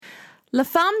Les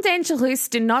femmes dangereuses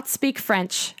do not speak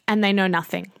French, and they know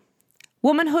nothing.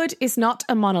 Womanhood is not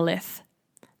a monolith.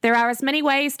 There are as many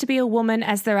ways to be a woman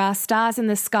as there are stars in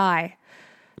the sky.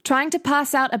 Trying to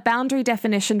pass out a boundary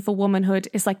definition for womanhood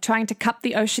is like trying to cup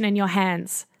the ocean in your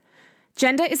hands.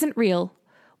 Gender isn't real.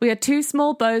 We are two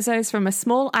small bozos from a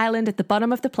small island at the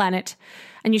bottom of the planet,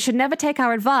 and you should never take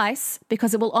our advice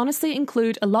because it will honestly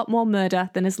include a lot more murder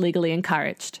than is legally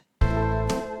encouraged.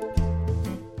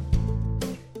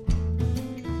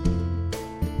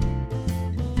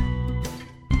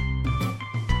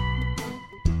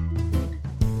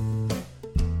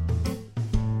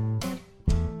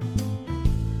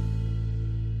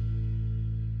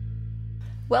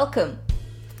 Welcome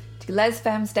to Les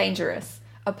Femmes Dangerous,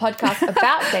 a podcast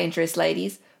about dangerous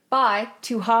ladies by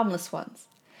two harmless ones.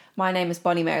 My name is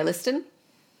Bonnie Mary Liston.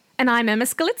 And I'm Emma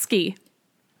Skalitsky.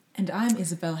 And I'm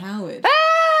Isabel Howard.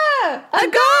 Ah! A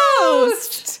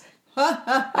ghost!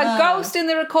 A ghost in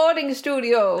the recording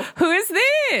studio. Who is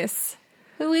this?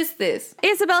 Who is this?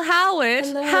 Isabel Howard.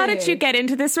 Hello. How did you get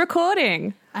into this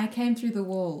recording? I came through the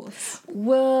walls.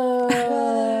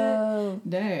 Whoa.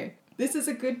 No. This is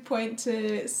a good point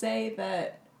to say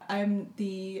that I'm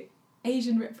the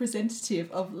Asian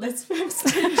representative of Les Femmes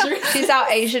Dangerous. She's our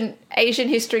Asian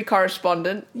history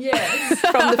correspondent. Yes.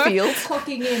 From the field.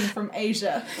 Clocking in from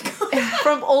Asia.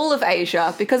 From all of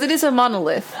Asia, because it is a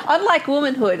monolith. Unlike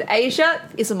womanhood, Asia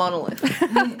is a monolith.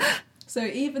 So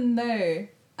even though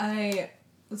I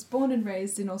was born and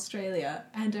raised in Australia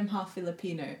and am half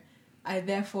Filipino, I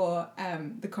therefore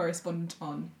am the correspondent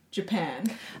on Japan.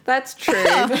 That's true.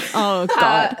 Oh,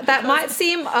 God. That might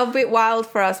seem a bit wild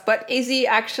for us, but Izzy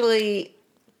actually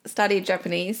studied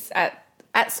Japanese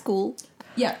at school.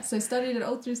 Yeah, so studied it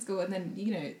all through school and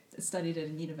then, studied at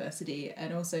a university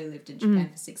and also lived in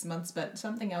Japan for 6 months. But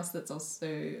something else that's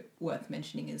also worth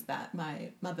mentioning is that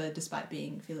my mother, despite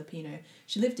being Filipino,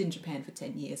 she lived in Japan for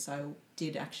 10 years. So I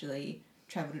did actually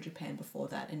travel to Japan before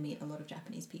that and meet a lot of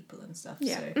Japanese people and stuff.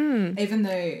 Yeah. So even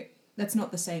though that's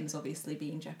not the same as obviously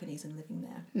being Japanese and living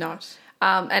there. Not.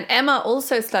 And Emma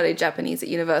also studied Japanese at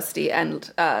university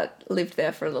and lived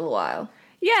there for a little while.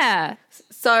 Yeah.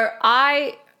 So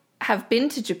I have been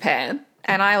to Japan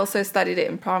and I also studied it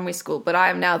in primary school, but I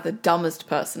am now the dumbest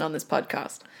person on this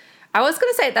podcast. I was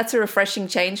going to say that's a refreshing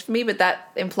change for me, but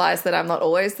that implies that I'm not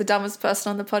always the dumbest person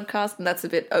on the podcast, and that's a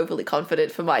bit overly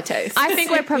confident for my taste. I think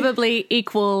we're probably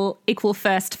equal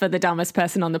first for the dumbest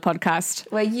person on the podcast.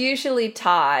 We're usually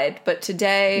tied, but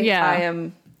today I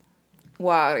am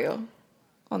Wario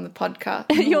on the podcast.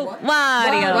 You're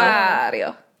Mario.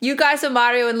 Wario. You guys are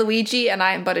Mario and Luigi, and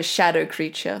I am but a shadow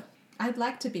creature. I'd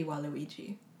like to be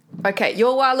Waluigi. Okay,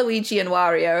 you're Waluigi and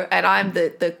Wario, and I'm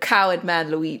the coward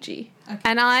man Luigi. Okay.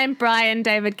 And I'm Brian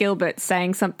David Gilbert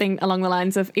saying something along the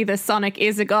lines of either Sonic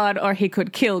is a god or he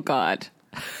could kill God.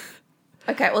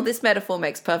 Okay, well, this metaphor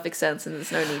makes perfect sense and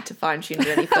there's no need to fine-tune it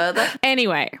any further.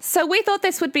 Anyway, so we thought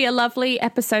this would be a lovely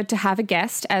episode to have a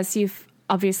guest, as you've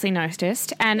obviously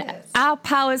noticed. And Yes. Our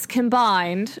powers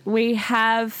combined, we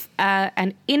have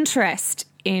an interest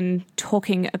in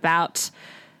talking about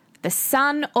the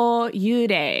Sun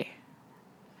O-Yurei.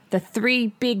 The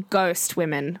three big ghost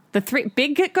women. The three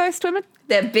big ghost women?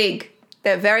 They're big.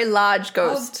 They're very large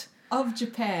ghosts. Of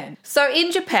Japan. So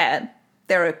in Japan,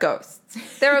 there are ghosts.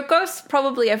 There are ghosts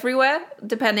probably everywhere,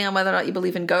 depending on whether or not you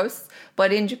believe in ghosts.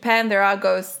 But in Japan, there are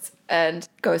ghosts and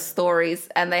ghost stories,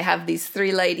 and they have these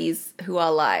three ladies who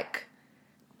are like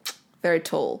very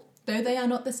tall. Though they are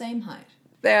not the same height.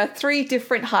 There are three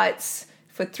different heights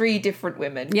for three different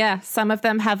women. Yeah, some of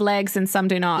them have legs and some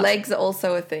do not. Legs are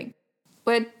also a thing.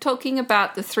 We're talking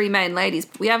about the three main ladies,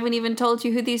 but we haven't even told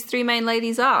you who these three main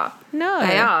ladies are. No.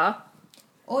 They are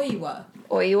Oiwa,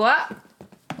 O-Yurei,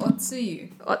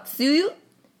 Otsuyu. Otsuyu,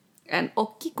 and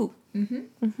Okiku.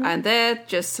 Mm-hmm. And they're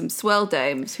just some swell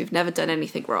dames who've never done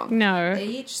anything wrong. No. They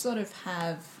each sort of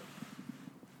have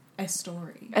a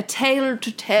story. A tale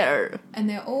to tell. And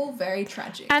they're all very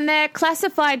tragic. And they're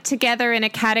classified together in a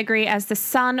category as the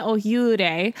Sun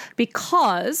O-Yurei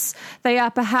because they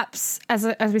are perhaps,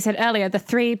 as we said earlier, the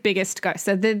three biggest ghosts.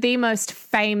 So they're the most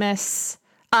famous,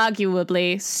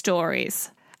 arguably, stories.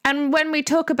 And when we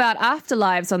talk about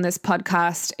afterlives on this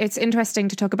podcast, it's interesting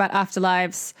to talk about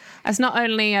afterlives as not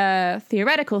only a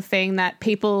theoretical thing that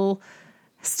people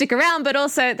stick around, but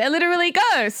also they're literally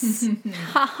ghosts.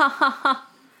 Ha ha ha ha.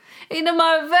 In a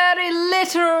more very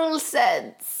literal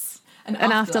sense. An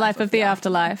afterlife of the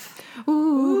afterlife.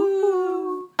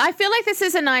 Ooh. I feel like this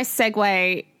is a nice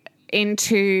segue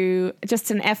into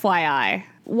just an FYI.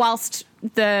 whilst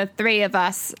the three of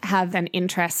us have an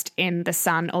interest in the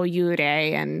sun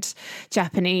O-Yurei and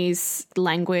Japanese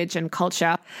language and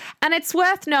culture, and it's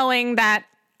worth knowing that,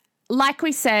 like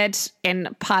we said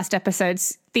in past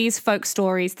episodes, these folk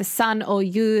stories, the sun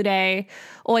O-Yurei,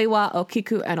 Oiwa,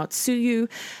 Okiku, and Otsuyu,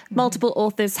 multiple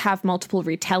authors have multiple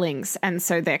retellings, and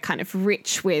so they're kind of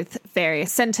rich with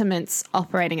various sentiments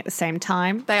operating at the same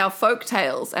time. They are folk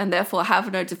tales and therefore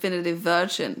have no definitive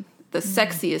version. The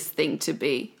sexiest thing to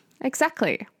be.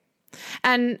 Exactly.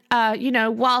 And,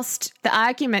 whilst the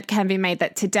argument can be made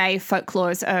that today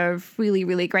folklore is a really,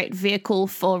 really great vehicle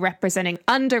for representing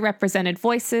underrepresented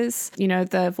voices,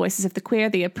 the voices of the queer,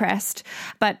 the oppressed,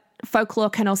 but folklore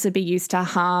can also be used to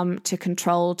harm, to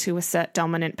control, to assert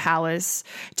dominant powers.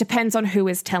 It depends on who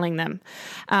is telling them.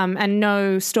 And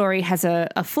no story has a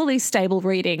fully stable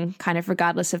reading, kind of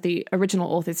regardless of the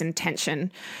original author's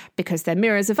intention, because they're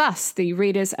mirrors of us, the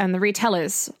readers and the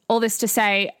retellers. All this to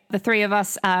say, the three of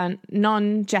us are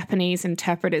non-Japanese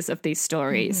interpreters of these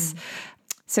stories.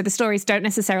 So the stories don't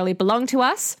necessarily belong to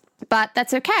us, but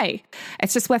that's okay.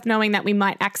 It's just worth knowing that we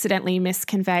might accidentally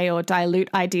misconvey or dilute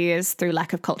ideas through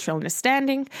lack of cultural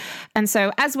understanding. And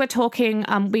so as we're talking,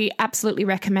 we absolutely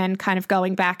recommend kind of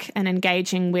going back and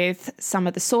engaging with some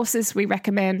of the sources we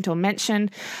recommend or mention,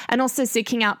 and also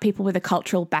seeking out people with a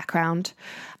cultural background.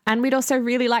 And we'd also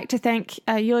really like to thank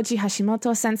Yoji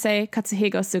Hashimoto sensei,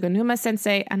 Katsuhigo Suganuma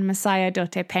sensei, and Masaya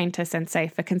Dote Painter sensei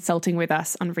for consulting with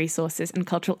us on resources and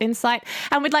cultural insight.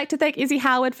 And we'd like to thank Izzy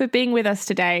Howard for being with us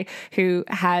today, who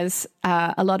has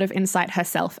a lot of insight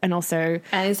herself and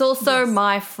is also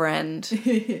my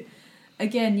friend.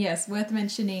 Again, yes, worth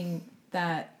mentioning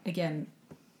that, again,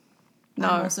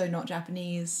 I'm also not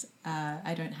Japanese.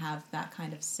 I don't have that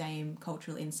kind of same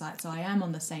cultural insight, so I am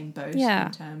on the same boat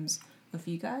in terms of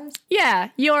you guys. Yeah,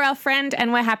 you're our friend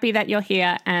and we're happy that you're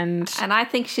here. And I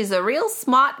think she's a real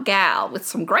smart gal with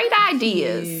some great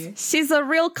ideas. Yeah. She's a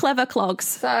real clever clogs.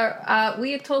 So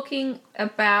we are talking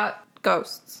about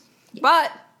ghosts,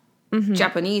 but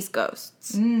Japanese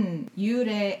ghosts.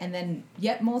 Yurei, and then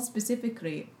yet more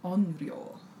specifically,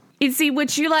 onryo. Izzy,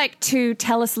 would you like to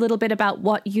tell us a little bit about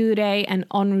what Yurei and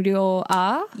onryo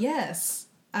are? Yes.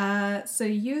 So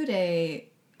Yurei,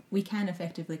 we can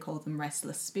effectively call them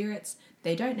restless spirits.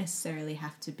 They don't necessarily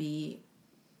have to be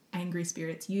angry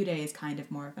spirits. Yurei is kind of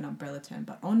more of an umbrella term,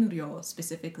 but onryo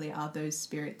specifically are those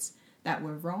spirits that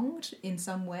were wronged in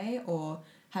some way or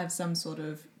have some sort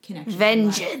of connection.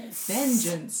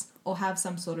 Vengeance. Or have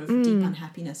some sort of deep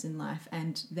unhappiness in life,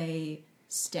 and they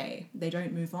stay. They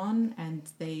don't move on, and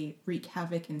they wreak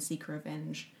havoc and seek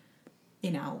revenge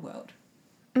in our world.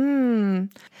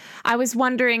 I was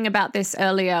wondering about this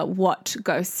earlier, what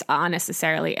ghosts are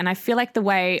necessarily, and I feel like the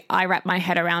way I wrap my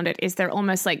head around it is they're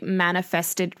almost like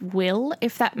manifested will,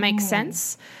 if that makes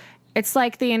sense. It's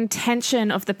like the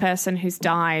intention of the person who's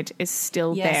died is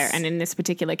still there, and in this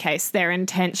particular case, their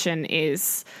intention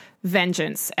is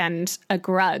vengeance and a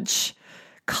grudge.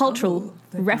 Cultural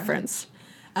reference.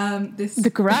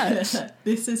 The grudge.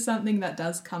 This is something that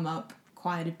does come up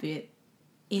quite a bit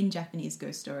in Japanese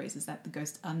ghost stories, is that the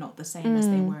ghosts are not the same as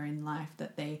they were in life,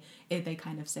 that they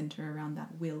kind of center around that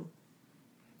will.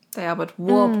 They are but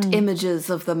warped images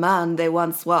of the man they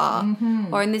once were.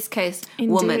 Or in this case,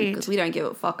 woman, because we don't give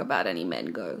a fuck about any men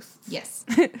ghosts. Yes.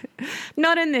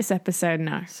 Not in this episode,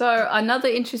 no. So another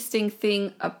interesting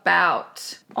thing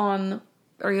about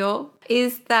onryo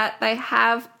is that they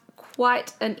have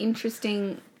quite an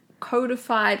interesting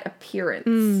codified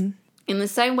appearance. In the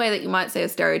same way that you might say a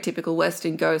stereotypical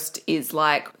Western ghost is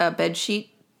like a bedsheet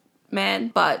man,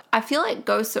 but I feel like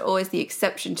ghosts are always the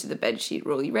exception to the bedsheet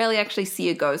rule. You rarely actually see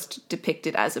a ghost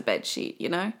depicted as a bedsheet, you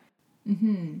know?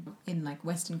 In like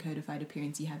Western codified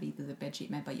appearance, you have either the bedsheet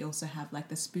man, but you also have like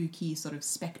the spooky sort of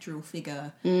spectral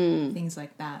figure, things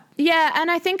like that. Yeah, and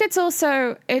I think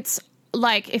it's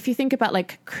like, if you think about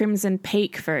like Crimson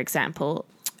Peak, for example,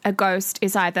 a ghost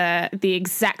is either the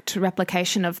exact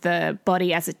replication of the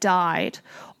body as it died,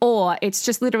 or it's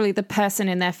just literally the person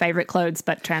in their favourite clothes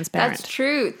but transparent. That's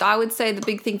true. I would say the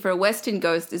big thing for a Western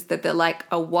ghost is that they're like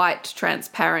a white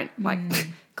transparent, like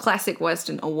classic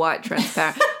Western, a white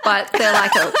transparent, but they're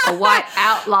like a white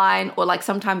outline or like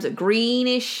sometimes a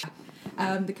greenish.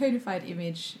 The codified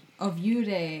image of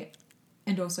Yurei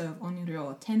and also of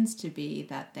onryo tends to be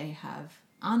that they have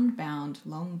unbound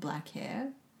long black hair,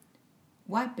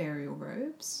 white burial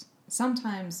robes,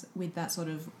 sometimes with that sort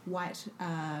of white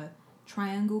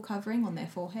triangle covering on their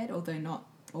forehead, although not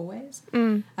always,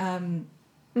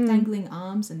 dangling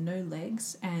arms and no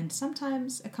legs, and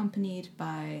sometimes accompanied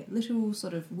by little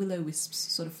sort of willow wisps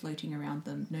sort of floating around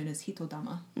them, known as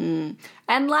hitodama.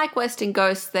 And like Western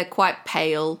ghosts, they're quite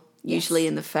pale. usually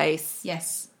in the face.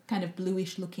 Yes, kind of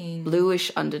bluish looking.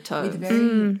 Bluish undertones. With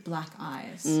very black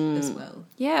eyes as well.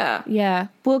 Yeah. Yeah.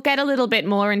 We'll get a little bit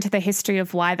more into the history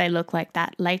of why they look like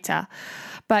that later.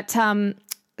 But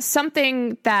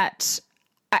something that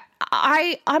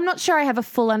I'm not sure I have a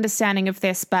full understanding of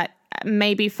this, but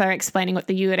maybe for explaining what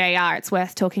the Yurei are, it's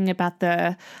worth talking about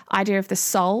the idea of the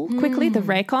soul quickly, the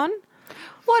reikon.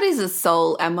 What is a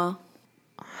soul, Emma?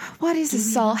 What is a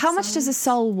soul? How much does a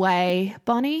soul weigh,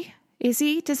 Bonnie?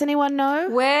 Izzy, does anyone know?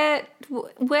 Where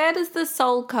does the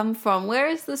soul come from? Where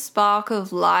is the spark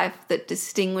of life that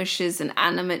distinguishes an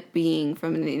animate being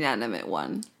from an inanimate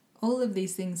one? All of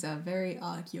these things are very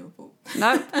arguable.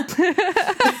 No.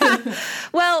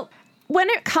 Well, when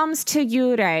it comes to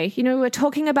Yurei, we were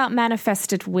talking about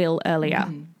manifested will earlier.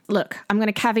 Look, I'm going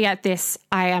to caveat this.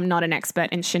 I am not an expert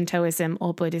in Shintoism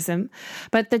or Buddhism,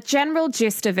 but the general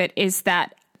gist of it is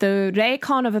that the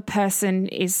reikon of a person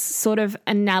is sort of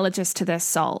analogous to their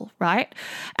soul, right?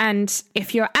 And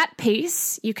if you're at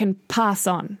peace, you can pass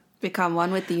on. Become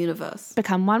one with the universe.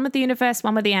 Become one with the universe,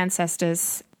 one with the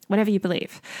ancestors, whatever you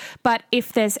believe. But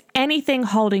if there's anything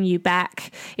holding you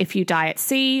back, if you die at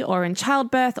sea or in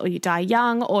childbirth or you die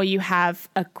young or you have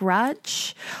a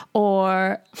grudge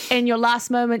or in your last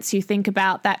moments you think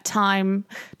about that time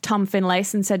Tom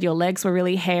Finlayson said your legs were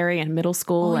really hairy in middle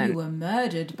school. Or and you were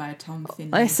murdered by Tom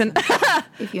Finlayson. Listen.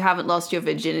 If you haven't lost your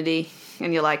virginity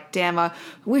and you're like, damn, I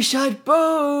wish I'd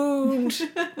boned.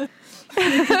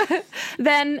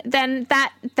 then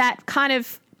that kind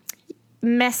of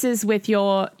messes with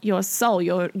your soul,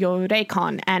 your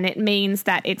reikon, and it means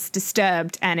that it's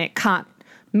disturbed and it can't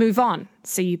move on.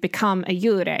 So you become a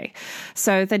yurei.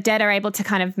 So the dead are able to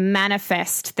kind of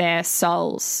manifest their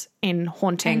souls in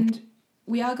haunting. And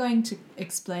we are going to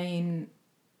explain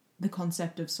the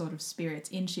concept of sort of spirits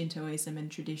in Shintoism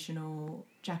and traditional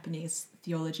Japanese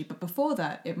theology. But before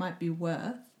that, it might be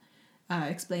worth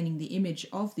explaining the image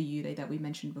of the yurei that we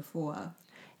mentioned before.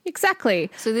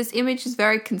 Exactly. So this image is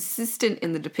very consistent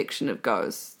in the depiction of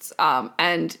ghosts,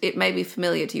 and it may be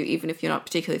familiar to you even if you're not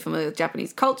particularly familiar with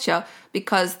Japanese culture,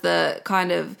 because the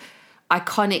kind of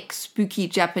iconic spooky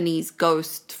Japanese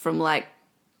ghost from like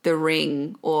The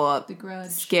Ring or The Grudge.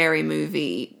 Scary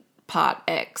Movie Part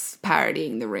X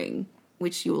parodying The Ring,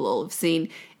 which you will all have seen,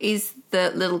 is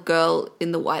the little girl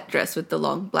in the white dress with the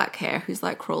long black hair who's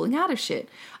like crawling out of shit.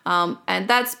 And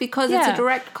that's because it's a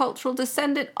direct cultural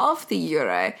descendant of the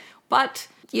yurei. But,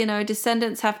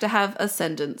 descendants have to have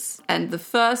ascendants. And the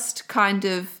first kind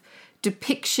of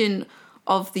depiction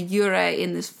of the yurei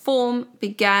in this form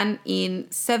began in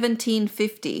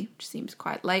 1750, which seems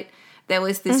quite late. There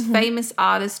was this famous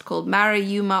artist called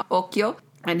Maruyama Okyo,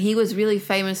 and he was really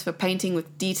famous for painting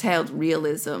with detailed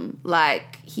realism.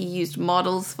 Like, he used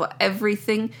models for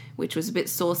everything, which was a bit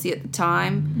saucy at the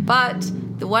time. But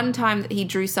the one time that he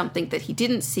drew something that he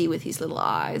didn't see with his little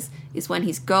eyes is when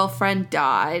his girlfriend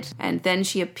died, and then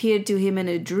she appeared to him in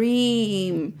a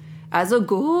dream as a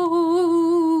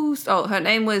ghost. Oh, her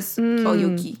name was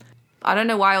Oyuki. I don't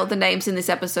know why all the names in this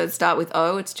episode start with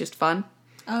O. It's just fun.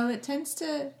 Oh, it tends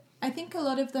to... I think a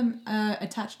lot of them are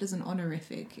attached as an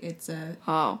honorific. It's a...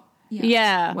 Oh.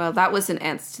 Yeah. Well, that was an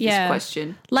answer to this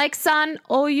question. Like son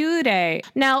O-Yurei.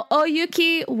 Now,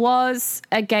 Oyuki was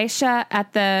a geisha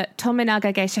at the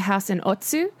Tominaga Geisha House in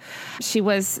Otsu. She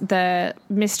was the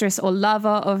mistress or lover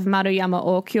of Maruyama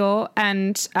Okyo,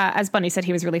 and as Bonnie said,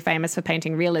 he was really famous for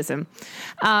painting realism.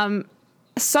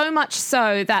 So much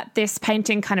so that this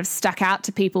painting kind of stuck out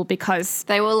to people because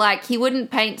they were like, he wouldn't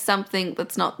paint something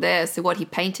that's not there, so what he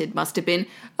painted must have been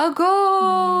a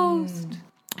ghost.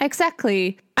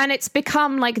 Exactly. And it's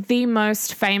become like the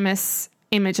most famous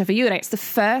image of a yurei. It's the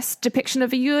first depiction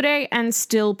of a yurei and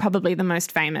still probably the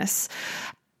most famous.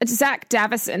 Zach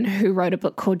Davison, who wrote a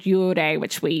book called Yurei,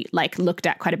 which we looked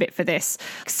at quite a bit for this,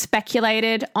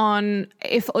 speculated on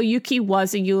if Oyuki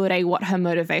was a yurei, what her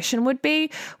motivation would be,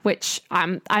 which,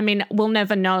 we'll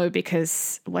never know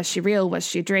because was she real, was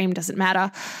she a dream, doesn't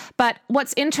matter. But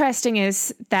what's interesting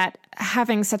is that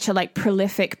having such a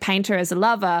prolific painter as a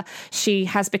lover, she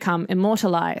has become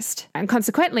immortalized. And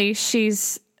consequently,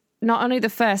 she's not only the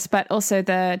first, but also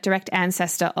the direct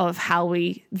ancestor of how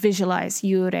we visualize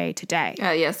yurei today.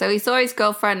 Yeah. So he saw his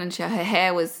girlfriend and her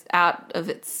hair was out of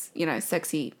its,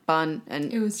 sexy bun.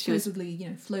 And it was supposedly,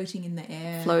 floating in the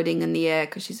air. Floating in the air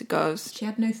because she's a ghost. She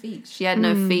had no feet. She had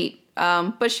no feet.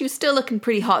 But she was still looking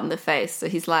pretty hot in the face. So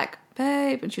he's like,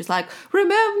 babe. And she was like,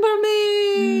 remember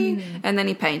me. And then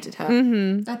he painted her.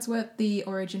 That's what the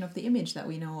origin of the image that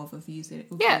we know of O-Yurei.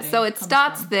 Yeah, so it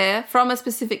starts there from a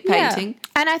specific painting.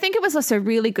 Yeah. And I think it was also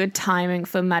really good timing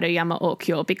for Maruyama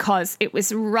Okyo because it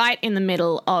was right in the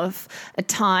middle of a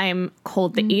time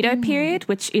called the Edo period,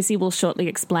 which Izzy will shortly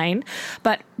explain.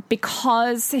 But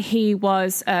because he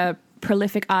was a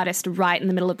prolific artist right in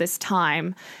the middle of this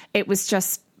time, it was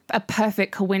just a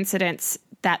perfect coincidence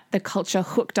that the culture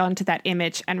hooked onto that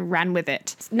image and ran with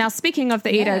it. Now, speaking of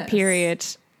the Edo period,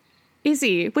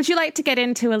 Izzy, would you like to get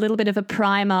into a little bit of a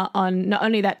primer on not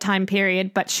only that time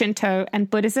period, but Shinto and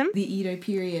Buddhism? The Edo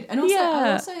period. And also,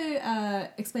 I'll also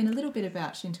explain a little bit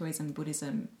about Shintoism and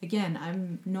Buddhism. Again,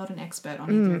 I'm not an expert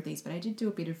on either of these, but I did do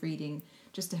a bit of reading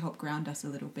just to help ground us a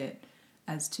little bit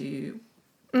as to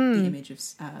the image of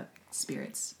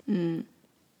spirits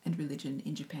and religion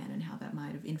in Japan and how that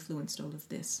might have influenced all of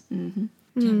this.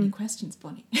 Do you have any questions,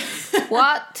 Bonnie?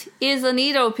 What is an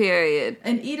Edo period?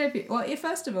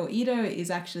 First of all, Edo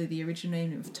is actually the original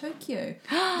name of Tokyo.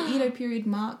 The Edo period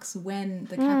marks when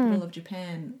the capital of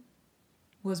Japan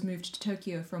was moved to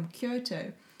Tokyo from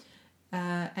Kyoto,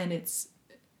 and it's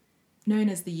known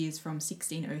as the years from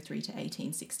 1603 to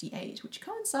 1868, which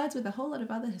coincides with a whole lot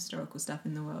of other historical stuff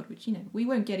in the world, which, we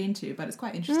won't get into, but it's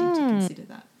quite interesting to consider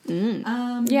that.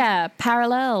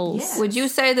 Parallels. Yes. Would you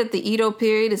say that the Edo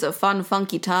period is a fun,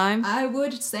 funky time? I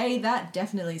would say that,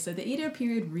 definitely. So the Edo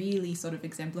period really sort of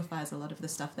exemplifies a lot of the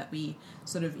stuff that we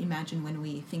sort of imagine when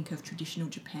we think of traditional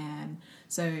Japan.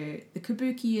 So the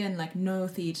kabuki and No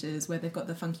theatres where they've got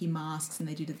the funky masks and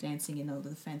they do the dancing in all of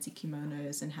the fancy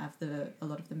kimonos and have a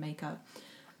lot of the makeup.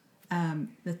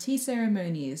 The tea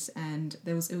ceremonies, and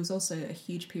it was also a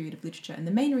huge period of literature. And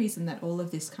the main reason that all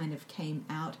of this kind of came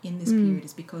out in this period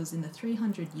is because in the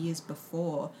 300 years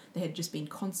before, there had just been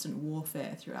constant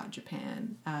warfare throughout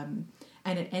Japan.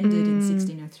 And it ended in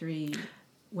 1603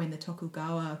 when the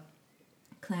Tokugawa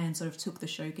clan sort of took the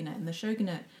shogunate. And the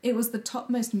shogunate, it was the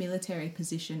topmost military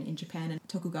position in Japan, and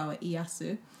Tokugawa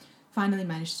Ieyasu finally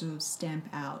managed to stamp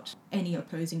out any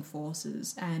opposing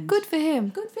forces. And Good for him.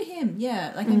 Good for him,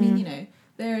 yeah. I mean,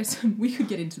 there are some, we could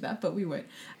get into that, but we won't.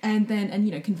 And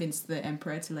convinced the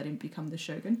emperor to let him become the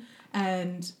shogun,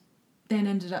 and then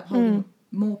ended up holding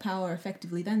more power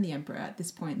effectively than the emperor. At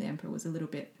this point, the emperor was a little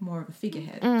bit more of a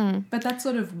figurehead. But that's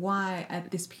sort of why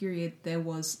at this period there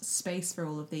was space for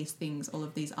all of these things, all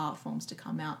of these art forms to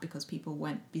come out, because people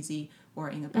weren't busy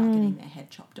worrying about getting their head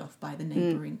chopped off by the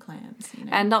neighbouring clans.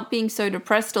 And not being so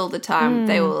depressed all the time.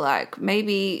 They were like,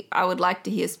 maybe I would like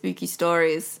to hear spooky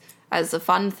stories as a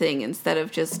fun thing instead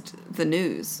of just the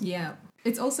news. Yeah.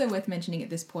 It's also worth mentioning at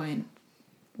this point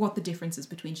what the differences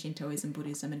between Shintoism,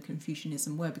 Buddhism and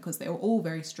Confucianism were, because they were all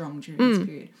very strong during this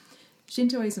period.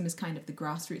 Shintoism is kind of the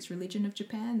grassroots religion of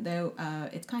Japan, though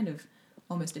it's kind of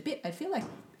almost I feel like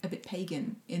a bit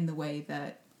pagan in the way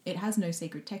that it has no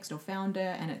sacred text or founder,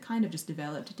 and it kind of just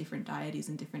developed different deities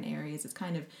in different areas. It's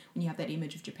kind of, when you have that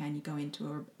image of Japan, you go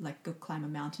into go climb a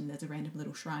mountain, there's a random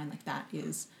little shrine, that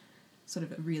is sort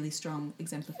of a really strong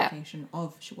exemplification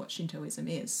of what Shintoism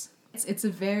is. It's a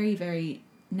very, very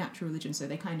natural religion, so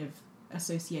they kind of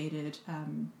associated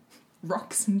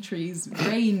rocks and trees,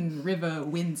 rain, river,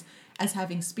 winds as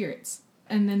having spirits.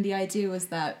 And then the idea was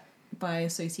that by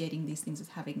associating these things as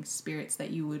having spirits, that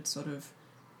you would sort of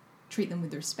treat them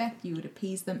with respect, you would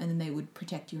appease them, and then they would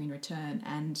protect you in return.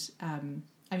 And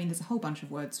there's a whole bunch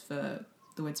of words for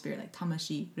the word spirit, like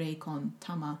tamashi, reikon,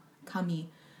 tama, kami,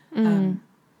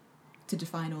 to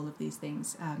define all of these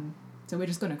things. So we're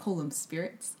just going to call them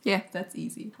spirits. Yeah. That's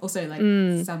easy. Also,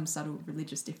 some subtle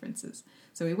religious differences.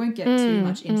 So we won't get too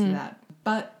much into that.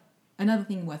 But another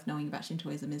thing worth knowing about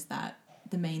Shintoism is that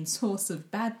the main source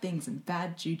of bad things and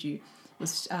bad juju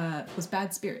was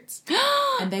bad spirits.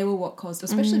 And they were what caused,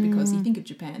 especially because you think of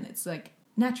Japan, it's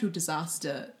natural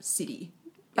disaster city.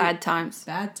 Bad times.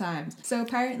 Bad times. So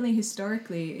apparently,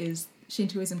 historically,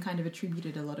 Shintoism kind of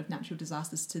attributed a lot of natural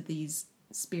disasters to these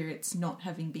spirits not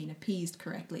having been appeased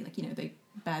correctly, they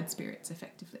bad spirits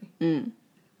effectively.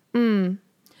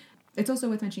 It's also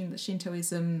worth mentioning that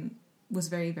Shintoism was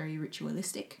very, very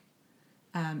ritualistic,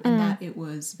 and that it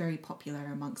was very popular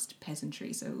amongst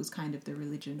peasantry, so it was kind of the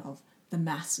religion of the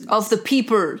masses. Of the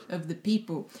people.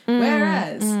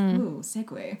 Whereas,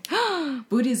 segue,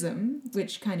 Buddhism,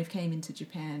 which kind of came into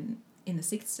Japan in the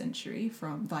 6th century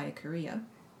via Korea,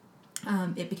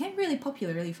 it became really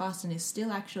popular really fast and is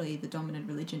still actually the dominant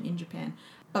religion in Japan.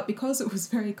 But because it was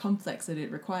very complex and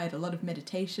it required a lot of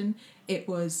meditation, it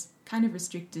was kind of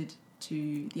restricted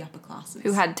to the upper classes.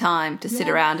 Who had time to sit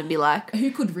around and be like...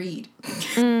 Who could read.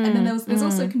 And then there's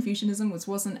also Confucianism, which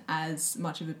wasn't as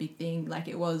much of a big thing. Like,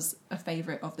 it was a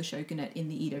favourite of the shogunate in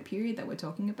the Edo period that we're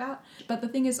talking about. But the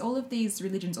thing is, all of these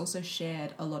religions also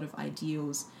shared a lot of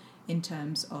ideals in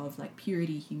terms of, like,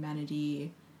 purity,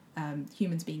 humanity,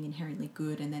 humans being inherently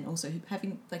good, and then also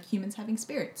having, like, humans having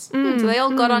spirits. So they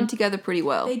all got on together pretty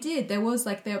well. They did. There was,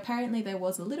 like, apparently there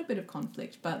was a little bit of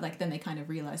conflict, but, like, then they kind of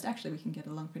realised, actually, we can get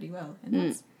along pretty well.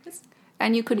 And that's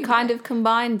And you could kind of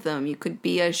combine them. You could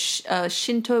be a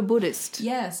Shinto Buddhist.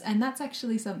 Yes, and that's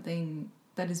actually something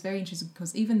that is very interesting,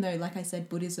 because even though, like I said,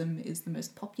 Buddhism is the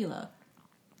most popular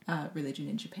religion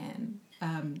in Japan,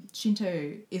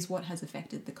 Shinto is what has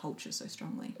affected the culture so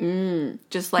strongly.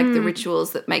 Just like the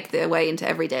rituals that make their way into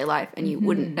everyday life, and you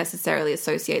wouldn't necessarily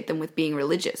associate them with being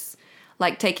religious.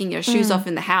 Like taking your shoes off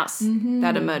in the house,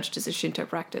 that emerged as a Shinto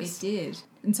practice. It did.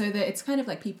 And so it's kind of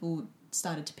like people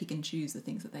started to pick and choose the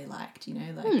things that they liked, you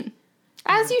know? Like,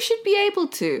 As you should be able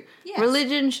to. Yes.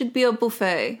 Religion should be a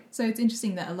buffet. So it's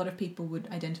interesting that a lot of people would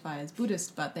identify as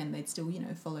Buddhist, but then they'd still, you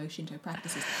know, follow Shinto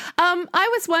practices. I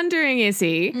was wondering,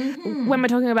 Izzy, when we're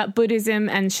talking about Buddhism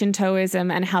and Shintoism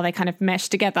and how they kind of mesh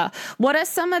together, what are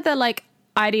some of the, like,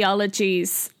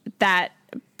 ideologies that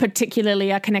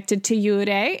particularly are connected to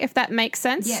Yurei, if that makes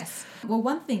sense? Yes. Well,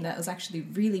 one thing that was actually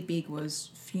really big was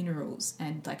funerals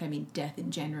and, like, I mean, death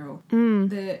in general.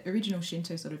 The original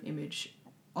Shinto sort of image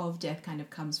of death kind of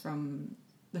comes from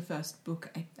the first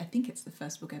book. I think it's the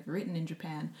first book ever written in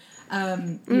Japan,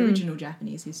 the original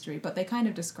Japanese history. But they kind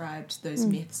of described those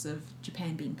myths of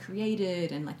Japan being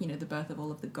created and, like, you know, the birth of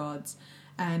all of the gods.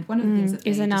 And one of the things that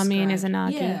they Izanami and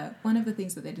described... Izanagi. Yeah, one of the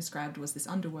things that they described was this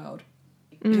underworld,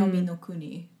 Yomi no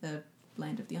Kuni, the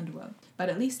land of the underworld. But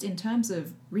at least in terms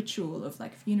of ritual of,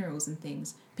 like, funerals and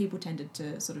things, people tended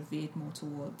to sort of veer more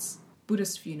towards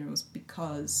Buddhist funerals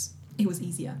because it was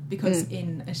easier. Because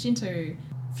in a Shinto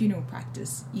funeral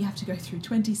practice, you have to go through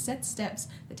 20 set steps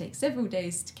that take several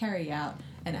days to carry out,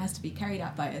 and it has to be carried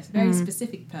out by a very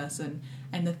specific person.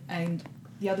 And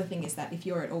the other thing is that if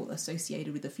you're at all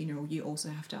associated with the funeral, you also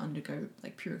have to undergo,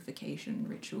 like, purification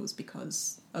rituals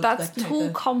because of, That's, like, you know,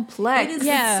 too complex. it is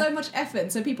it's so much effort.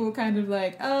 And so people were kind of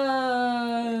like,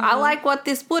 I like what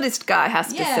this Buddhist guy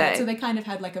has to say. So they kind of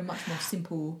had, like, a much more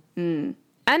simple...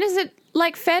 And is it,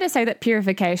 like, fair to say that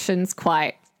purification's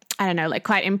quite, I don't know, like,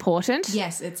 quite important?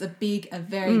 Yes, it's a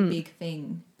very big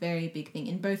thing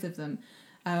in both of them.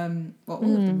 Well,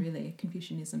 all of them really,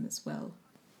 Confucianism as well.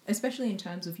 Especially in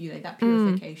terms of Yurei, that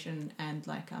purification and,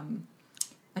 like,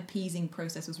 appeasing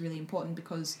process was really important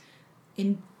because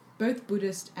in both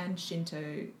Buddhist and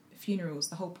Shinto funerals,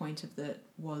 the whole point of that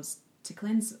was to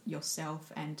cleanse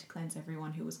yourself and to cleanse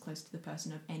everyone who was close to the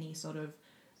person of any sort of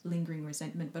lingering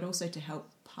resentment, but also to help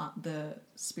the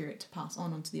spirit to pass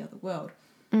on onto the other world.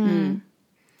 And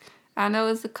it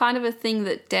was the kind of a thing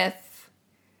that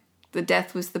the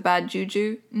death was the bad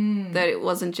juju, that it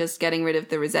wasn't just getting rid of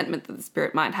the resentment that the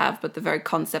spirit might have, but the very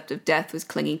concept of death was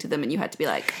clinging to them, and you had to be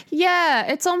like...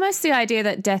 Yeah, it's almost the idea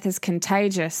that death is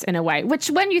contagious in a way,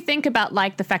 which when you think about,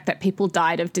 like, the fact that people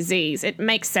died of disease, it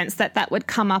makes sense that that would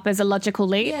come up as a logical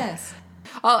leap. Yes.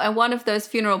 Oh, and one of those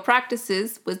funeral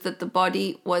practices was that the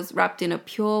body was wrapped in a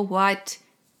pure white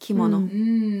kimono.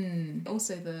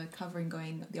 Also the covering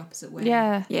going the opposite way.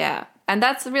 Yeah. Yeah. And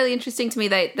that's really interesting to me.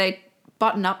 They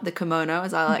button up the kimono,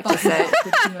 as I like to say.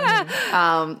 The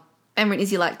kimono. Emma and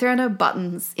Izzy like, there are no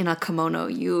buttons in a kimono,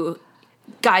 you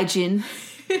gaijin.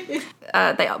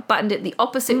 They buttoned it the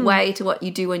opposite way to what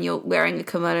you do when you're wearing a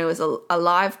kimono as a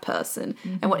live person.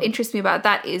 And what interests me about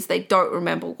that is they don't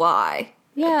remember why.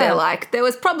 Yeah. They're like, there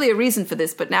was probably a reason for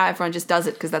this, but now everyone just does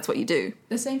it because that's what you do.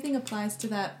 The same thing applies to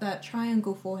that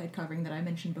triangle forehead covering that I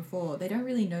mentioned before. They don't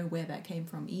really know where that came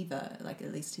from either, like,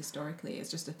 at least historically. It's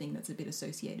just a thing that's a bit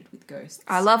associated with ghosts.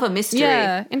 I love a mystery.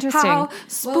 Yeah, interesting. How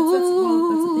spooky. Well,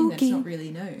 that's the thing that's not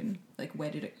really known. Like,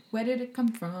 where did it come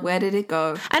from? Where did it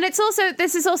go? And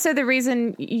this is also the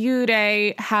reason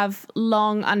Yurei have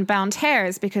long unbound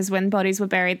hairs, because when bodies were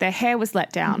buried, their hair was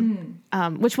let down,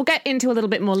 which we'll get into a little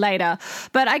bit more later.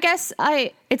 But I guess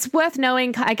it's worth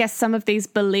knowing, I guess, some of these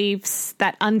beliefs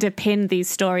that underpin these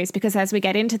stories, because as we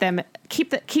get into them,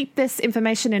 keep this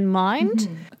information in mind,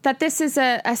 that this is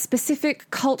a specific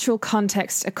cultural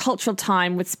context, a cultural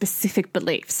time with specific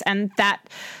beliefs, and that,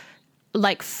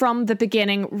 like, from the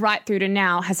beginning right through to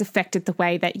now, has affected the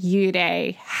way that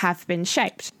Yurei have been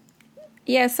shaped.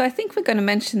 Yeah, so I think we're going to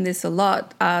mention this a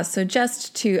lot. So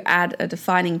just to add a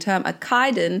defining term, a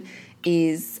kaiden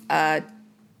is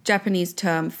Japanese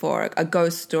term for a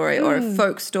ghost story or a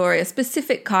folk story, a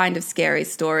specific kind of scary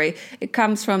story. It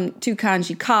comes from two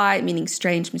kanji kai, meaning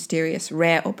strange, mysterious,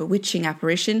 rare or bewitching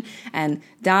apparition, and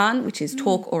dan, which is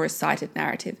talk or recited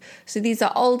narrative. So these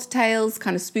are old tales,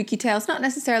 kind of spooky tales, not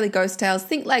necessarily ghost tales.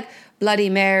 Think like Bloody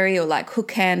Mary or like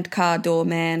Hook Hand Car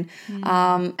Doorman.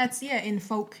 That's, in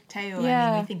folk tale. Yeah.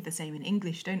 I mean, we think the same in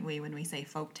English, don't we? When we say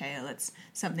folk tale, it's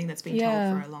something that's been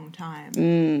told for a long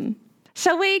time.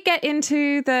 Shall we get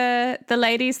into the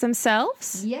ladies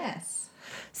themselves? Yes.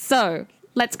 So,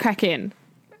 let's crack in.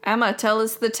 Emma, tell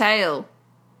us the tale.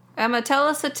 Emma, tell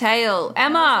us a tale.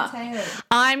 Emma!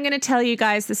 I'm going to tell you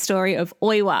guys the story of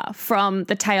Oiwa from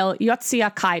the tale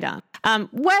Yotsuya Kaidan.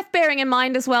 Worth bearing in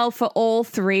mind as well for all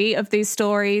three of these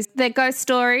stories. They're ghost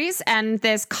stories and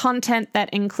there's content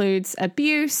that includes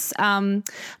abuse,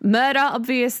 murder,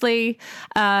 obviously.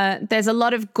 There's a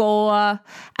lot of gore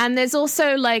and there's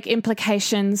also like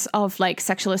implications of like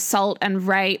sexual assault and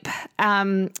rape.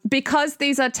 Because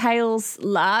these are tales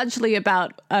largely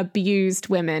about abused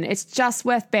women, it's just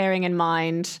worth bearing in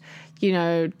mind,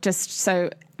 just so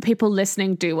people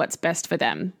listening do what's best for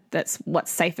them. That's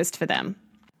what's safest for them.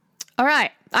 All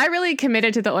right. I really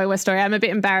committed to the Oiwa story. I'm a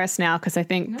bit embarrassed now because I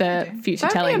think the future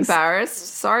Don't tellings... be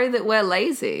embarrassed. Sorry that we're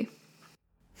lazy.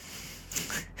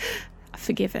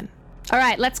 Forgiven. All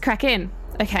right, let's crack in.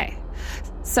 Okay.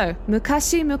 So,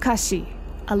 mukashi mukashi,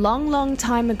 a long, long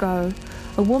time ago,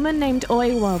 a woman named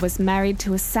Oiwa was married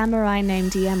to a samurai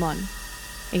named Iemen.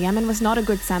 Iemen was not a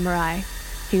good samurai.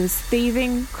 He was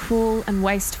thieving, cruel, and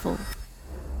wasteful.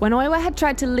 When Oiwa had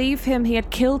tried to leave him, he had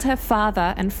killed her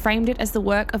father and framed it as the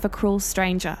work of a cruel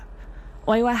stranger.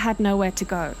 Oiwa had nowhere to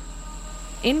go.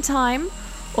 In time,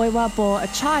 Oiwa bore a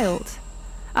child.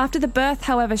 After the birth,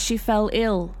 however, she fell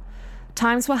ill.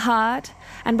 Times were hard,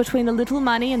 and between the little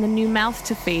money and the new mouth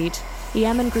to feed,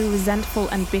 Iemen grew resentful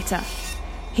and bitter.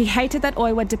 He hated that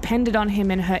Oiwa depended on him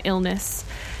in her illness,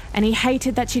 and he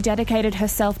hated that she dedicated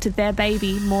herself to their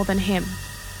baby more than him.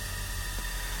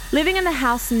 Living in the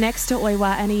house next to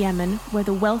Oiwa and Iemen were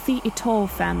the wealthy Ito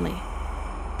family.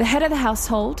 The head of the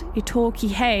household, Ito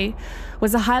Kihei,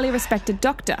 was a highly respected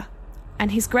doctor,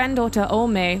 and his granddaughter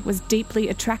Ome was deeply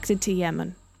attracted to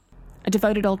Iemen. A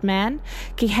devoted old man,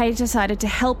 Kihei decided to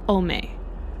help Ome.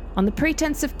 On the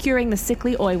pretense of curing the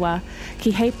sickly Oiwa,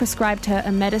 Kihei prescribed her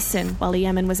a medicine while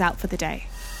Iemen was out for the day.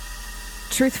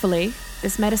 Truthfully,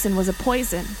 this medicine was a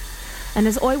poison, and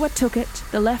as Oiwa took it,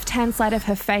 the left-hand side of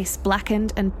her face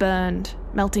blackened and burned,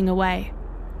 melting away.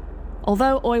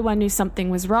 Although Oiwa knew something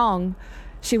was wrong,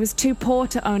 she was too poor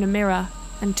to own a mirror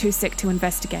and too sick to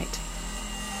investigate.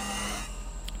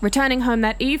 Returning home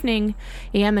that evening,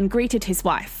 Iemen greeted his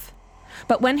wife.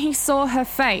 But when he saw her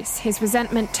face, his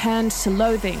resentment turned to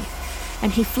loathing,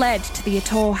 and he fled to the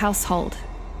Ito household.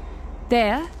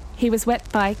 There, he was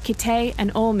met by Kite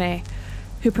and Ome,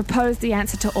 who proposed the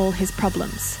answer to all his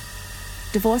problems.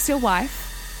 Divorce your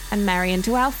wife and marry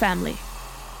into our family.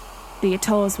 The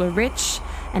Itos were rich,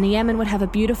 and Iemen would have a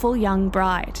beautiful young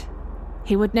bride.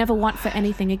 He would never want for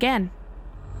anything again.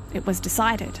 It was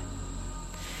decided.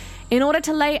 In order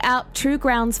to lay out true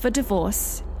grounds for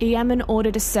divorce, Iemen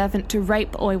ordered a servant to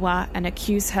rape Oiwa and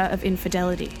accuse her of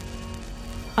infidelity.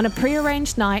 On a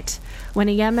prearranged night, when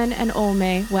Iemen and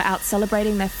Ome were out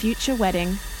celebrating their future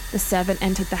wedding, the servant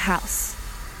entered the house.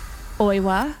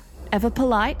 Oiwa, ever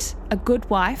polite, a good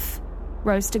wife,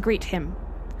 rose to greet him.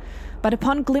 But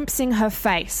upon glimpsing her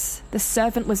face, the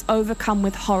servant was overcome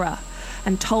with horror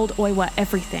and told Oiwa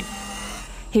everything.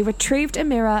 He retrieved a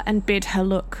mirror and bid her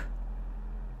look.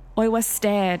 Oiwa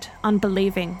stared,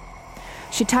 unbelieving.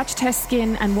 She touched her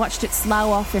skin and watched it slough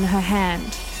off in her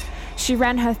hand. She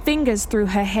ran her fingers through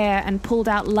her hair and pulled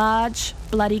out large,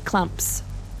 bloody clumps.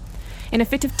 In a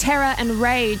fit of terror and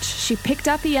rage, she picked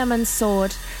up Iemen's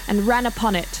sword and ran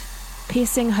upon it,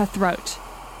 piercing her throat.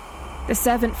 The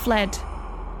servant fled.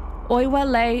 Oiwa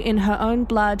lay in her own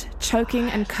blood, choking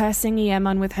and cursing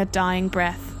Iemen with her dying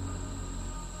breath.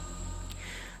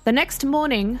 The next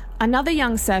morning, another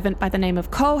young servant by the name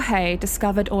of Kohei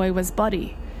discovered Oiwa's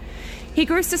body. He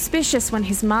grew suspicious when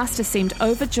his master seemed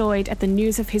overjoyed at the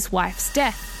news of his wife's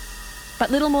death.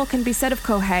 But little more can be said of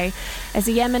Kohei, as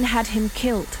Iemen had him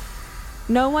killed.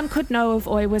 No one could know of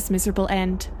Oiwa's miserable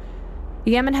end.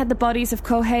 Iemen had the bodies of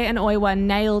Kohei and Oiwa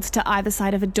nailed to either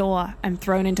side of a door and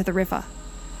thrown into the river.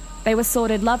 They were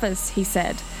sordid lovers, he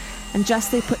said, and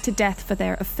justly put to death for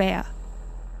their affair.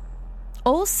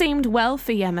 All seemed well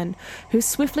for Iemen, who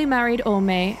swiftly married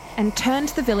Ome and turned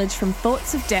the village from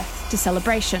thoughts of death to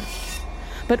celebration.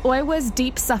 But Oiwa's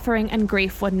deep suffering and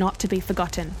grief were not to be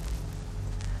forgotten.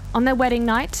 On their wedding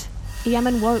night,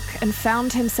 Iemen woke and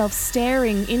found himself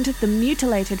staring into the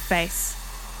mutilated face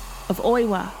of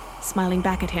Oiwa smiling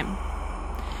back at him.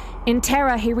 In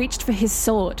terror, he reached for his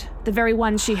sword, the very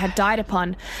one she had died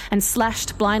upon, and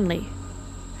slashed blindly.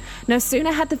 No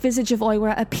sooner had the visage of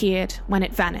Oiwa appeared when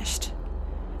it vanished,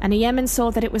 and Iemen saw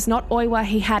that it was not Oiwa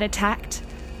he had attacked,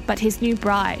 but his new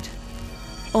bride.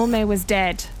 Ome was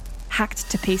dead, hacked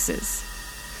to pieces.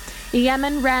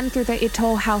 Iemen ran through the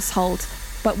Ito household,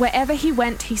 but wherever he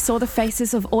went, he saw the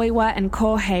faces of Oiwa and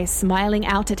Kohei smiling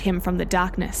out at him from the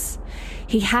darkness.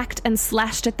 He hacked and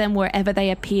slashed at them wherever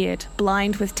they appeared,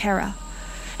 blind with terror.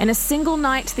 In a single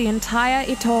night, the entire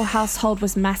Ito household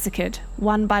was massacred,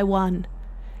 one by one.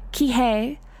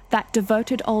 Kihei, that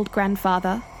devoted old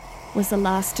grandfather, was the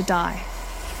last to die.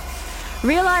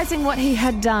 Realizing what he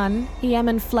had done,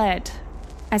 Iemen fled.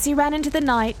 As he ran into the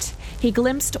night, he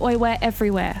glimpsed Oiwa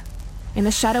everywhere. In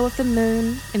the shadow of the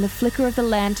moon, in the flicker of the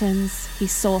lanterns, he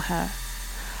saw her.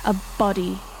 A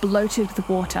body bloated with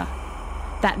water.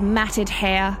 That matted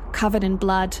hair, covered in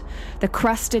blood, the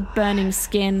crusted, burning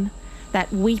skin,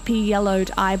 that weepy,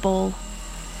 yellowed eyeball.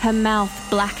 Her mouth,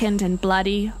 blackened and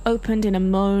bloody, opened in a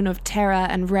moan of terror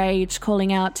and rage,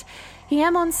 calling out,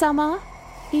 "Iemon-sama,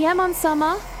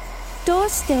 Iemon-sama,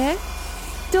 doste,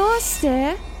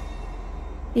 doste."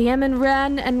 Iemen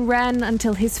ran and ran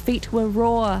until his feet were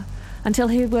raw, until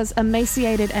he was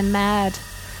emaciated and mad,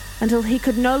 until he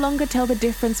could no longer tell the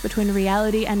difference between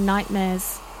reality and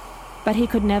nightmares. But he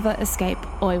could never escape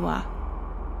Oiwa.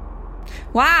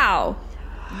 Wow.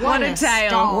 What a tale.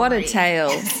 Story. What a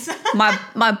tale.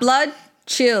 My blood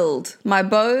chilled. My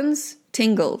bones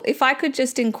tingled. If I could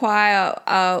just inquire,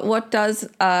 what does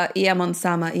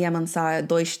Iemon-sama, Iemon-saya,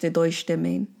 doishte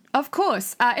mean? Of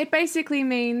course. It basically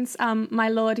means, my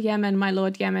Lord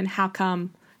Yemen, how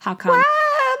come? How come?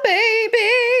 Why,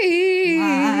 baby?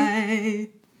 Why?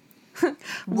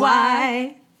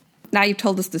 Why? Now you've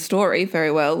told us the story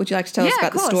very well. Would you like to tell us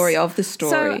about the story of the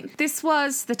story? So this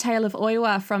was the tale of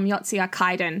Oiwa from Yotsuya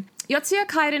Kaiden. Yotsuya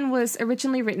Kaiden was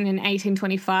originally written in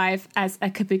 1825 as a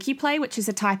kabuki play, which is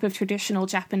a type of traditional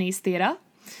Japanese theatre.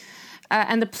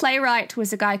 And the playwright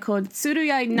was a guy called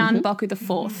Tsuruya Nanboku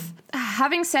IV.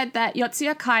 Having said that,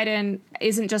 Yotsuya Kaiden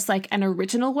isn't just like an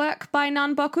original work by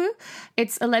Nanboku.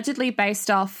 It's allegedly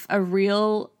based off a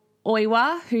real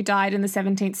Oiwa who died in the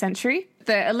 17th century.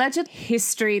 The alleged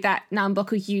history that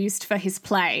Nanboku used for his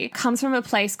play comes from a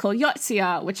place called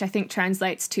Yotsuya, which I think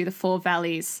translates to the Four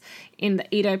Valleys in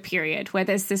the Edo period, where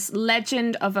there's this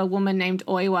legend of a woman named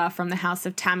Oiwa from the house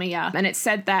of Tamiya, and it's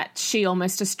said that she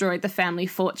almost destroyed the family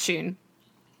fortune.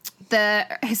 The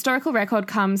historical record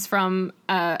comes from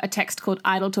a text called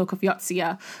Idle Talk of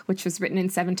Yotsuya, which was written in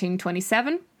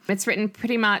 1727. It's written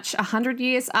pretty much 100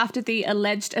 years after the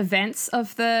alleged events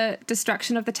of the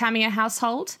destruction of the Tamiya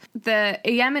household. The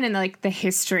Iemen in the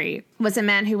history was a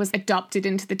man who was adopted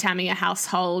into the Tamiya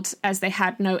household as they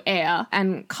had no heir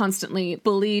and constantly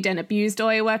bullied and abused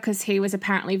Oiwa because he was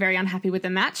apparently very unhappy with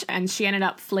the match, and she ended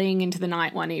up fleeing into the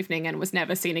night one evening and was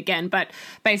never seen again. But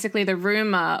basically the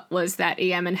rumour was that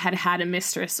Iemen had had a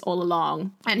mistress all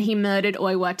along, and he murdered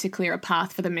Oiwa to clear a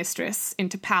path for the mistress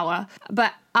into power.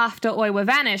 But after Oiwa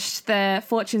vanished, the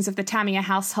fortunes of the Tamiya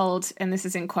household, and this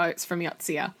is in quotes from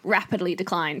Yotsuya, rapidly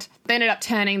declined. They ended up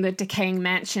turning the decaying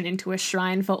mansion into a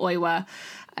shrine for Oiwa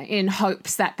in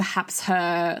hopes that perhaps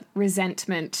her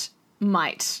resentment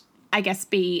might, I guess,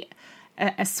 be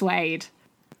assuaged.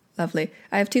 Lovely.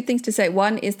 I have two things to say.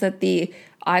 One is that the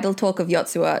Idle Talk of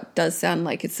Yotsuya does sound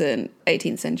like it's an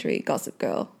 18th century Gossip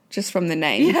Girl. Just from the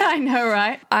name. Yeah, I know,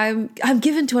 right? I'm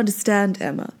given to understand,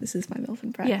 Emma, this is my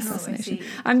Milton Pratt assassination.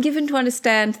 I'm given to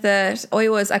understand that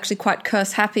Oiwa is actually quite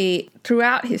curse-happy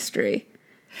throughout history.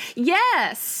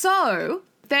 Yeah, so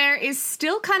there is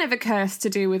still kind of a curse to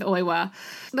do with Oiwa.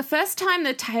 The first time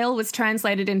the tale was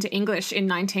translated into English in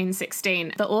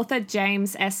 1916, the author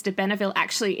James S. de Benneville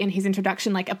actually, in his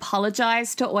introduction,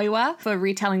 apologized to Oiwa for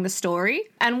retelling the story.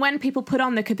 And when people put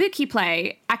on the kabuki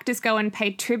play, actors go and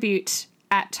pay tribute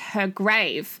at her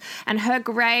grave, and her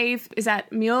grave is at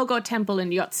Myogo Temple in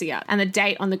Yotsuya, and the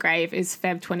date on the grave is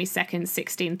Feb 22nd,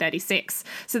 1636.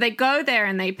 So they go there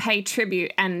and they pay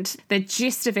tribute, and the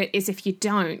gist of it is if you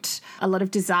don't, a lot of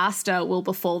disaster will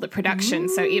befall the production.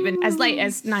 So even as late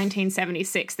as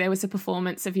 1976, there was a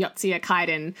performance of Yotsuya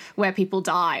Kaiden where people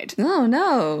died. Oh,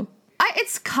 no.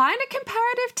 It's kind of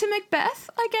comparative to Macbeth,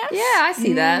 I guess. Yeah, I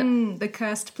see that. The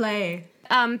cursed play.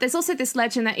 There's also this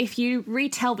legend that if you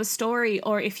retell the story,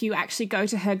 or if you actually go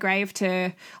to her grave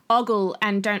to ogle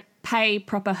and don't pay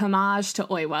proper homage to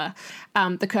Oiwa,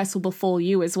 the curse will befall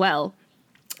you as well.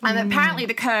 And apparently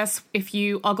the curse, if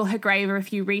you ogle her grave or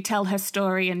if you retell her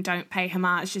story and don't pay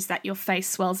homage, is that your face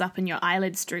swells up and your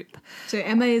eyelids droop. So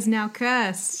Emma is now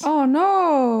cursed. Oh,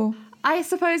 no. I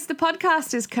suppose the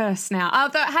podcast is cursed now.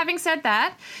 Although, having said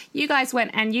that, you guys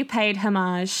went and you paid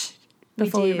homage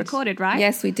before we recorded, right?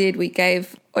 Yes, we did. We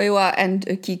gave Oiwa and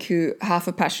Ukiku half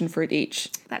a passion fruit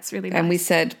each. That's really nice. And we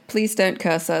said, please don't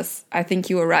curse us. I think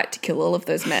you were right to kill all of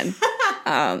those men.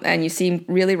 And you seem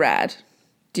really rad.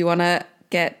 Do you want to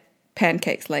get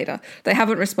pancakes later? They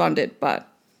haven't responded, but...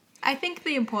 I think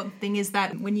the important thing is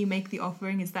that when you make the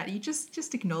offering is that you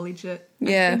just acknowledge it.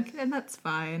 Yeah. I think, and that's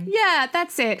fine. Yeah,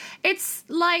 that's it. It's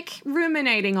like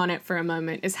ruminating on it for a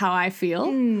moment is how I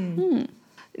feel.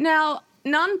 Now,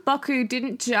 Nanboku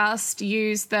didn't just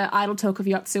use the idle talk of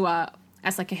Yotsuwa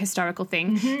as like a historical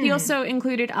thing. He also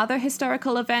included other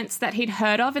historical events that he'd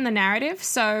heard of in the narrative.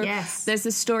 So there's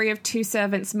a story of 2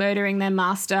 servants murdering their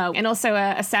master and also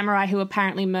a samurai who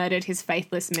apparently murdered his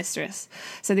faithless mistress.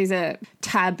 So these are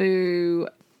taboo...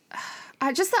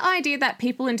 just the idea that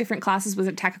people in different classes would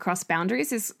attack across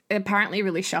boundaries is apparently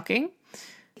really shocking.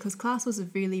 Because class was a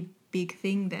really big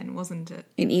thing then, wasn't it?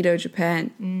 In Edo,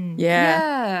 Japan.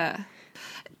 Yeah.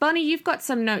 Bonnie, you've got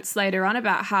some notes later on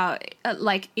about how,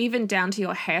 like, even down to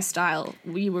your hairstyle,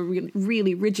 you were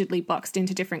really rigidly boxed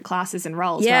into different classes and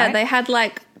roles, right? They had,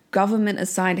 like,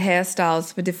 government-assigned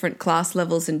hairstyles for different class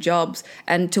levels and jobs,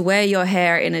 and to wear your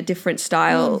hair in a different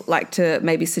style, like to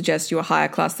maybe suggest you were higher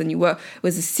class than you were,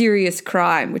 was a serious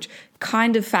crime, which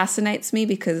kind of fascinates me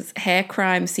because hair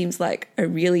crime seems like a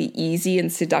really easy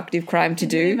and seductive crime to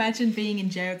do. Can you imagine being in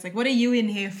jail? It's like, what are you in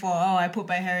here for? Oh, I put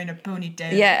my hair in a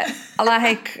ponytail. Yeah,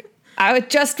 like... I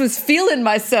just was feeling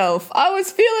myself. I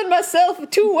was feeling myself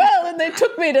too well, and they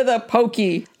took me to the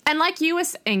pokey. And like you were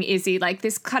saying, Izzy, like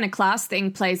this kind of class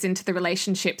thing plays into the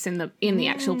relationships in the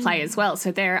actual play as well.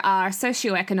 So there are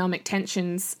socioeconomic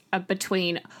tensions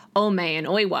between Ome and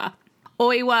Oiwa.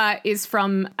 Oiwa is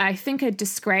from, I think, a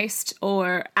disgraced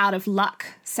or out-of-luck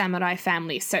samurai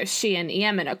family. So she and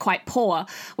Iemen are quite poor,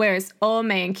 whereas Ome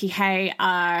and Kihei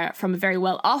are from a very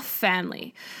well-off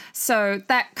family. So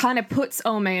that kind of puts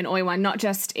Ome and Oiwa not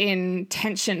just in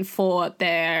tension for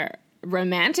their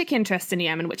romantic interest in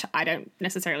Iemen, which I don't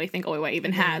necessarily think Oiwa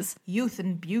even has. Youth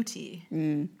and beauty.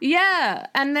 Yeah,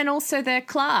 and then also their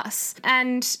class.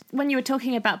 And when you were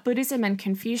talking about Buddhism and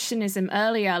Confucianism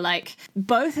earlier, like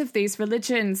both of these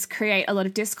religions create a lot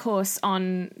of discourse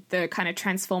on the kind of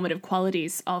transformative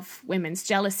qualities of women's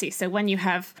jealousy. So when you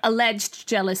have alleged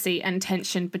jealousy and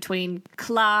tension between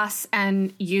class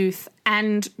and youth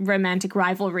and romantic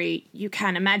rivalry, you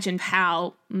can imagine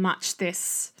how much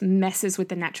this messes with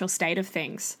the natural state of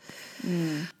things.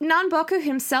 Nanboku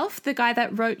himself, the guy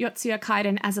that wrote Yotsuya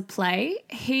Kaiden as a play,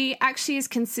 he actually is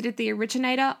considered the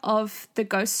originator of the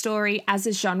ghost story as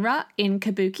a genre in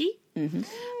kabuki.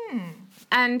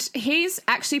 And he's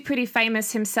actually pretty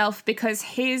famous himself because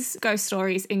his ghost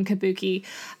stories in kabuki,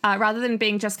 rather than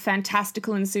being just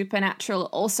fantastical and supernatural,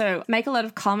 also make a lot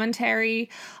of commentary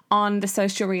on the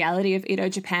social reality of Edo,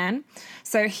 Japan.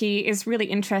 So he is really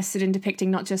interested in depicting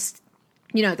not just,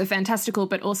 you know, the fantastical,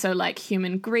 but also like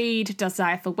human greed,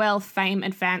 desire for wealth, fame,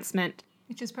 advancement.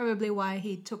 Which is probably why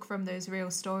he took from those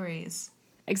real stories.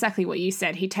 Exactly what you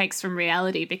said. He takes from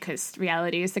reality because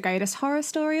reality is the greatest horror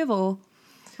story of all.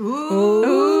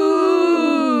 Ooh.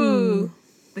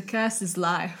 The curse is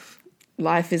life.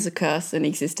 Life is a curse and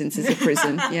existence is a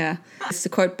prison. Yeah. It's a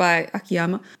quote by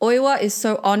Akiyama. Oiwa is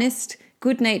so honest,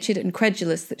 good-natured and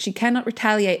credulous that she cannot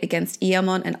retaliate against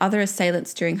Iyamon and other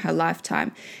assailants during her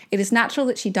lifetime. It is natural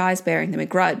that she dies bearing them a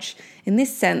grudge. In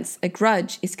this sense, a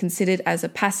grudge is considered as a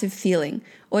passive feeling.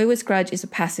 Oiwa's grudge is a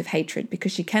passive hatred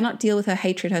because she cannot deal with her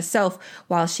hatred herself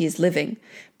while she is living.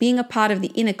 Being a part of the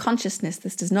inner consciousness,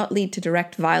 this does not lead to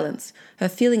direct violence. Her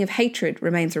feeling of hatred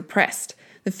remains repressed.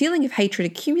 The feeling of hatred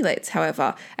accumulates,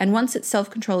 however, and once its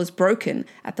self-control is broken,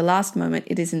 at the last moment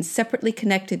it is inseparably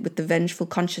connected with the vengeful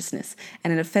consciousness,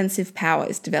 and an offensive power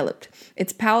is developed.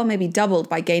 Its power may be doubled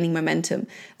by gaining momentum.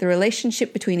 The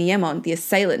relationship between Iemen, the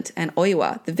assailant, and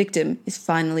Oiwa, the victim, is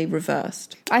finally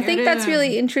reversed. I think that's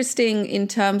really interesting in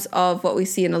terms of what we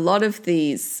see in a lot of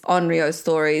these Onryo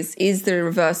stories, is the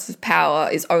reverse of power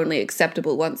is only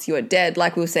acceptable once you are dead.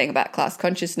 Like we were saying about class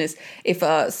consciousness, if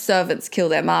servants kill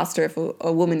their master, if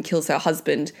a woman kills her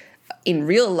husband in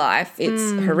real life,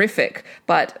 it's horrific.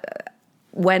 But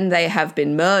when they have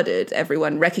been murdered,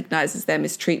 everyone recognizes their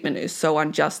mistreatment is so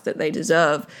unjust that they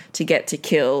deserve to get to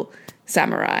kill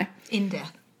samurai. In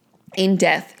death. In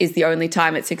death is the only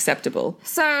time it's acceptable.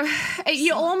 So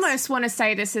you almost want to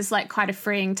say this is like quite a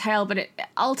freeing tale, but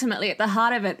ultimately at the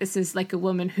heart of it, this is like a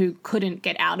woman who couldn't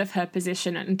get out of her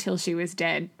position until she was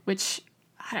dead, which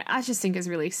I just think is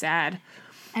really sad.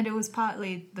 And it was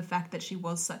partly the fact that she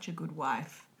was such a good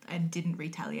wife and didn't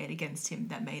retaliate against him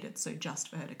that made it so just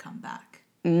for her to come back.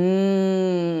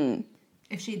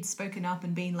 If she'd spoken up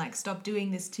and been like, stop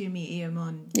doing this to me,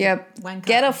 Iemon. Yep. Wanker,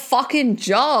 Get a fucking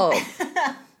job.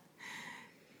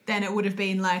 then it would have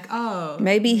been like, oh.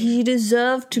 Maybe he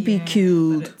deserved to be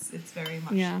killed. But it's very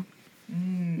much. Yeah.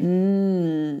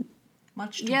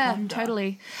 Much to Yeah, ponder.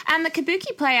 totally. And the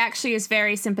kabuki play actually is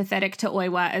very sympathetic to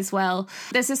Oiwa as well.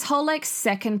 There's this whole like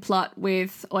second plot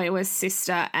with Oiwa's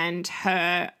sister and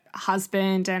her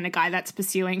husband and a guy that's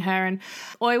pursuing her, and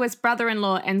Oiwa's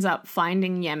brother-in-law ends up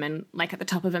finding Yemen like at the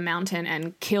top of a mountain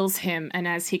and kills him, and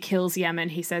as he kills Yemen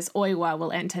he says Oiwa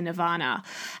will enter nirvana,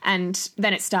 and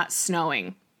then it starts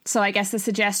snowing. So I guess the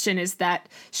suggestion is that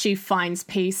she finds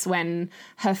peace when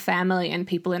her family and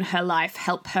people in her life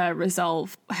help her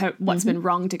resolve what's been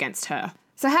wronged against her.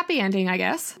 So happy ending, I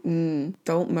guess.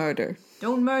 Don't murder.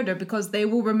 Don't murder because they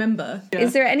will remember.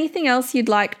 Is there anything else you'd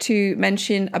like to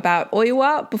mention about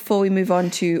Oiwa before we move on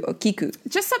to Okiku?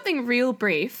 Just something real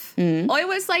brief.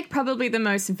 Oiwa's like probably the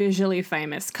most visually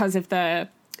famous because of the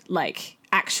like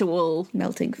actual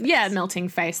Melting face. Yeah, melting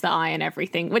face, the eye and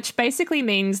everything, which basically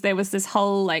means there was this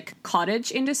whole like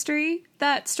cottage industry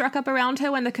that struck up around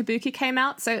her when the kabuki came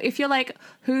out. So if you're like,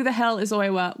 who the hell is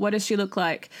Oiwa? What does she look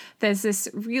like? There's this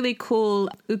really cool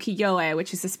ukiyo-e,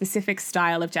 which is a specific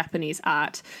style of Japanese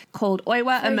art called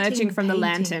Oiwa Floating emerging from the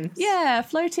paintings. lantern. Yeah,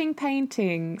 floating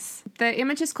paintings. The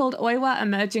image is called Oiwa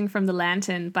Emerging from the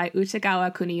Lantern by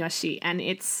Utagawa Kuniyoshi, and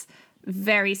it's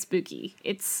very spooky.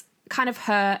 It's kind of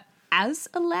her as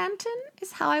a lantern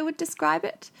is how I would describe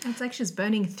it. It's like she's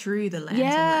burning through the lantern.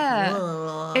 Yeah. Like,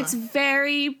 whoa. It's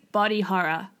very body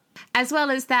horror. As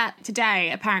well as that,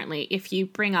 today, apparently, if you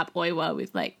bring up Oiwa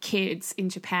with, like, kids in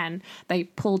Japan, they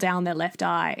pull down their left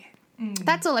eye.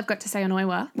 That's all I've got to say on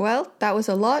Oiwa. Well, that was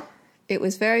a lot. It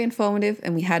was very informative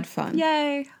and we had fun.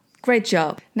 Yay. Great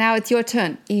job. Now it's your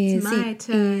turn. Izzy, my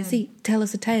turn. Izzy, tell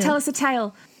us a tale. Tell us a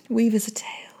tale. Weave us a tale.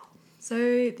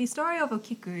 So the story of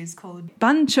Okiku is called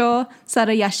Bancho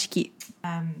Sarayashiki,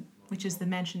 which is the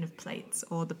mansion of plates,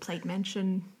 or the plate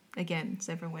mansion. Again,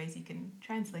 several ways you can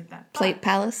translate that. Plate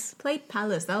Palace. Plate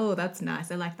Palace. Oh, that's nice.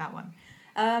 I like that one.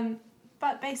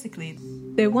 But basically,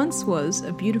 there once was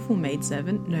a beautiful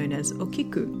maidservant known as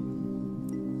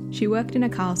Okiku. She worked in a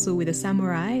castle with a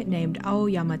samurai named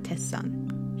Aoyama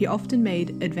Tessan. He often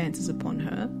made advances upon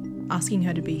her, asking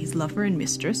her to be his lover and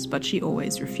mistress, but she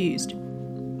always refused.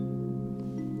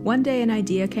 One day an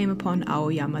idea came upon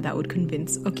Aoyama that would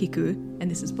convince Okiku, and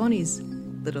this is Bonnie's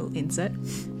little insert,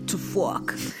 to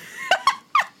fuck.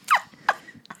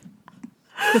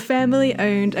 The family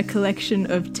owned a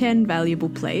collection of 10 valuable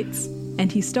plates,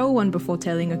 and he stole one before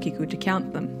telling Okiku to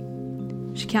count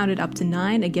them. She counted up to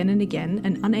 9 again and again,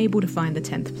 and unable to find the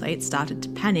 10th plate, started to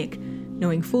panic,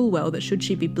 knowing full well that should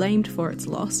she be blamed for its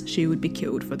loss, she would be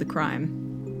killed for the crime.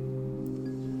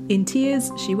 In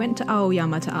tears, she went to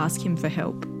Aoyama to ask him for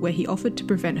help, where he offered to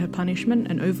prevent her punishment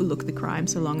and overlook the crime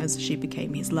so long as she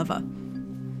became his lover.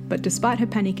 But despite her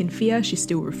panic and fear, she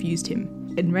still refused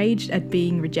him. Enraged at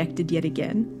being rejected yet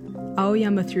again,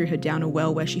 Aoyama threw her down a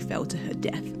well where she fell to her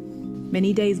death.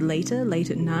 Many days later,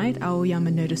 late at night,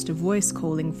 Aoyama noticed a voice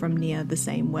calling from near the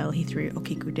same well he threw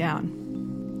Okiku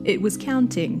down. It was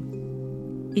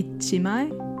counting.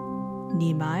 Ichimai,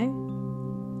 nimai,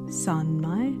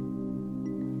 sanmai,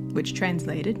 which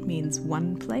translated means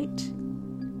 1 plate,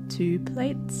 2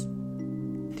 plates,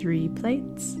 3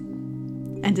 plates.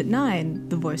 And at 9,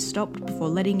 the voice stopped before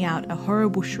letting out a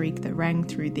horrible shriek that rang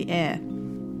through the air.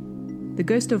 The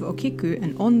ghost of Okiku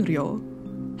and Onryo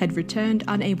had returned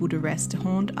unable to rest to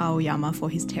haunt Aoyama for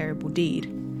his terrible deed.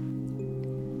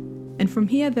 And from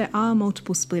here there are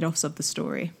multiple split-offs of the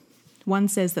story. One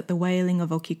says that the wailing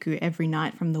of Okiku every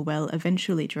night from the well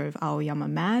eventually drove Aoyama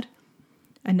mad.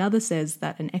 Another says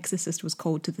that an exorcist was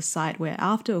called to the site where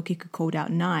after Okiku called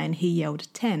out 9, he yelled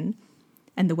 10,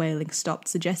 and the wailing stopped,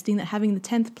 suggesting that having the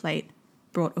 10th plate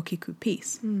brought Okiku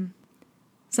peace.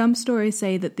 Some stories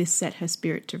say that this set her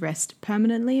spirit to rest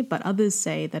permanently, but others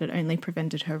say that it only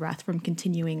prevented her wrath from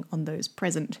continuing on those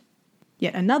present.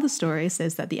 Yet another story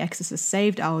says that the exorcist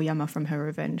saved Aoyama from her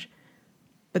revenge,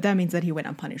 but that means that he went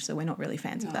unpunished, so we're not really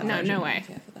fans of that version. No way.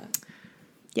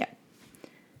 Yeah.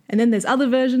 And then there's other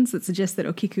versions that suggest that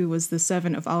Okiku was the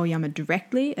servant of Aoyama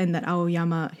directly, and that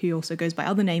Aoyama, who also goes by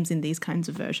other names in these kinds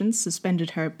of versions, suspended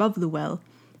her above the well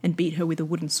and beat her with a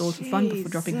wooden sword for fun before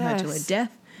dropping her to her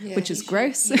death, which is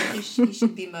gross. He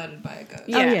should be murdered by a ghost.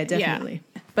 Yeah, definitely.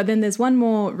 Yeah. But then there's one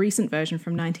more recent version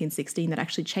from 1916 that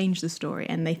actually changed the story,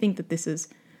 and they think that this is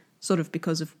sort of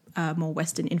because of more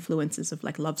Western influences of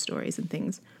like love stories and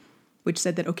things, which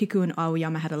said that Okiku and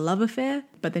Aoyama had a love affair,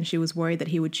 but then she was worried that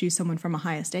he would choose someone from a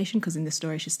higher station because in this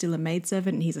story she's still a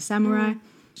maidservant and he's a samurai.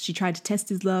 She tried to test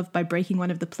his love by breaking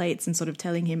one of the plates and sort of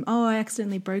telling him, oh, I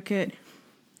accidentally broke it,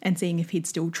 and seeing if he'd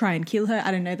still try and kill her.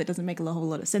 I don't know, that doesn't make a whole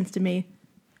lot of sense to me.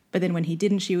 But then when he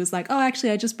didn't, she was like, oh,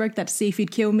 actually, I just broke that to see if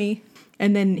he'd kill me.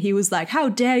 And then he was like, how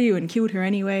dare you, and killed her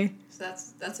anyway. So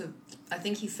I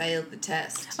think he failed the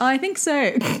test. Oh, I think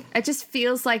so. It just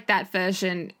feels like that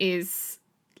version is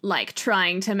like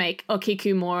trying to make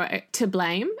Okiku more to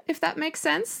blame, if that makes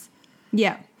sense.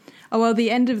 Yeah. Oh, well,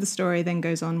 the end of the story then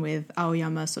goes on with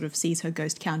Aoyama sort of sees her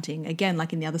ghost counting, again,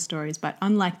 like in the other stories, but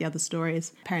unlike the other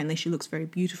stories, apparently she looks very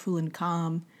beautiful and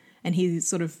calm, and he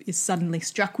sort of is suddenly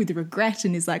struck with regret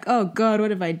and is like, oh God,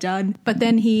 what have I done? But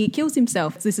then he kills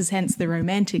himself. This is hence the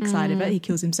romantic side of it. He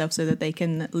kills himself so that they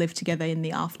can live together in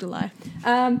the afterlife.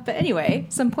 But anyway,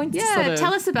 some points to sort of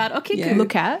tell us about Okiku.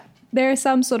 look at. There are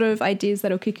some sort of ideas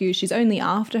that Okiku, she's only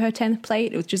after her 10th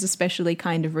plate, which is especially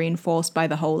kind of reinforced by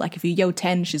the whole, like, if you yell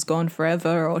 10, she's gone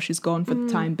forever, or she's gone for the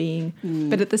time being.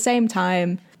 But at the same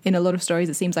time, in a lot of stories,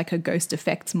 it seems like her ghost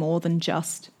affects more than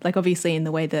just, like, obviously in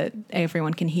the way that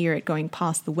everyone can hear it going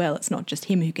past the well, it's not just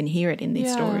him who can hear it in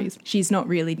these stories. She's not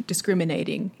really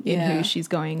discriminating in who she's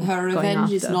going Her going revenge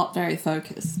after. is not very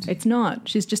focused. It's not.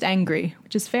 She's just angry,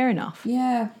 which is fair enough.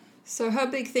 Yeah. So her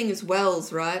big thing is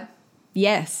wells, right?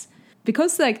 Yes.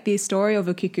 Because, like, the story of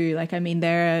Okiku, like, I mean,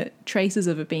 there are traces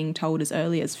of it being told as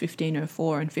early as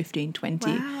 1504 and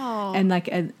 1520. Wow. And, like,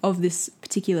 of this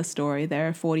particular story, there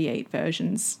are 48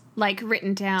 versions. Like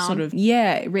written down. Sort of,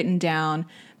 yeah, written down.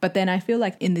 But then I feel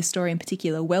like in this story in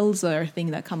particular, wells are a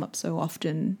thing that come up so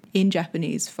often in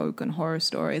Japanese folk and horror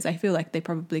stories. I feel like they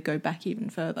probably go back even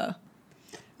further.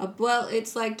 Well,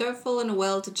 it's like, don't fall in a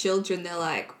well to children. They're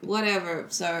like, whatever.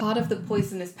 So part of the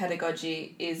poisonous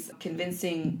pedagogy is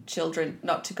convincing children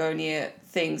not to go near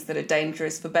things that are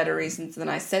dangerous for better reasons than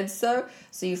I said so.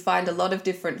 So you find a lot of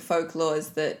different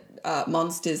folklores that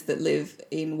monsters that live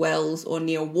in wells or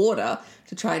near water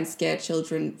to try and scare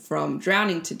children from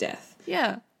drowning to death.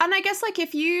 Yeah. And I guess, like,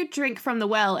 if you drink from the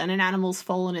well and an animal's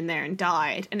fallen in there and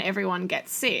died and everyone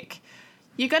gets sick,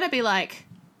 you're going to be like,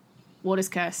 water's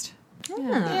cursed.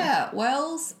 Yeah,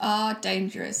 wells are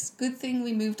dangerous. Good thing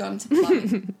we moved on to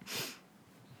plumbing.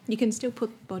 You can still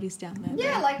put bodies down there.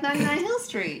 Yeah, like 99 Hill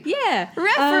Street. Yeah.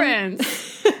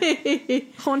 Reference.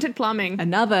 Haunted plumbing.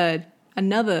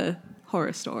 Another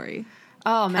horror story.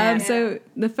 Oh, man. So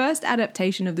the first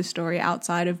adaptation of the story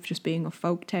outside of just being a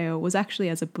folk tale was actually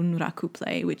as a bunraku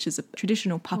play, which is a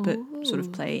traditional puppet sort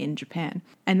of play in Japan.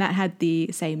 And that had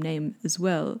the same name as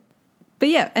well. But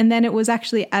yeah, and then it was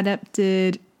actually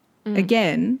adapted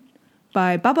again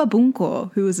by Baba Bunko,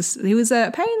 who was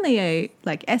apparently a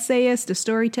like essayist, a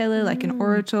storyteller, like an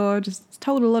orator, just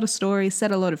told a lot of stories,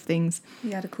 said a lot of things.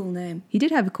 He had a cool name. He did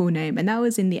have a cool name, and that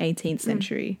was in the 18th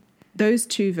century. Those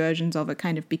two versions of it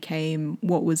kind of became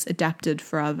what was adapted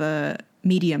for other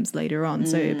mediums later on.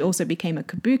 So it also became a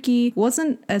kabuki.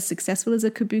 Wasn't as successful as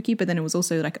a kabuki, but then it was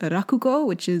also like a rakugo,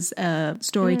 which is a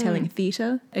storytelling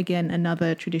theatre. Again,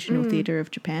 another traditional theatre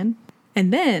of Japan.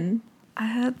 And then I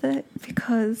heard that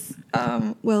because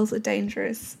wells are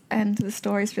dangerous and the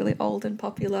story's really old and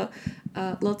popular,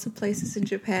 lots of places in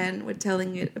Japan were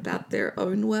telling it about their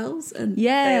own wells, and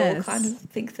they all kind of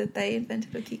think that they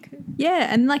invented Okiku.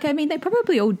 Yeah, and like, I mean, they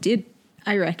probably all did,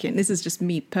 I reckon, this is just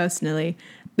me personally,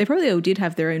 they probably all did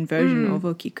have their own version of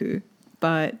Okiku,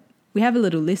 but we have a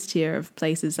little list here of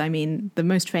places. I mean, the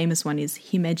most famous one is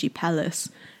Himeji Palace,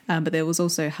 but there was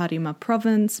also Harima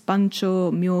Province, Bancho,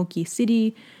 Myogi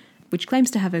City, which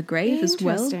claims to have a grave as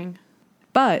well.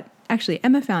 But actually,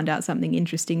 Emma found out something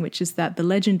interesting, which is that the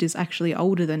legend is actually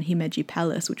older than Himeji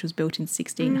Palace, which was built in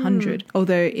 1600,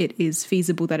 although it is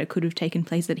feasible that it could have taken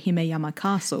place at Himeyama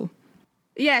Castle.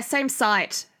 Yeah, same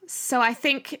site. So I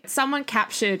think someone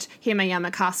captured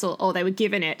Himeyama Castle, or they were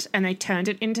given it, and they turned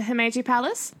it into Himeji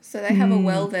Palace. So they have a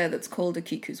well there that's called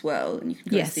Okiku's Well, and you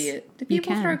can go see it. Do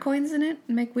people throw coins in it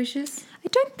and make wishes? I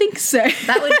don't think so.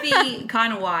 That would be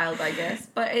kind of wild, I guess.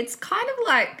 But it's kind of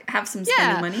like have some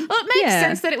spending money. Well, it makes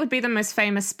sense that it would be the most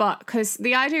famous spot, because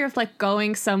the idea of like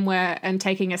going somewhere and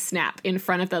taking a snap in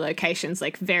front of the location's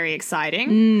like very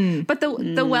exciting. But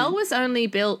the well was only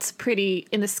built pretty,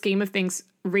 in the scheme of things,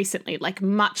 recently, like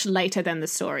much later than the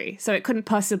story, so it couldn't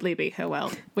possibly be her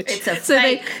well. Which it's a so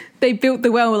fake. They built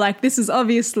the well like, this is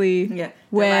obviously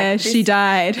where she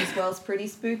died. This well's pretty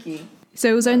spooky. So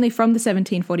it was only from the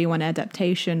 1741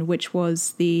 adaptation, which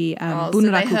was the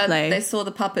Bunraku play. They saw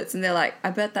the puppets and they're like, I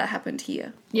bet that happened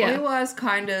here. Yeah. It was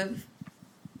kind of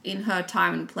in her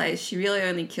time and place. She really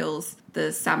only kills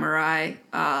the samurai,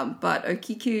 but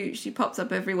Okiku, she pops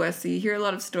up everywhere, so you hear a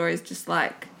lot of stories just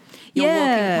like you're walking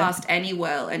past any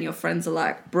well and your friends are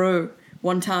like, bro,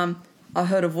 one time I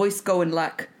heard a voice going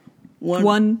like,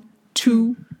 1,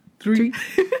 2, 3.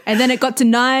 And then it got to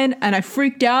 9 and I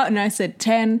freaked out and I said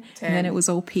 10. And then it was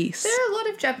all peace. There are a lot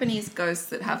of Japanese ghosts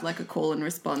that have like a call and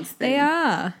response thing. They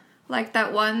are. Like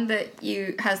that one that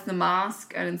has the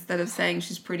mask, and instead of saying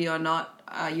she's pretty or not,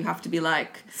 you have to be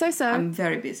like, So. I'm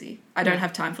very busy. I don't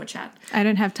have time for chat. I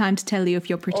don't have time to tell you if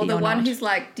you're pretty or not. Or the one who's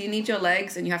like, do you need your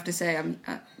legs? And you have to say,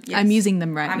 yes, I'm using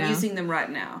them right now. I'm using them right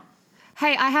now.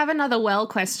 Hey, I have another well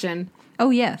question. Oh,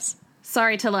 yes.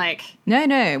 Sorry to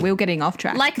No, we're getting off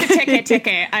track. like the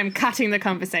teke, I'm cutting the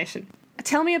conversation.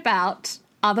 Tell me about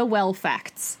other well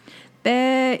facts.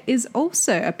 There is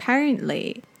also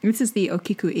apparently, this is the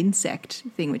okiku insect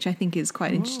thing, which I think is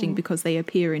quite interesting because they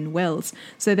appear in wells.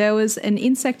 So there was an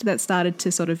insect that started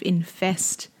to sort of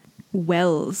infest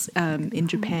wells in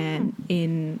Japan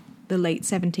in the late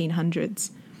 1700s,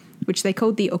 which they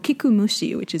called the okiku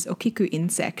mushi, which is okiku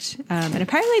insect. And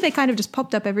apparently they kind of just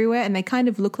popped up everywhere and they kind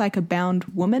of look like a bound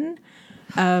woman.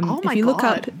 If you look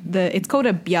up it's called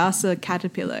a byasa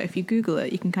caterpillar. If you Google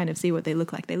it, you can kind of see what they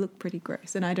look like. They look pretty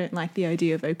gross, and I don't like the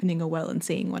idea of opening a well and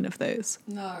seeing one of those.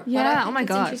 No, yeah, but I think oh my it's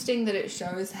God. interesting that it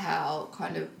shows how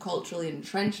kind of culturally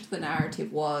entrenched the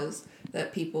narrative was.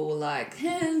 That people were like,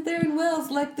 they're in wells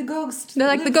like the ghost. They're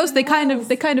like the ghost. They kind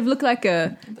of look like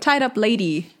a tied up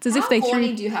lady. It's as if they How threw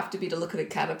horny do you have to be to look at a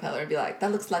caterpillar and be like,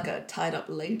 that looks like a tied up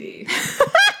lady?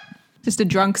 just a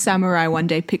drunk samurai one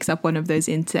day picks up one of those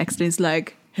insects and is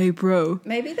like, hey bro,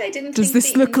 Maybe they didn't. does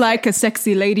this look like a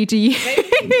sexy lady to you? Maybe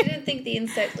they didn't think the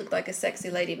insect looked like a sexy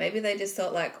lady. Maybe they just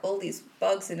thought like all these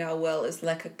bugs in our well is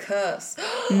like a curse.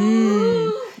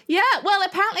 Yeah, well,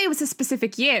 apparently it was a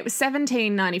specific year. It was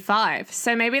 1795.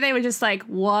 So maybe they were just like,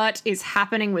 what is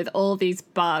happening with all these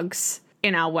bugs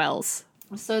in our wells?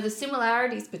 So the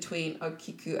similarities between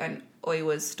Okiku and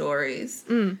Oiwa's stories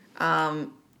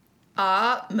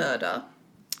are murder.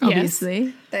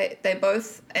 Obviously. They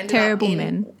both ended Terrible up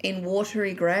men. in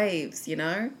watery graves, you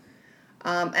know?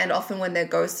 And often when their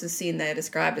ghosts are seen, they're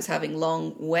described as having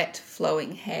long, wet,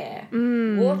 flowing hair.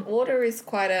 Water is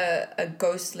quite a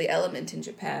ghostly element in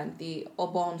Japan. The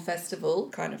Obon festival,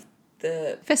 kind of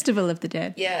the... Festival of the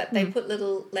Dead. Yeah, they put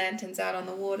little lanterns out on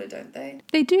the water, don't they?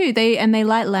 They do. They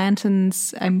light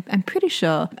lanterns, I'm pretty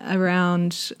sure,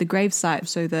 around the gravesite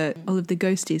so that all of the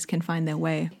ghosties can find their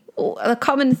way. A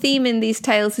common theme in these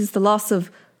tales is the loss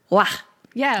of wa.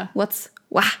 Yeah. What's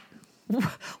wa?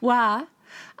 Wah.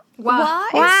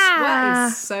 Wah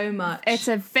is so much. It's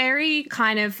a very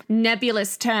kind of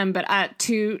nebulous term, but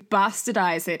to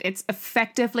bastardize it, it's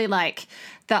effectively like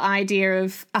the idea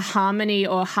of a harmony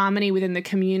or harmony within the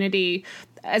community,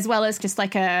 as well as just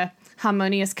like a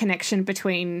harmonious connection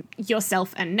between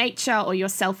yourself and nature or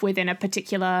yourself within a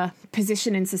particular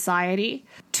position in society.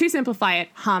 To simplify it,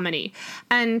 harmony.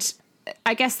 And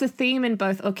I guess the theme in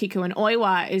both Okiku and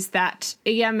Oiwa is that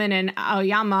Iyamen and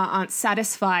Aoyama aren't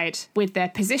satisfied with their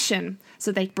position,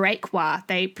 so they break wa.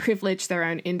 They privilege their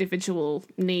own individual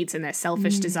needs and their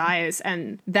selfish desires,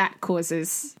 and that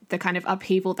causes the kind of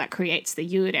upheaval that creates the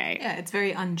Yurei. Yeah, it's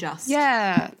very unjust.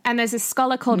 Yeah, and there's a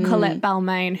scholar called Colette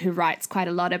Balmain who writes quite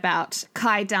a lot about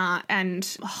kaidan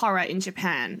and horror in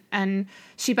Japan, and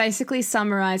she basically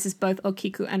summarizes both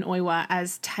Okiku and Oiwa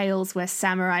as tales where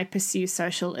samurai pursue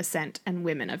social ascent and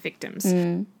women are victims.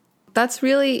 That's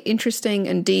really interesting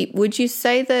and deep. Would you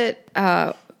say that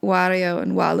Wario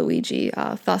and Waluigi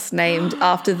are thus named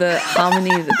after the harmony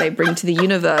that they bring to the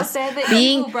universe? They're the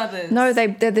evil brothers. No,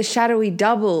 they're the shadowy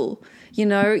double. You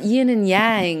know, yin and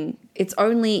yang. It's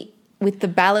only with the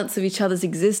balance of each other's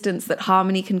existence that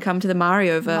harmony can come to the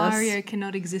Mario-verse. Mario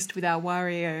cannot exist without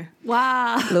Wario.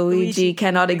 Wow. Luigi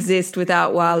cannot exist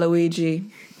without Waluigi.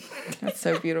 That's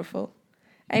so beautiful.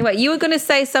 Anyway, you were going to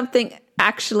say something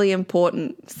actually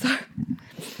important. So,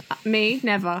 Me?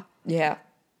 Never. yeah.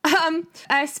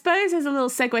 I suppose there's a little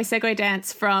segue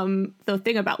dance from the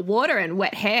thing about water and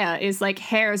wet hair is like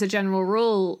hair as a general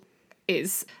rule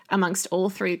is amongst all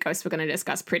three ghosts we're going to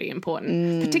discuss pretty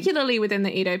important. Particularly within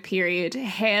the Edo period,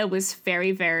 hair was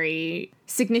very, very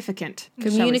significant. shall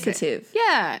we say. Communicative.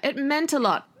 Yeah, it meant a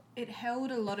lot. It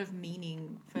held a lot of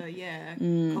meaning for,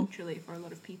 culturally for a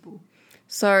lot of people.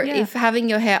 So if having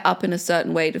your hair up in a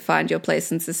certain way to find your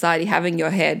place in society, having your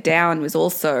hair down was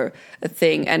also a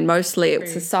thing. And mostly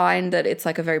it's a sign that it's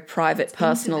like a very private,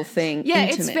 personal thing. Yeah,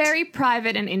 intimate. it's very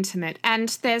private and intimate. And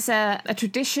there's a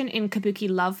tradition in kabuki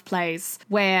love plays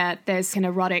where there's an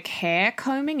erotic hair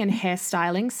combing and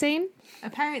hairstyling scene.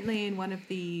 Apparently in one of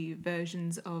the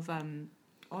versions of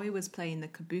Oiwa's play in the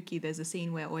kabuki, there's a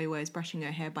scene where Oiwa is brushing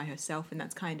her hair by herself, and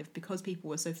that's kind of because people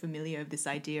were so familiar with this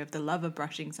idea of the lover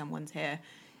brushing someone's hair,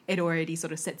 it already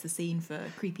sort of sets the scene for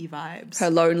creepy vibes. Her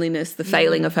loneliness, the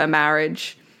failing of her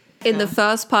marriage. In the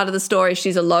first part of the story,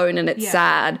 she's alone and it's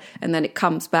sad, and then it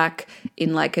comes back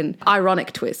in like an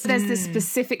ironic twist. There's this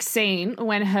specific scene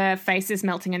when her face is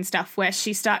melting and stuff where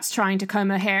she starts trying to comb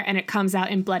her hair and it comes out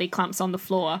in bloody clumps on the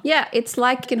floor. Yeah, it's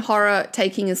like in horror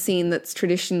taking a scene that's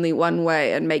traditionally one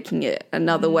way and making it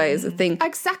another way as a thing.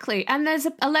 Exactly. And there's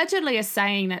allegedly a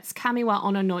saying that's kamiwa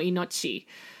ono no inochi,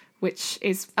 which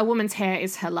is a woman's hair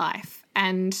is her life.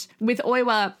 And with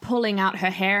Oiwa pulling out her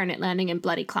hair and it landing in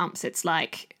bloody clumps, it's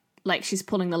like she's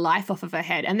pulling the life off of her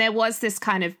head. And there was this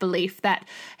kind of belief that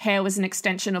hair was an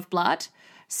extension of blood.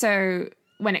 So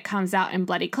when it comes out in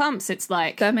bloody clumps, it's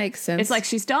like... That makes sense. It's like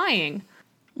she's dying.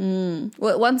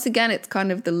 Well, once again, it's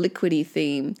kind of the liquidy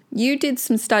theme. You did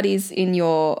some studies in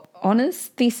your honours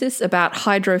thesis about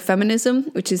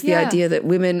hydrofeminism, which is the idea that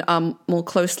women are more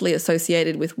closely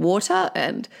associated with water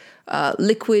and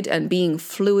liquid and being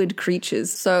fluid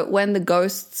creatures. So when the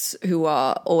ghosts who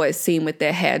are always seen with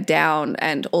their hair down,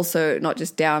 and also not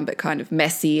just down but kind of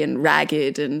messy and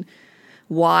ragged and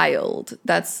wild,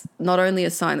 that's not only a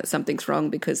sign that something's wrong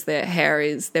because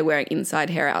they're wearing inside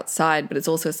hair outside, but it's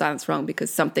also a sign that's wrong because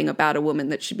something about a woman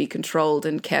that should be controlled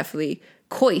and carefully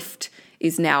coiffed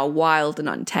is now wild and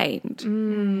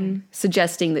untamed,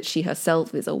 suggesting that she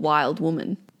herself is a wild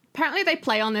woman. Apparently they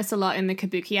play on this a lot in the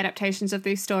kabuki adaptations of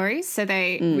these stories, so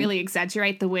they really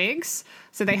exaggerate the wigs.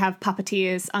 So they have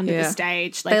puppeteers under the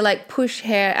stage. They push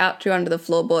hair out through under the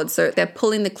floorboards, so they're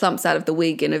pulling the clumps out of the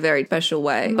wig in a very special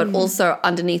way. But also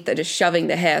underneath they're just shoving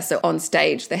the hair, so on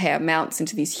stage the hair mounts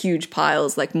into these huge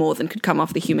piles, like more than could come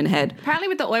off the human head. Apparently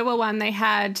with the Oiwa one, they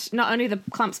had not only the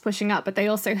clumps pushing up, but they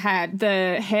also had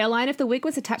the hairline of the wig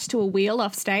was attached to a wheel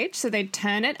off stage, so they'd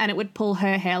turn it and it would pull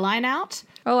her hairline out.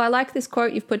 Oh, I like this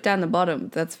quote you've put down the bottom.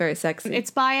 That's very sexy. It's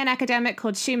by an academic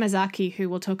called Shimazaki, who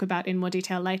we'll talk about in more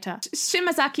detail later.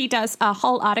 Shimazaki does a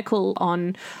whole article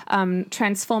on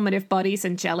transformative bodies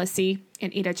and jealousy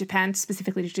in Edo, Japan,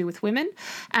 specifically to do with women.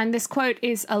 And this quote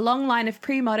is a long line of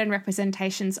pre-modern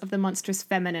representations of the monstrous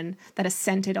feminine that are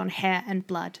centered on hair and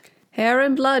blood. Hair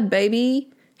and blood, baby.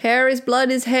 Hair is blood,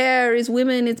 is hair, is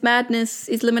women, is madness,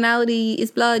 is liminality,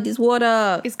 is blood, is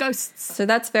water. Is ghosts. So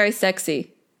that's very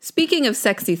sexy. Speaking of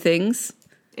sexy things,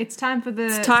 it's time for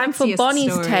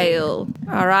Bonnie's story. tale.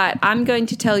 All right, I'm going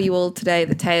to tell you all today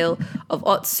the tale of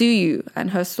Otsuyu,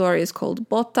 and her story is called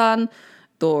Botan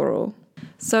Doro.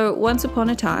 So once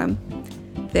upon a time,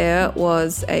 there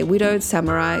was a widowed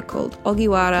samurai called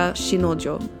Ogiwara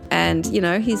Shinojo. And,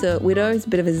 he's a widow, he's a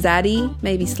bit of a zaddy,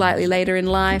 maybe slightly later in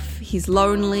life. He's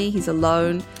lonely, he's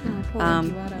alone.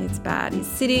 It's bad. He's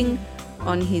sitting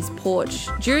on his porch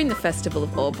during the festival of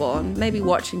Obon, maybe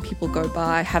watching people go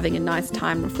by, having a nice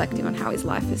time reflecting on how his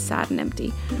life is sad and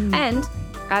empty. And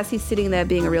as he's sitting there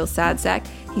being a real sad sack,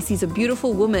 he sees a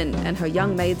beautiful woman and her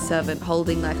young maidservant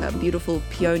holding like a beautiful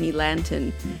peony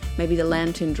lantern. Maybe the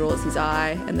lantern draws his eye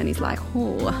and then he's like,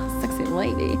 oh, sexy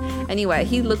lady. Anyway,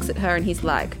 he looks at her and he's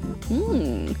like,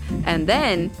 And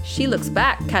then she looks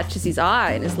back, catches his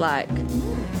eye and is like,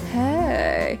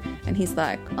 hey. And he's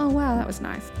like, oh, wow, that was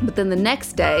nice. But then the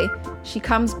next day, she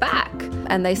comes back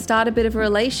and they start a bit of a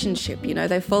relationship.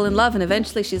 They fall in love and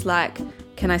eventually she's like,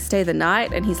 can I stay the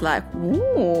night? And he's like,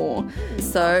 ooh.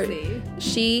 So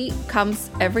she comes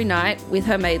every night with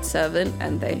her maidservant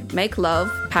and they make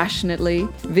love passionately,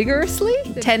 vigorously,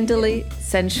 tenderly,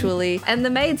 sensually. And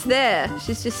the maid's there.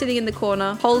 She's just sitting in the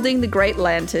corner holding the great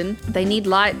lantern. They need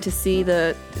light to see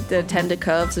the tender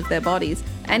curves of their bodies.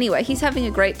 Anyway, he's having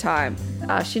a great time.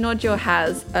 Shinojo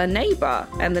has a neighbor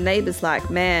and the neighbor's like,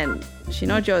 man,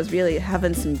 Shinojo is really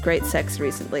having some great sex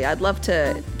recently. I'd love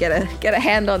to get a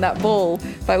hand on that ball,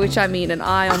 by which I mean an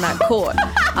eye on that court.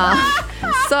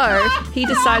 So he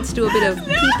decides to do a bit of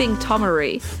peeping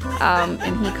Tomery,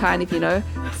 and he kind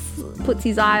of, puts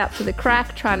his eye up to the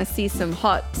crack, trying to see some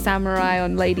hot samurai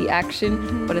on lady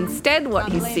action. But instead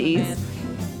what he sees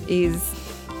is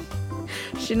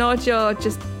Shinojo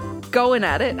just going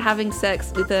at it, having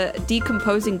sex with a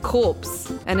decomposing corpse.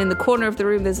 And in the corner of the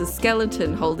room, there's a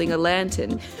skeleton holding a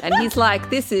lantern. And he's like,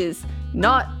 this is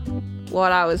not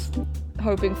what I was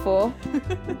hoping for.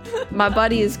 My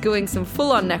buddy is doing some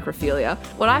full-on necrophilia.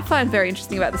 What I find very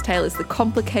interesting about this tale is the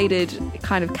complicated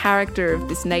kind of character of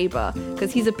this neighbor.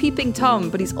 Because he's a peeping Tom,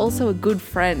 but he's also a good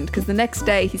friend. Because the next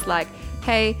day, he's like,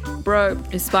 hey, bro,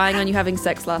 I was spying on you having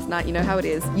sex last night. You know how it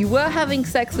is. You were having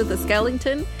sex with a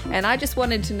skeleton, and I just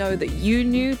wanted to know that you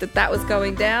knew that was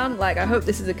going down. Like, I hope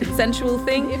this is a consensual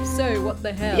thing. If so, what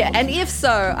the hell? Yeah, and if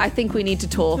so, I think we need to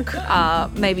talk.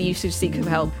 Maybe you should seek some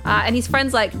help. And his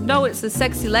friend's like, no, it's the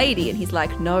sexy lady. And he's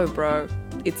like, no, bro,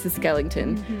 it's the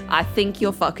skeleton. I think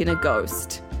you're fucking a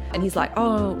ghost. And he's like,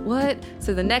 oh, what?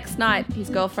 So the next night, his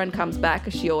girlfriend comes back,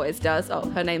 as she always does. Oh,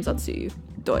 her name's Otsuyu.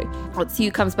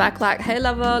 Otsuyu comes back like, hey,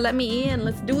 lover, let me in.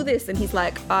 Let's do this. And he's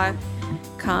like, I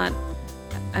can't.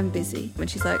 I'm busy. And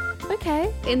she's like,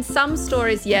 okay. In some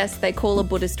stories, yes, they call a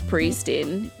Buddhist priest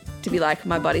in to be like,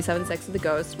 my buddy's having sex with the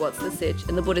ghost. What's the sitch?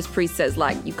 And the Buddhist priest says,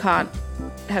 like, you can't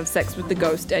have sex with the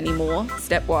ghost anymore.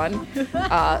 Step one.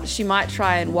 She might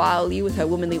try and wile you with her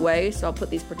womanly ways, so I'll put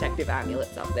these protective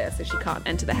amulets up there so she can't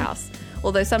enter the house.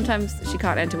 Although sometimes she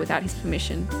can't enter without his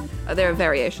permission. There are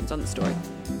variations on the story.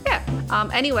 Yeah.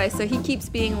 Anyway, so he keeps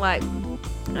being like,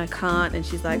 I can't. And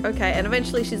she's like, okay. And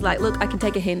eventually she's like, look, I can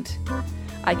take a hint.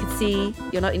 I can see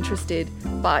you're not interested,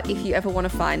 but if you ever want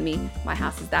to find me, my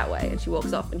house is that way. And she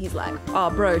walks off and he's like,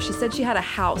 oh, bro, she said she had a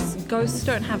house. Ghosts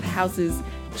don't have houses.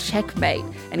 Checkmate.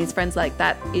 And his friend's like,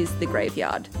 that is the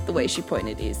graveyard. The way she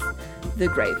pointed is the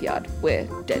graveyard where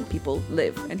dead people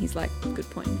live. And he's like, good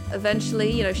point.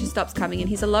 Eventually, she stops coming and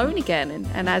he's alone again.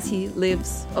 And as he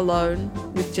lives alone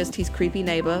with just his creepy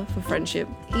neighbor for friendship,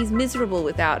 he's miserable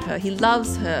without her. He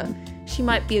loves her. She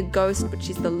might be a ghost, but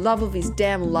she's the love of his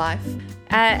damn life.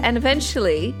 And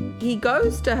eventually, he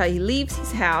goes to her. He leaves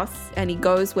his house and he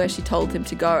goes where she told him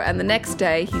to go. And the next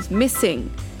day, he's missing.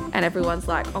 And everyone's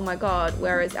like, oh my God,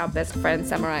 where is our best friend,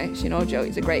 Samurai Shinojo?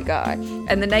 He's a great guy.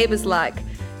 And the neighbor's like,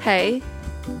 hey,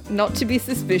 not to be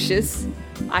suspicious,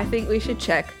 I think we should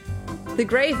check the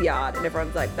graveyard. And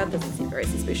everyone's like, that doesn't seem very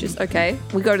suspicious. Okay,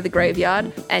 we go to the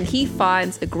graveyard and he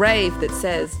finds a grave that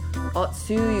says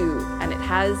Otsuyu, and it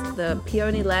has the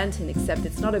peony lantern, except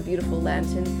it's not a beautiful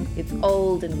lantern. It's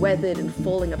old and weathered and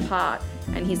falling apart.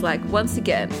 And he's like, once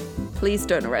again, please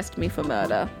don't arrest me for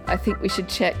murder. I think we should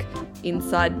check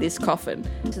inside this coffin.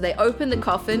 So they open the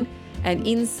coffin and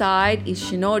inside is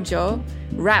Shinojo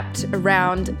wrapped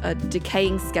around a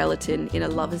decaying skeleton in a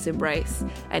lover's embrace.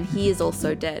 And he is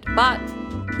also dead. But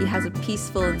he has a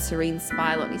peaceful and serene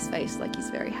smile on his face, like he's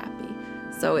very happy.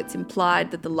 So it's implied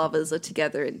that the lovers are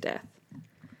together in death.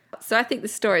 So I think the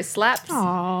story slaps.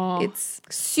 Aww. It's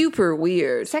super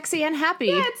weird. Sexy and happy.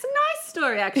 Yeah, it's a nice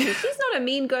story, actually. She's not a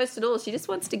mean ghost at all. She just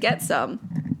wants to get some.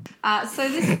 So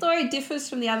this story differs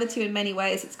from the other two in many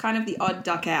ways. It's kind of the odd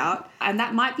duck out. And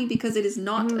that might be because it is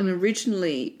not an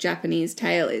originally Japanese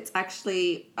tale. It's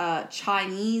actually a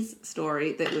Chinese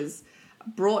story that was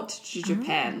brought to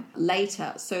Japan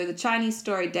later. So the Chinese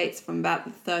story dates from about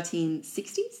the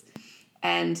 1360s.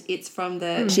 And it's from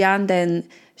the Jianden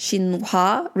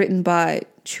Xinhua, written by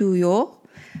Chu Yo,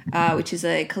 which is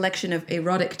a collection of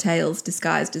erotic tales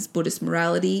disguised as Buddhist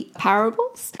morality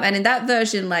parables. And in that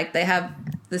version, like, they have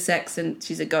the sex and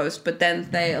she's a ghost, but then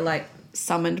they are, like,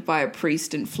 summoned by a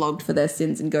priest and flogged for their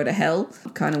sins and go to hell.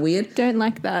 Kind of weird. Don't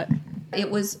like that. It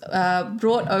was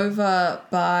brought over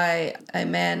by a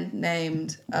man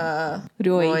named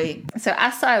Roy. So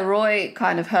Asai Roy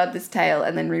kind of heard this tale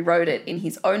and then rewrote it in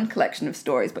his own collection of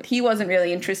stories, but he wasn't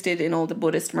really interested in all the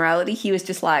Buddhist morality. He was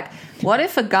just like, what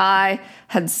if a guy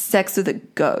had sex with a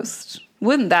ghost?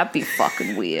 Wouldn't that be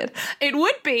fucking weird? It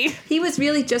would be. He was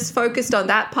really just focused on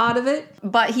that part of it,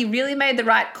 but he really made the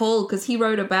right call because he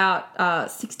wrote about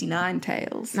 69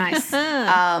 tales. Nice.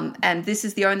 And this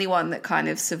is the only one that kind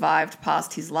of survived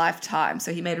past his lifetime.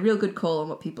 So he made a real good call on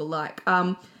what people like.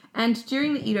 And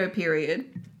during the Edo period,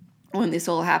 when this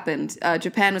all happened,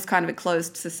 Japan was kind of a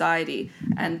closed society,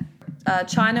 and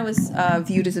China was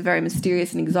viewed as a very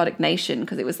mysterious and exotic nation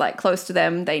because it was like close to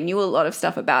them. They knew a lot of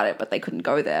stuff about it, but they couldn't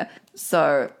go there.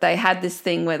 So they had this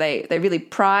thing where they really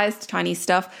prized Chinese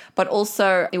stuff, but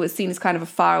also it was seen as kind of a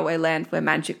faraway land where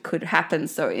magic could happen.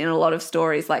 So in a lot of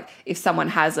stories, like if someone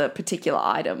has a particular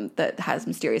item that has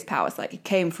mysterious powers, like it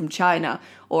came from China,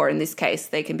 or in this case,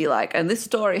 they can be like, and this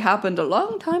story happened a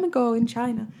long time ago in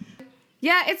China.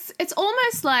 Yeah, it's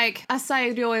almost like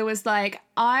Asai Ryoe was like,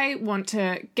 I want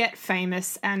to get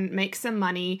famous and make some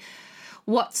money.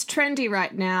 What's trendy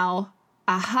right now?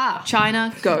 Aha.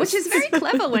 China ghosts. Which is very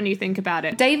clever when you think about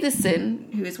it.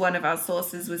 Davison, who is one of our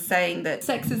sources, was saying that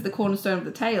sex is the cornerstone of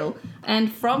the tale.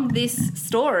 And from this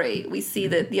story, we see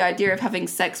that the idea of having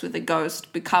sex with a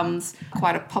ghost becomes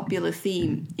quite a popular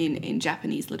theme in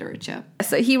Japanese literature.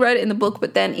 So he wrote it in the book,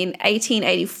 but then in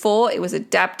 1884, it was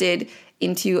adapted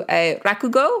into a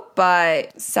rakugo by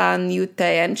Sanyute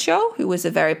Ensho, who was a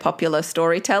very popular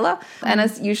storyteller. And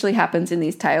as usually happens in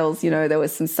these tales, there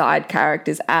was some side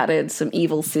characters added, some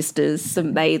evil sisters,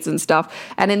 some maids and stuff.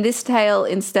 And in this tale,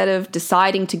 instead of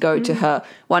deciding to go to her,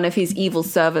 one of his evil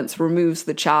servants removes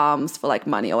the charms for like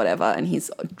money or whatever, and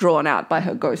he's drawn out by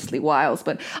her ghostly wiles.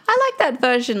 But I like that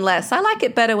version less. I like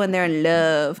it better when they're in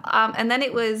love. And then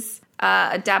it was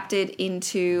adapted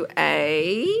into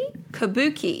a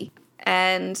kabuki.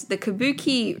 And the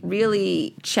kabuki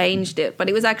really changed it, but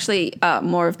it was actually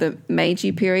more of the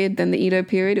Meiji period than the Edo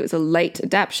period. It was a late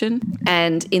adaptation.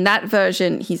 And in that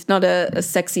version, he's not a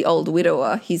sexy old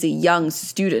widower. He's a young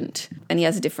student, and he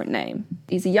has a different name.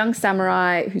 He's a young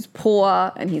samurai who's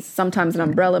poor, and he's sometimes an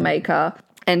umbrella maker.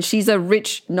 And she's a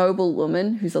rich, noble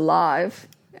woman who's alive,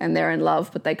 and they're in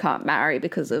love, but they can't marry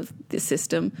because of this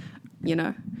system, you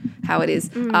know, how it is.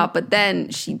 But then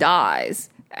she dies.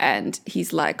 And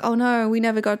he's like, oh no, we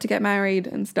never got to get married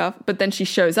and stuff. But then she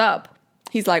shows up.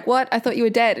 He's like, what? I thought you were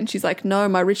dead. And she's like, no,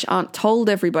 my rich aunt told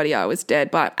everybody I was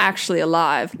dead, but I'm actually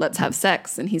alive. Let's have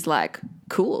sex. And he's like,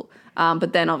 cool.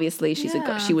 But then obviously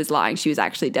she was lying. She was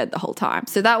actually dead the whole time.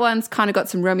 So that one's kind of got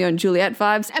some Romeo and Juliet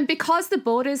vibes. And because the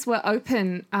borders were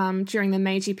open during the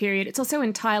Meiji period, it's also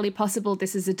entirely possible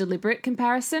this is a deliberate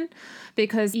comparison,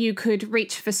 because you could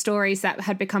reach for stories that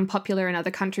had become popular in other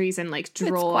countries and like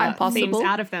draw themes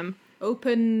out of them.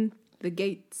 Open the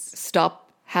gates.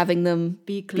 Stop having them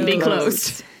Be closed. Be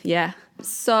closed. Yeah.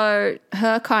 So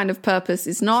her kind of purpose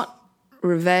is not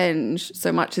revenge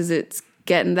so much as it's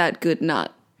getting that good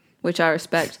nut, which I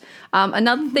respect.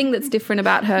 Another thing that's different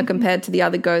about her compared to the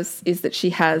other ghosts is that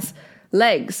she has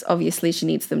legs. Obviously, she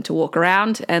needs them to walk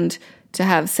around and to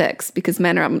have sex, because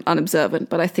men are unobservant,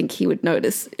 but I think he would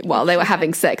notice while they were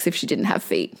having sex if she didn't have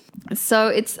feet. So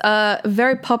it's a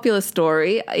very popular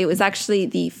story. It was actually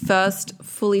the first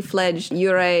fully fledged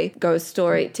O-Yurei ghost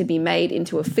story to be made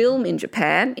into a film in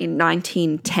Japan in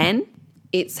 1910.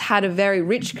 It's had a very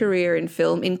rich career in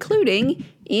film, including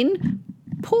in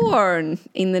porn.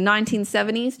 In the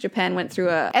 1970s, Japan went through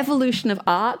an evolution of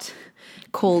art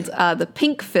called the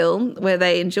pink film, where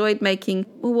they enjoyed making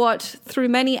what, through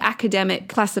many academic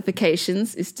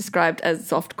classifications, is described as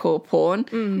softcore porn.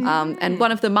 And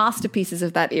one of the masterpieces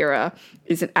of that era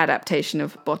is an adaptation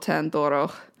of Botan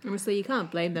Doro. Obviously, you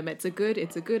can't blame them. It's a good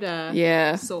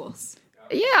source.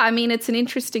 Yeah, I mean, it's an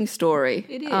interesting story.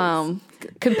 It is.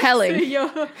 Compelling.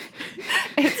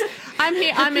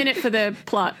 I'm in it for the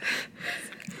plot.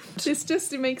 This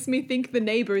just makes me think the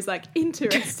neighbour is like,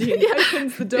 interesting.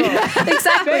 Opens the door.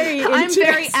 Exactly. I'm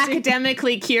very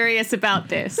academically curious about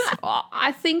this.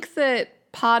 I think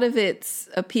that part of its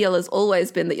appeal has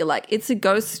always been that you're like, it's a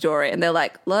ghost story. And they're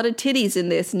like, a lot of titties in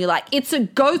this. And you're like, it's a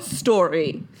ghost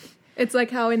story. It's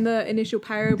like how in the initial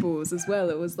parables as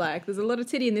well, it was like, there's a lot of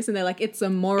titty in this, and they're like, it's a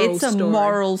moral story. It's a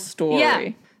moral story.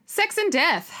 Yeah. Sex and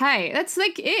death. Hey, that's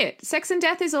like it. Sex and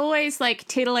death is always like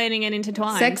titillating and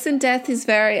intertwined. Sex and death is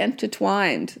very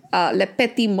intertwined. Le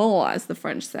petit mot, as the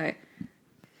French say.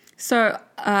 So,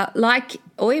 like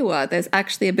Oiwa, there's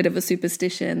actually a bit of a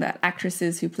superstition that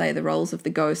actresses who play the roles of the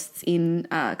ghosts in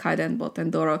Kaiden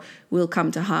Botendoro will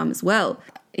come to harm as well.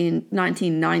 In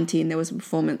 1919, there was a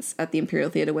performance at the Imperial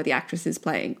Theatre where the actresses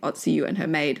playing Otsuyu and her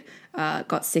maid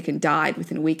got sick and died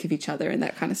within a week of each other, and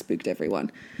that kind of spooked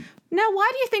everyone. Now, why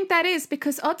do you think that is?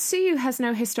 Because Otsuyu has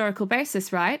no historical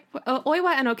basis, right?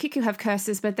 Oiwa and Okiku have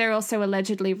curses, but they're also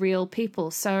allegedly real people,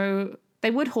 so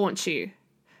they would haunt you.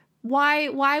 Why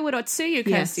would Otsuyu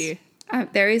curse you?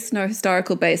 There is no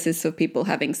historical basis for people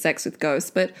having sex with ghosts,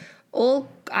 but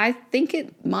I think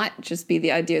it might just be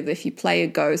the idea that if you play a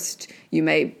ghost, you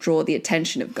may draw the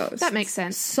attention of ghosts. That makes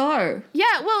sense. So,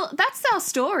 yeah, well, that's our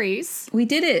stories. We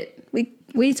did it.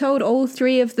 We told all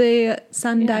three of the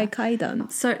Sandai Kaidan.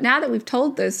 So now that we've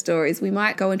told those stories, we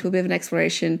might go into a bit of an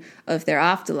exploration of their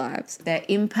afterlives, their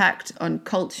impact on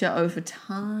culture over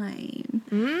time.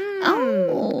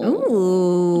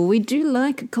 Oh, we do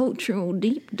like a cultural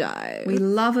deep dive. We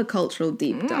love a cultural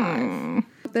deep dive.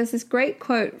 There's this great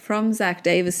quote from Zach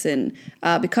Davison,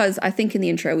 because I think in the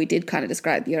intro we did kind of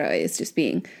describe O-Yurei as just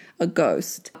being a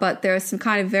ghost. But there is some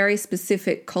kind of very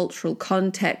specific cultural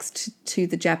context to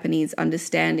the Japanese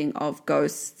understanding of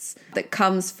ghosts that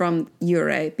comes from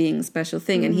O-Yurei being a special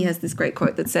thing. And he has this great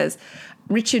quote that says,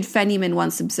 Richard Feynman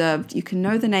once observed, "You can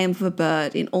know the name of a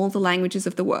bird in all the languages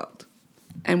of the world.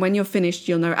 And when you're finished,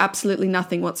 you'll know absolutely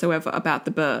nothing whatsoever about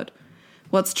the bird.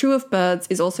 What's true of birds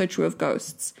is also true of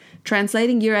ghosts.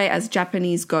 Translating O-Yurei as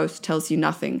Japanese ghost tells you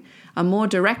nothing. A more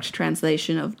direct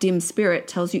translation of dim spirit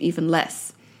tells you even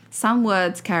less. Some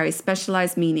words carry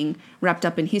specialized meaning wrapped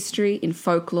up in history, in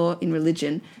folklore, in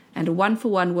religion, and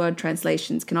one-for-one word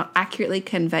translations cannot accurately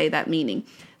convey that meaning.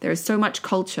 There is so much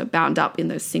culture bound up in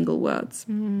those single words."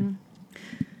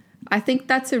 I think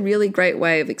that's a really great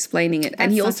way of explaining it.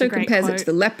 And he also compares it to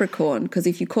the leprechaun, because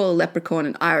if you call a leprechaun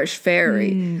an Irish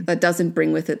fairy, that doesn't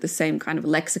bring with it the same kind of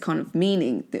lexicon of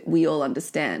meaning that we all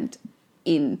understand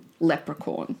in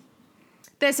leprechaun.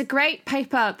 There's a great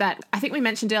paper that I think we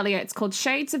mentioned earlier. It's called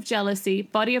Shades of Jealousy,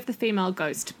 Body of the Female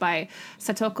Ghost by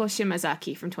Satoko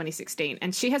Shimazaki from 2016.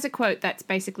 And she has a quote that's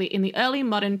basically, in the early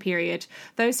modern period,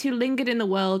 those who lingered in the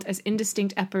world as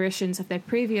indistinct apparitions of their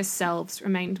previous selves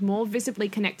remained more visibly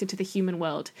connected to the human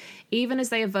world, even as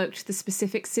they evoked the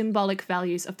specific symbolic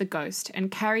values of the ghost and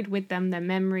carried with them their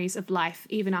memories of life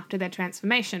even after their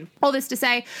transformation. All this to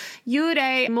say,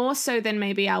 Yurei, more so than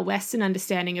maybe our Western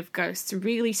understanding of ghosts,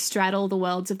 really straddle the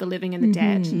worlds of the living and the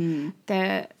dead.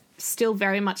 They're still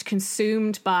very much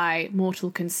consumed by mortal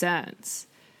concerns.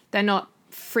 They're not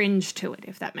fringe to it,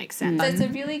 if that makes sense. There's a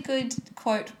really good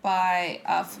quote by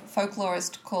a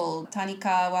folklorist called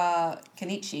Tanikawa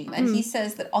Kenichi, and he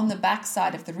says that on the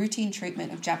backside of the routine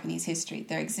treatment of Japanese history,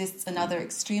 there exists another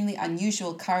extremely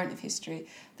unusual current of history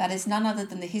that is none other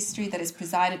than the history that is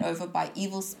presided over by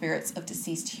evil spirits of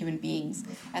deceased human beings.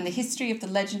 And the history of the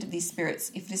legend of these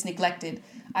spirits, if it is neglected,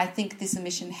 I think this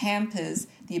omission hampers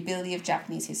the ability of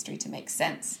Japanese history to make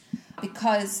sense.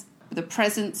 Because the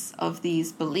presence of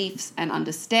these beliefs and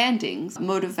understandings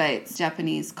motivates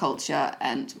Japanese culture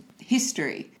and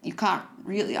history. You can't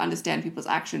really understand people's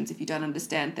actions if you don't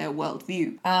understand their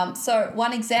worldview. So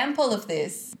one example of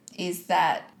this is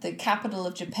that the capital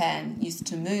of Japan used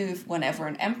to move whenever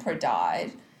an emperor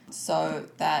died so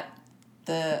that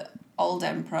the old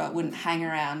emperor wouldn't hang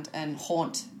around and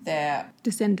haunt their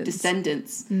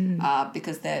descendants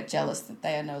because they're jealous that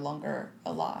they are no longer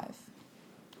alive.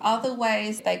 Other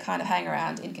ways they kind of hang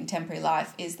around in contemporary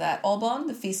life is that Obon,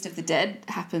 the Feast of the Dead,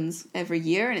 happens every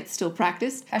year and it's still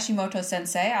practiced. Hashimoto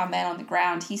Sensei, our man on the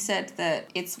ground, he said that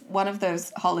it's one of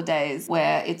those holidays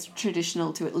where it's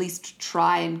traditional to at least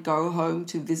try and go home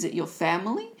to visit your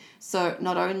family. So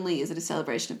not only is it a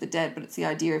celebration of the dead, but it's the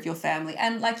idea of your family.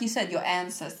 And like you said, your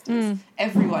ancestors,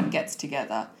 everyone gets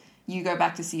together. You go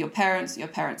back to see your parents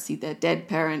see their dead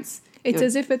parents. It's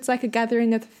as if it's like a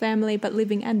gathering of the family, but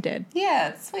living and dead. Yeah,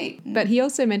 it's sweet. But he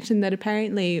also mentioned that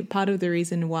apparently part of the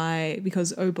reason why,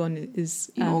 because Obon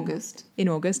is in August,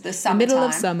 the middle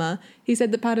of summer, he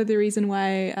said that part of the reason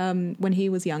why, when he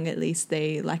was young at least,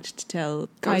 they liked to tell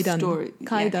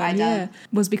kaidan,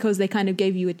 was because they kind of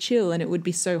gave you a chill, and it would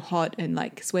be so hot and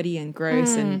like sweaty and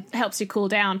gross, and it helps you cool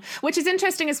down. Which is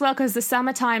interesting as well, because the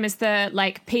summertime is the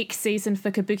like peak season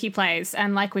for kabuki plays,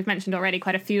 and like we've mentioned already,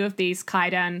 quite a few of these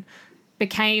kaidan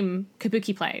became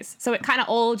kabuki plays. So it kind of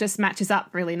all just matches up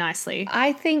really nicely.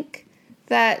 I think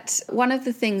that one of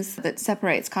the things that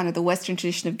separates kind of the Western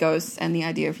tradition of ghosts and the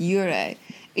idea of Yurei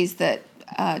is that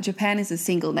Japan is a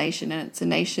single nation, and it's a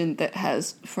nation that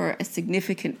has, for a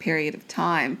significant period of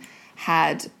time,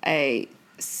 had a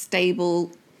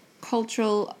stable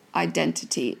cultural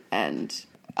identity and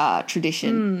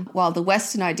tradition, while the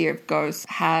Western idea of ghosts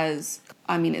has,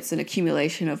 it's an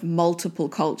accumulation of multiple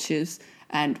cultures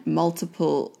and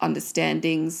multiple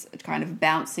understandings kind of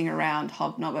bouncing around,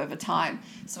 hobnob over time.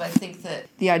 So I think that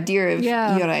the idea of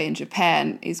Yurei in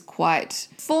Japan is quite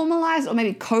formalized or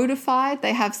maybe codified.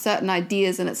 They have certain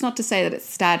ideas, and it's not to say that it's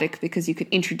static, because you can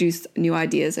introduce new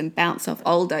ideas and bounce off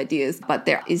old ideas, but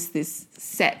there is this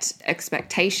set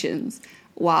expectations,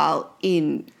 while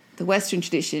in the Western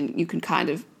tradition you can kind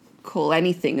of call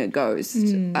anything a ghost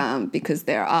because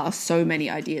there are so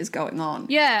many ideas going on.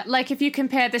 Yeah, like if you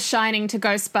compare The Shining to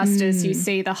Ghostbusters, you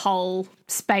see the whole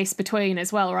space between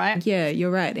as well, right? Yeah, you're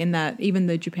right in that even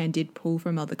though Japan did pull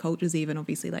from other cultures, even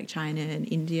obviously like China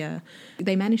and India,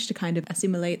 they managed to kind of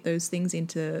assimilate those things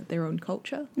into their own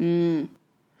culture.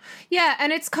 Yeah,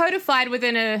 and it's codified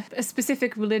within a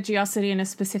specific religiosity and a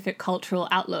specific cultural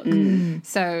outlook.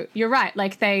 So you're right,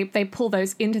 like they pull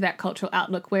those into that cultural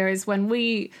outlook, whereas when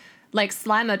we... Like,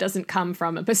 Slimer doesn't come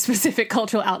from a specific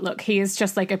cultural outlook. He is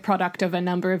just like a product of a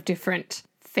number of different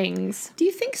things. Do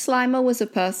you think Slimer was a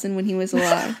person when he was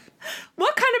alive?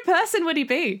 What kind of person would he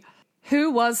be? Who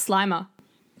was Slimer?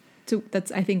 So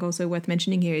that's, I think, also worth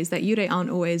mentioning here is that Yurei aren't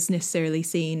always necessarily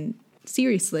seen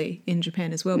seriously in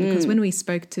Japan as well, because when we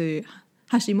spoke to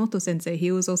Hashimoto Sensei,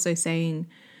 he was also saying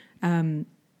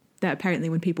that apparently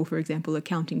when people, for example, are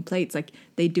counting plates, like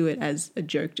they do it as a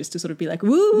joke just to sort of be like,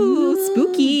 woo,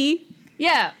 spooky.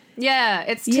 Yeah,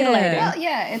 it's titillating. Well,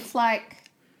 yeah, it's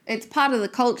like, it's part of the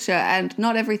culture, and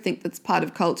not everything that's part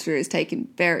of culture is taken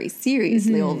very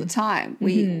seriously all the time.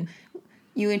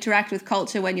 You interact with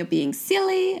culture when you're being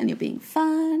silly and you're being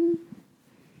fun,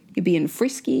 you're being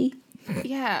frisky.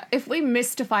 Yeah, if we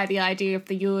mystify the idea of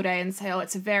the Yurei and say,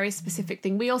 it's a very specific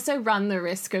thing, we also run the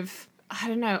risk of, I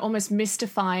don't know, almost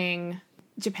mystifying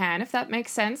Japan, if that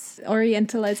makes sense.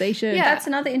 Orientalization. Yeah, that's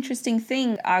another interesting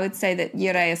thing. I would say that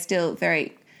Yurei are still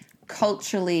very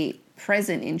culturally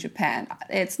present in Japan.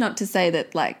 It's not to say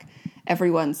that, like,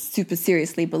 everyone's super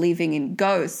seriously believing in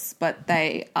ghosts, but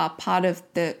they are part of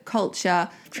the culture,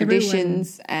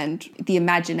 traditions, and the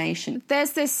imagination.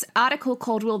 There's this article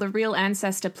called Will the Real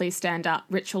Ancestor Please Stand Up?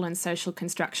 Ritual and Social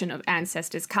Construction of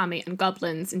Ancestors, Kami and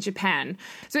Goblins in Japan.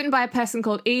 It's written by a person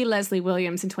called E. Leslie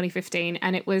Williams in 2015,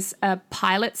 and it was a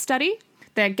pilot study.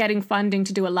 They're getting funding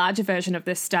to do a larger version of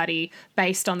this study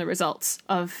based on the results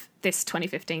of this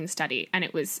 2015 study, and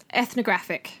it was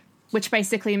ethnographic, which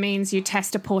basically means you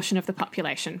test a portion of the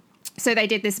population. So they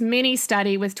did this mini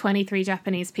study with 23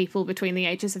 Japanese people between the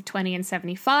ages of 20 and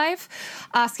 75,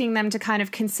 asking them to kind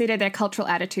of consider their cultural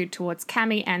attitude towards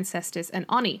kami, ancestors, and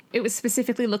oni. It was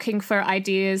specifically looking for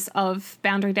ideas of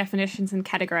boundary definitions and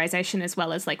categorization, as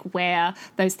well as like where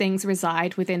those things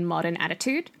reside within modern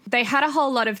attitude. They had a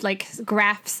whole lot of like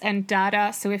graphs and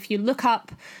data. So if you look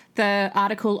up the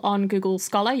article on Google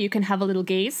Scholar, you can have a little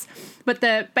gaze. But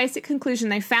the basic conclusion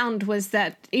they found was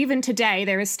that even today,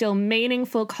 there is still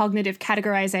meaningful cognitive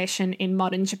categorization in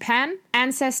modern Japan.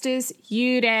 Ancestors,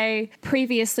 O-Yurei,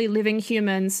 previously living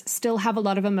humans still have a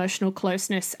lot of emotional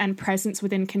closeness and presence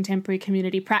within contemporary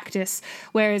community practice,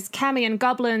 whereas kami and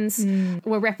goblins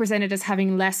were represented as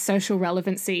having less social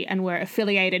relevancy and were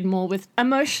affiliated more with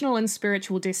emotional and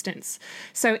spiritual distance.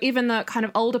 So even the kind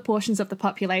of older portions of the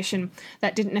population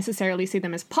that didn't necessarily see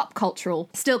them as pop cultural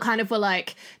still kind of were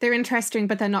like, they're interesting,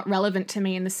 but they're not relevant to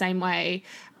me in the same way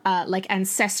like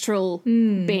ancestral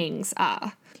beings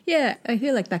are. Yeah, I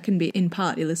feel like that can be in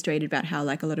part illustrated about how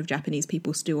like a lot of Japanese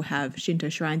people still have Shinto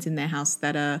shrines in their house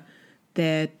that are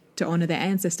there to honor their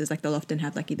ancestors. Like they'll often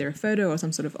have like either a photo or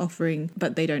some sort of offering,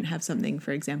 but they don't have something,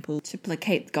 for example, To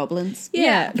placate goblins.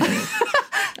 Yeah.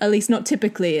 At least not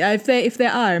typically. If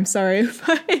there are, I'm sorry.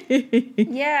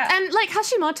 Yeah. And like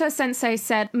Hashimoto sensei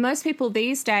said, most people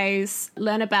these days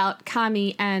learn about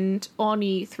kami and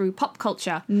oni through pop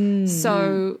culture.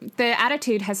 So their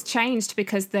attitude has changed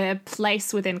because their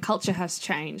place within culture has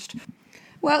changed.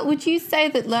 Well, would you say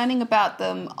that learning about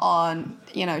them on,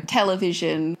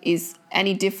 television is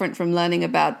any different from learning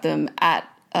about them at,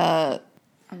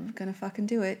 I'm going to fucking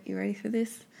do it. You ready for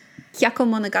this?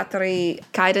 Hyakumonogatari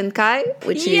Kaidenkai,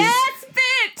 which is... Yes,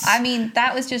 bitch! I mean,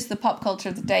 that was just the pop culture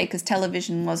of the day because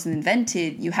television wasn't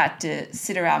invented. You had to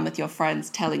sit around with your friends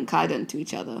telling kaiden to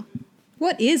each other.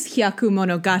 What is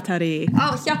Hyakumonogatari?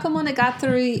 Oh,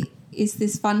 Hyakumonogatari is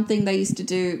this fun thing they used to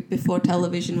do before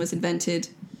television was invented,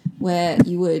 where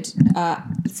you would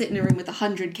sit in a room with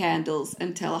 100 candles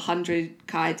and tell 100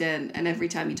 kaiden, and every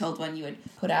time you told one, you would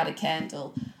put out a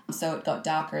candle. So it got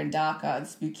darker and darker and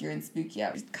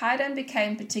spookier. Kaiden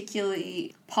became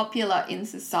particularly popular in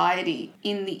society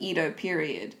in the Edo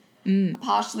period,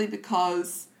 partially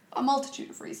because a multitude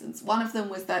of reasons. One of them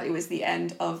was that it was the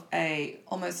end of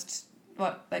almost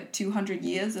 200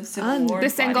 years of civil war. The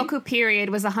and fighting. Sengoku period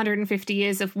was 150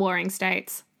 years of warring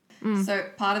states. So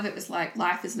part of it was like,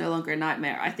 life is no longer a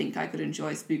nightmare. I think I could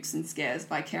enjoy spooks and scares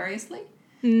vicariously.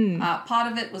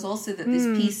 Part of it was also that this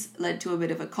piece led to a bit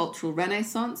of a cultural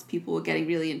renaissance. People were getting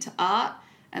really into art,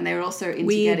 and they were also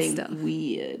into getting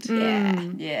weird.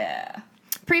 Yeah.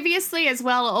 Previously as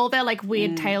well, all their like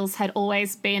weird tales had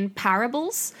always been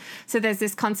parables. So there's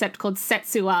this concept called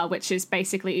setsuwa, which is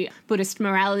basically Buddhist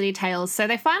morality tales. So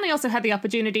they finally also had the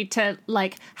opportunity to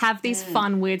like have these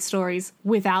fun, weird stories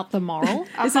without the moral.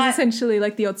 This is essentially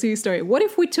like the Otsuyu story. What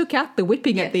if we took out the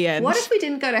whipping at the end? What if we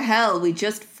didn't go to hell? We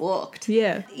just fucked.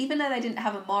 Yeah. Even though they didn't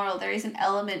have a moral, there is an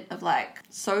element of like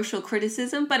social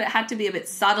criticism, but it had to be a bit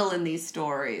subtle in these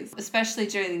stories, especially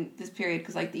during this period,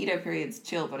 because like the Edo period's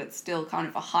chill, but it's still kind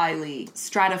of a highly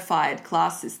stratified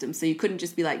class system. So you couldn't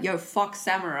just be like, yo, fuck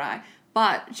samurai.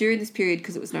 But during this period,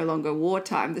 because it was no longer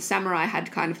wartime, the samurai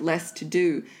had kind of less to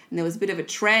do. And there was a bit of a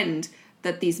trend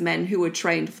that these men who were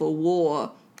trained for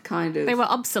war they were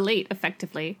obsolete,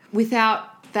 effectively.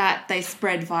 Without that, they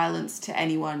spread violence to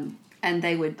anyone and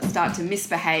they would start to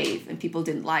misbehave, and people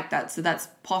didn't like that. So that's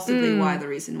possibly the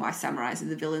reason why samurais are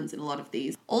the villains in a lot of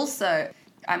these. Also,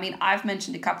 I mean, I've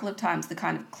mentioned a couple of times the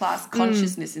kind of class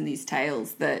consciousness in these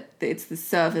tales, that it's the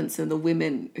servants and the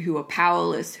women who are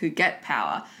powerless who get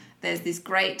power. There's this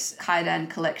great Kaidan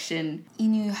collection,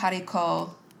 Inu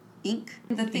Hariko Inc.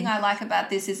 The thing I like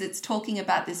about this is it's talking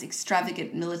about this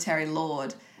extravagant military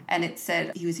lord, and it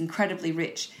said he was incredibly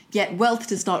rich, yet wealth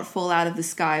does not fall out of the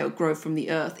sky or grow from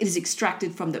the earth. It is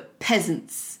extracted from the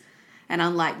peasants. And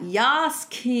I'm like, yas,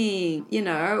 king.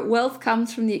 Wealth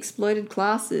comes from the exploited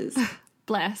classes.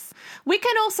 Bless. We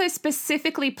can also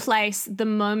specifically place the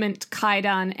moment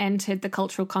Kaidan entered the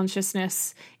cultural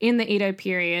consciousness in the Edo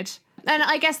period, and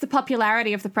I guess the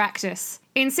popularity of the practice.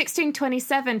 In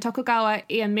 1627, Tokugawa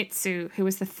Iemitsu, who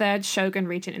was the third shogun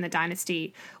regent in the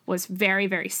dynasty, was very,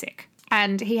 very sick.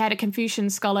 And he had a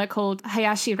Confucian scholar called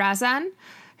Hayashi Razan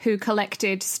who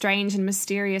collected strange and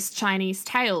mysterious Chinese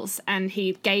tales, and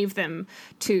he gave them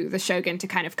to the shogun to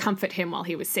kind of comfort him while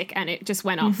he was sick, and it just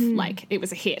went off like it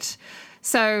was a hit.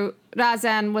 So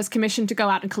Razan was commissioned to go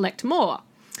out and collect more.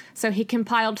 So he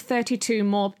compiled 32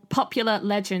 more popular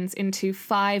legends into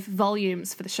 5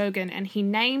 volumes for the shogun, and he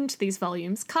named these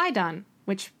volumes Kaidan,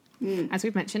 which, as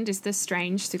we've mentioned, is the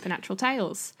strange supernatural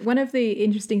tales. One of the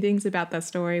interesting things about that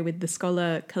story with the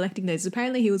scholar collecting those,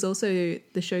 apparently he was also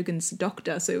the shogun's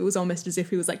doctor, so it was almost as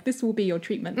if he was like, this will be your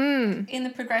treatment. In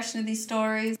the progression of these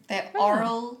stories, they're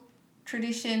oral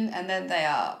tradition, and then they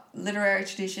are literary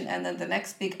tradition, and then the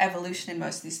next big evolution in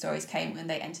most of these stories came when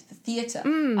they entered the theatre,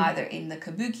 either in the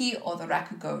kabuki or the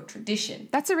rakugo tradition.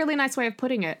 That's a really nice way of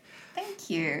putting it. Thank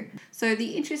you. So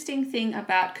the interesting thing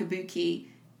about kabuki,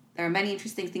 there are many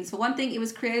interesting things. For one thing, it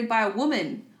was created by a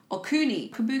woman,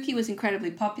 Okuni. Kabuki was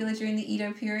incredibly popular during the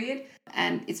Edo period,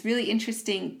 and it's really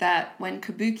interesting that when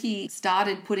kabuki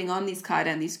started putting on these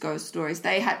kaidan, these ghost stories,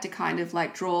 they had to kind of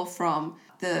like draw from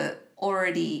the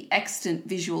already extant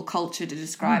visual culture to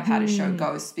describe how to show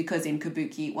ghosts, because in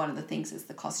kabuki, one of the things is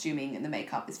the costuming and the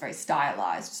makeup is very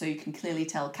stylized, so you can clearly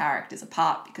tell characters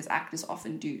apart because actors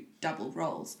often do double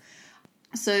roles.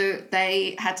 So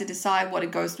they had to decide what a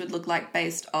ghost would look like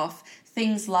based off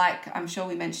things like, I'm sure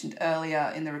we mentioned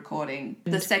earlier in the recording,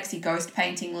 the sexy ghost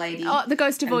painting lady. Oh, the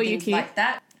ghost of and O-Yurei. things like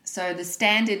that. So the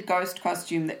standard ghost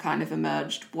costume that kind of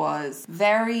emerged was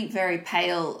very, very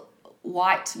pale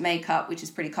white makeup, which is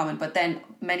pretty common, but then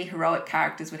many heroic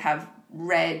characters would have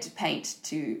red paint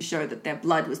to show that their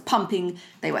blood was pumping,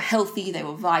 they were healthy, they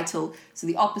were vital. So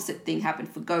the opposite thing happened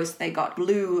for ghosts. They got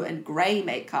blue and grey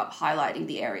makeup highlighting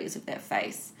the areas of their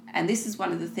face. And this is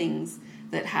one of the things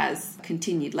that has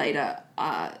continued later.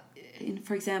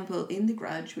 For example, in The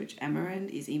Grudge, which Emma and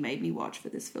Izzy made me watch for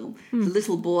this film, the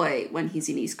little boy, when he's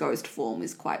in his ghost form,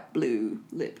 is quite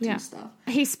blue-lipped and stuff.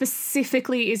 He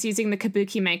specifically is using the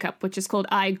kabuki makeup, which is called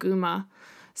aiguma.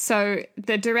 So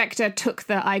the director took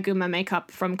the aiguma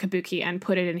makeup from kabuki and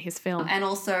put it in his film. And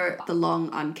also the long,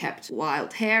 unkept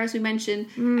wild hair, as we mentioned,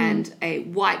 and a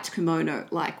white kimono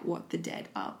like what the dead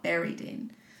are buried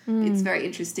in. It's very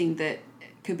interesting that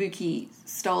kabuki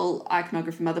stole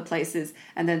iconography from other places,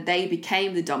 and then they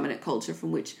became the dominant culture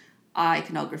from which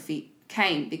iconography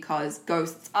came, because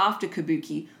ghosts after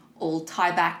kabuki all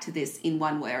tie back to this in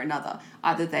one way or another.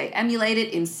 Either they emulate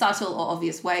it in subtle or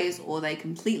obvious ways, or they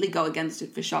completely go against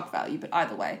it for shock value, but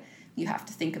either way, you have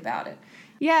to think about it.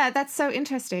 Yeah, that's so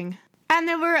interesting. And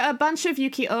there were a bunch of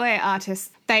ukiyo-e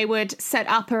artists. They would set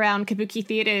up around kabuki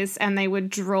theatres and they would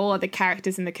draw the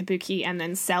characters in the kabuki and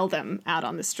then sell them out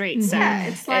on the street. So Yeah,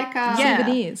 it's like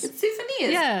souvenirs. It's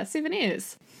souvenirs. Yeah,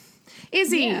 souvenirs.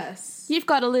 Izzy, Yes. you've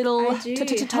got a little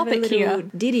topic here.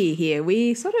 Ditty here.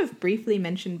 We sort of briefly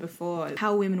mentioned before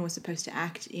how women were supposed to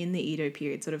act in the Edo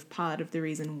period, sort of part of the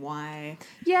reason why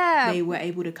they were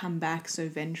able to come back so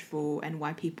vengeful, and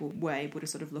why people were able to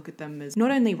sort of look at them as not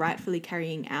only rightfully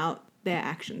carrying out their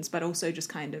actions, but also just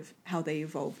kind of how they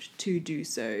evolved to do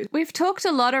so. We've talked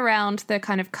a lot around the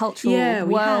kind of cultural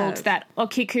world that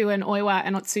Okiku and Oiwa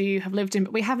and Otsuyu have lived in,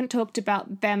 but we haven't talked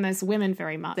about them as women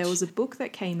very much. There was a book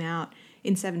that came out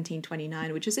in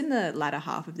 1729, which is in the latter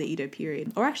half of the Edo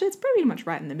period, or actually it's pretty much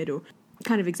right in the middle. It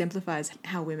kind of exemplifies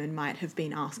how women might have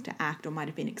been asked to act or might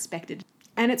have been expected.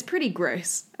 And it's pretty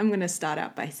gross. I'm going to start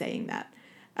out by saying that.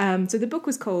 So the book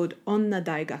was called Onna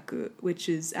Daigaku, which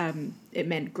is, it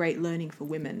meant great learning for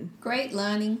women. Great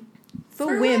learning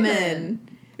For women.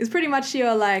 It's pretty much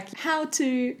your, like, how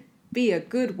to be a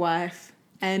good wife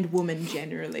and woman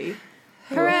generally.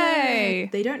 Hooray!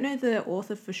 They don't know the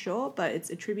author for sure, but it's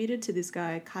attributed to this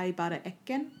guy, Kaibara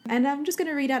Ekken. And I'm just going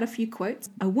to read out a few quotes.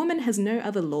 A woman has no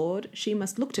other lord. She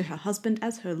must look to her husband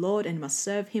as her lord and must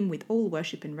serve him with all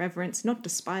worship and reverence, not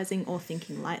despising or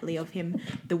thinking lightly of him.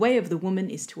 The way of the woman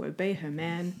is to obey her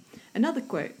man. Another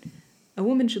quote. A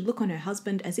woman should look on her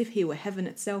husband as if he were heaven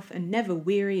itself and never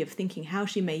weary of thinking how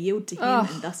she may yield to him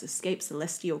and thus escape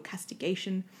celestial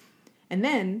castigation. And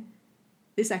then,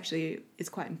 this actually is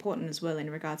quite important as well in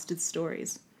regards to the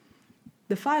stories.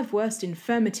 The 5 worst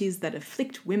infirmities that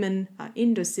afflict women are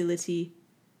indocility,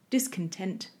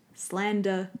 discontent,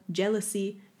 slander,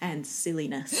 jealousy, and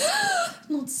silliness.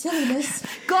 Not silliness.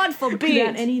 God forbid!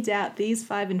 Without any doubt, these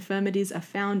 5 infirmities are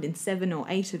found in 7 or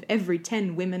 8 of every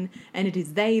 10 women, and it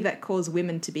is they that cause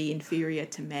women to be inferior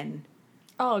to men.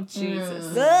 Oh,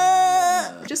 Jesus.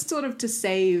 Just sort of to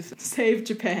save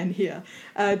Japan here,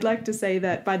 I'd like to say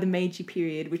that by the Meiji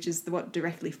period, which is what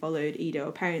directly followed Edo,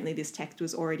 apparently this text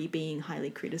was already being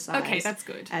highly criticised. Okay, that's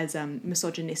good. As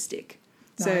misogynistic.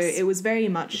 So it was very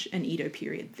much an Edo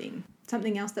period thing.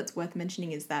 Something else that's worth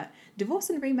mentioning is that divorce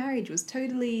and remarriage was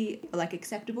totally like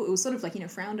acceptable. It was sort of like,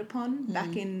 frowned upon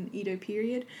back in Edo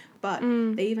period, but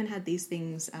they even had these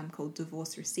things called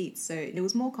divorce receipts. So it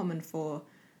was more common for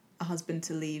a husband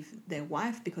to leave their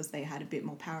wife because they had a bit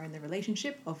more power in the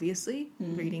relationship, obviously,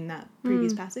 reading that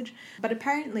previous passage. But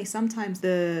apparently sometimes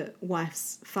the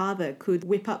wife's father could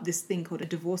whip up this thing called a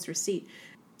divorce receipt.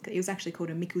 It was actually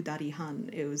called a mikudari han.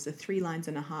 It was a 3 lines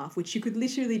and a half, which you could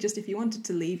literally just, if you wanted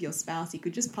to leave your spouse, you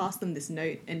could just pass them this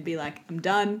note and be like, I'm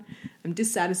done, I'm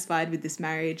dissatisfied with this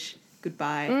marriage,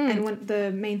 goodbye. And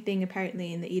the main thing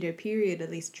apparently in the Edo period, at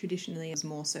least traditionally, was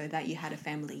more so that you had a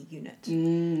family unit.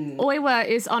 Oiwa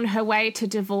is on her way to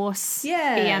divorce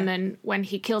Iemen when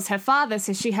he kills her father,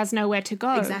 so she has nowhere to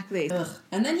go. Exactly. Ugh.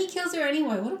 And then he kills her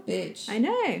anyway. What a bitch. I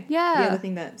know. Yeah. The other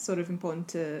thing that's sort of important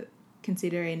to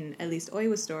consider in at least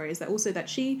Oiwa's story is that also that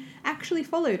she actually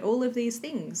followed all of these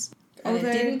things. And it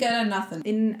didn't get her nothing.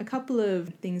 In a couple of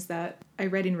things that I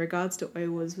read in regards to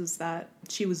Oiwa's was that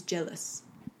she was jealous.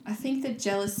 I think that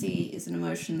jealousy is an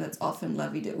emotion that's often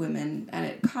levied at women, and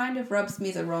it kind of rubs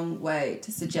me the wrong way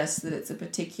to suggest that it's a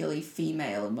particularly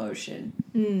female emotion.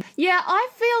 Yeah, I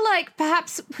feel like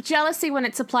perhaps jealousy when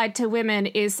it's applied to women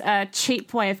is a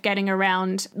cheap way of getting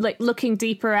around, like looking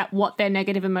deeper at what their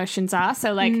negative emotions are.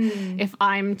 So like if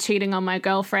I'm cheating on my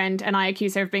girlfriend and I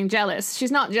accuse her of being jealous, she's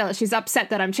not jealous, she's upset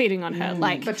that I'm cheating on her.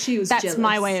 But she was that's jealous.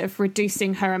 my way of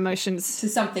reducing her emotions. To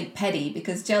something petty,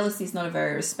 because jealousy is not a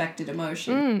very respected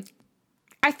emotion.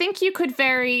 I think you could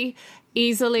very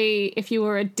easily, if you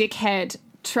were a dickhead,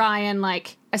 try and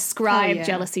like ascribe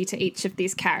jealousy to each of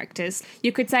these characters.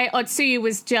 You could say Otsuyu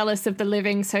was jealous of the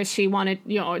living, so she wanted,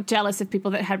 jealous of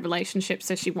people that had relationships,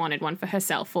 so she wanted one for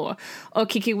herself. Or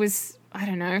Kiki was, I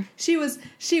don't know. She was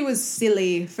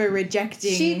silly for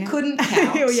rejecting. She couldn't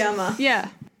count. Oyama. Yeah.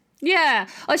 Yeah.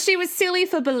 Or she was silly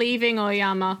for believing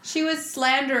Oyama. She was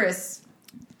slanderous.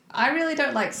 I really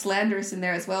don't like slanderous in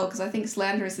there as well, because I think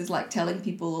slanderous is like telling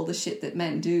people all the shit that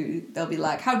men do. They'll be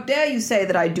like, how dare you say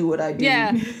that I do what I do?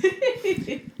 Yeah.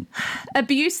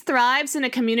 Abuse thrives in a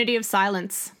community of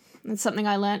silence. That's something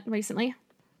I learnt recently.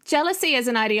 Jealousy as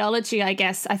an ideology, I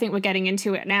guess, I think we're getting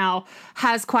into it now,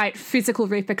 has quite physical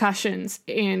repercussions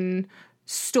in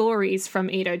stories from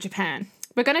Edo, Japan.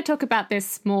 We're going to talk about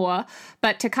this more,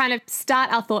 but to kind of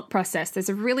start our thought process, there's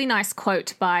a really nice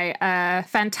quote by a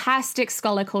fantastic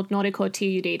scholar called Noriko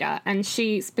Tiyurida, and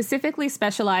she specifically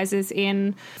specializes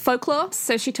in folklore.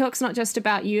 So she talks not just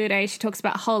about O-Yurei, she talks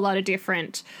about a whole lot of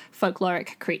different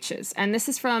folkloric creatures. And this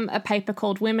is from a paper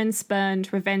called Women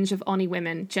Spurned, Revenge of Oni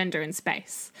Women, Gender in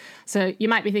Space. So you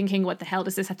might be thinking, what the hell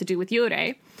does this have to do with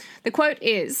O-Yurei? The quote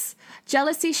is,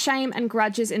 jealousy, shame, and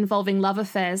grudges involving love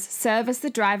affairs serve as the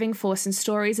driving force in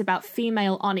stories about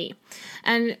female Oni.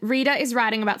 And Rita is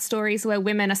writing about stories where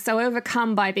women are so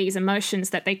overcome by these emotions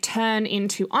that they turn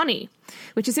into Oni,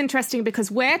 which is interesting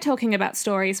because we're talking about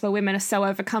stories where women are so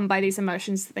overcome by these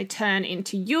emotions that they turn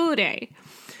into Yurei.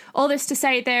 All this to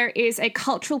say there is a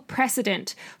cultural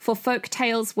precedent for folk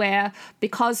tales where,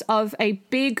 because of a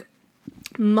big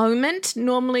moment,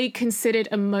 normally considered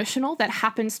emotional, that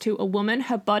happens to a woman,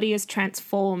 her body is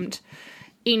transformed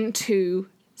into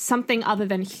something other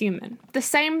than human. The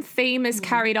same theme is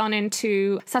carried on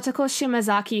into Satoko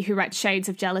Shimazaki, who writes Shades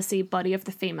of Jealousy, Body of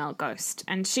the Female Ghost.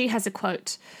 And she has a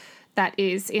quote that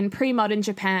is, in pre-modern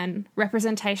Japan,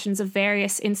 representations of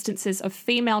various instances of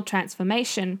female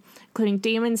transformation, including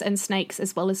demons and snakes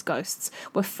as well as ghosts,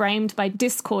 were framed by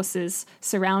discourses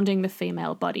surrounding the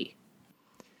female body.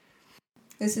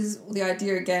 This is the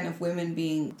idea again of women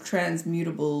being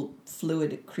transmutable,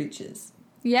 fluid creatures.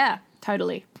 Yeah,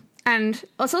 totally. And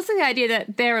it's also the idea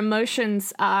that their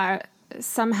emotions are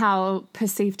somehow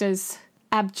perceived as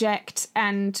abject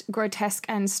and grotesque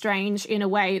and strange in a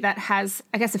way that has,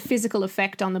 I guess, a physical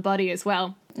effect on the body as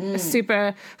well.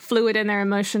 Super fluid in their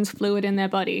emotions, fluid in their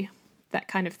body, that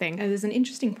kind of thing. There's an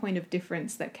interesting point of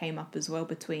difference that came up as well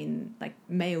between like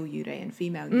male Yurei and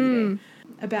female Yurei,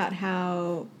 about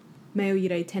how male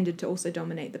Yurei tended to also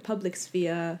dominate the public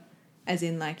sphere, as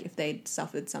in like if they'd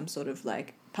suffered some sort of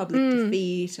like public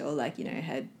defeat or like,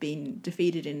 had been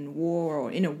defeated in war or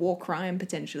in a war crime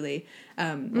potentially, or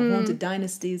haunted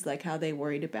dynasties, like how they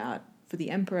worried about for the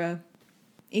emperor.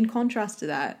 In contrast to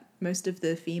that, most of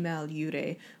the female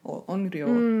Yurei or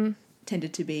Onryo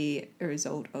tended to be a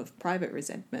result of private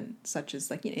resentment, such as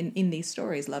like in these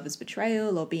stories, lover's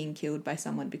betrayal or being killed by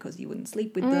someone because you wouldn't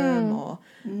sleep with them or,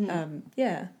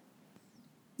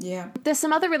 Yeah. There's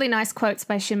some other really nice quotes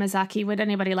by Shimazaki. Would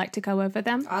anybody like to go over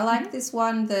them? I like this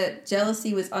one that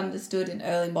jealousy was understood in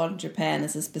early modern Japan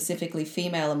as a specifically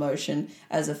female emotion,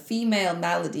 as a female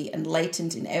malady and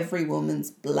latent in every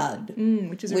woman's blood.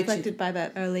 Which is reflected by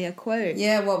that earlier quote.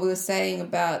 Yeah, what we were saying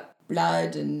about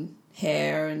blood and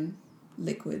hair and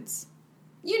liquids.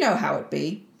 You know how it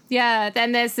be. Yeah,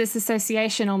 then there's this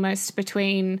association almost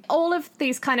between all of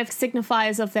these kind of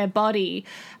signifiers of their body.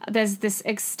 There's this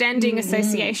extending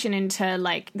association into,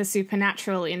 like, the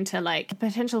supernatural, into, like,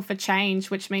 potential for change,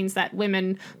 which means that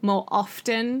women more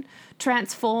often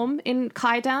transform in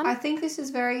kaidan. I think this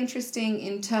is very interesting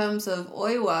in terms of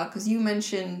Oiwa, because you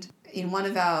mentioned in one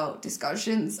of our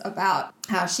discussions about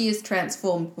how she is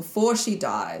transformed before she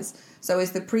dies. So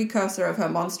is the precursor of her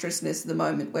monstrousness the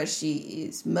moment where she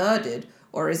is murdered,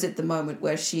 or is it the moment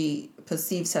where she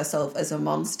perceives herself as a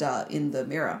monster in the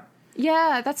mirror?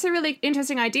 Yeah, that's a really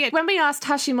interesting idea. When we asked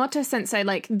Hashimoto Sensei,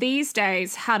 like, these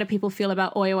days, how do people feel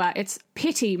about Oiwa? It's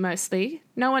pity mostly.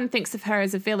 No one thinks of her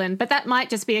as a villain, but that might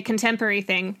just be a contemporary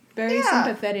thing. Very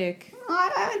sympathetic.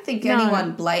 I don't think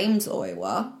anyone blames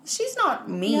Oiwa. She's not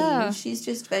mean. Yeah. She's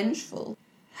just vengeful.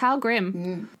 How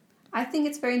grim. I think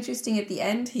it's very interesting at the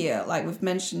end here. Like, we've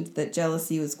mentioned that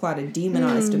jealousy was quite a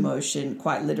demonized emotion,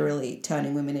 quite literally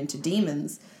turning women into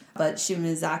demons. But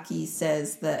Shimazaki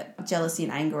says that jealousy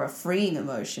and anger are freeing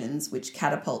emotions which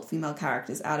catapult female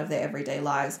characters out of their everyday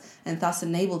lives and thus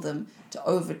enable them to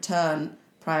overturn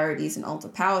priorities and alter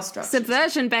power structures.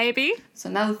 Subversion, baby. So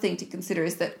another thing to consider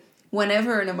is that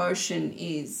whenever an emotion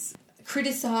is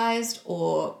criticized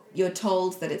or you're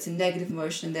told that it's a negative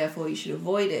emotion and therefore you should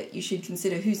avoid it, you should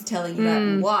consider who's telling you that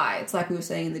and why. It's like we were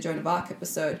saying in the Joan of Arc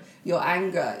episode, your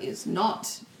anger is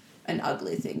not an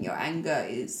ugly thing. Your anger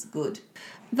is good.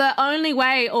 The only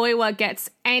way Oiwa gets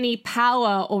any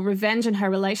power or revenge in her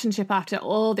relationship after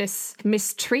all this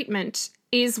mistreatment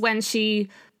is when she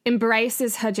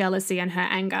embraces her jealousy and her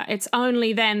anger. It's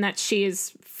only then that she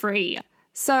is free.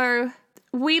 So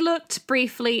we looked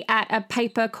briefly at a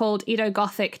paper called Edo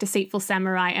Gothic, Deceitful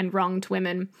Samurai and Wronged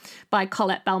Women by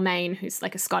Colette Balmain, who's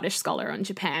like a Scottish scholar on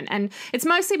Japan. And it's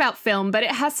mostly about film, but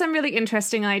it has some really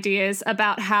interesting ideas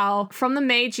about how from the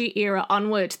Meiji era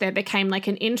onward, there became like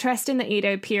an interest in the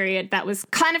Edo period that was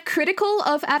kind of critical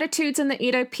of attitudes in the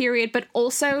Edo period, but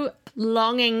also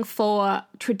longing for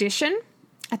tradition.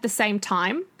 At the same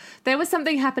time, there was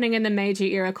something happening in the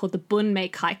Meiji era called the Bunmei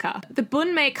Kaika. The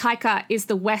Bunmei Kaika is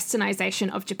the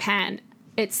westernization of Japan.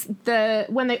 It's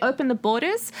when they opened the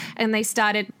borders and they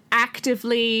started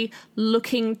actively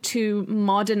looking to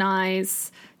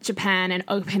modernize Japan and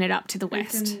open it up to the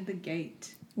West. Open the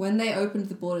gate. When they opened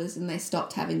the borders and they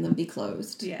stopped having them be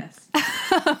closed. Yes.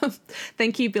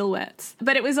 Thank you, Bill Wirtz.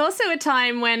 But it was also a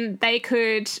time when they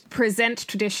could present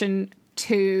tradition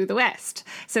to the West.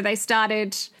 So they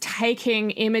started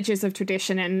taking images of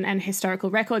tradition and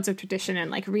historical records of tradition and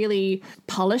like really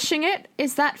polishing it.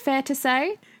 Is that fair to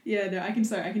say? Yeah, no, I can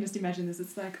just imagine this.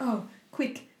 It's like, oh,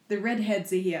 quick, the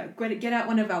redheads are here. Get out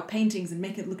one of our paintings and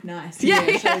make it look nice. Yeah,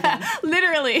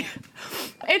 literally.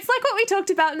 It's like what we talked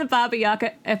about in the Baba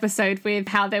Yaga episode with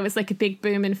how there was like a big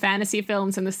boom in fantasy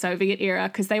films in the Soviet era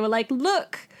because they were like,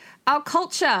 look, our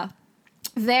culture,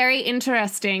 very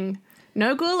interesting.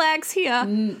 No gulags here.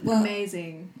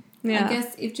 Amazing. Yeah. I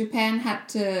guess if Japan had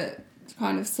to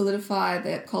kind of solidify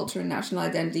their culture and national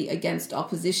identity against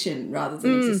opposition rather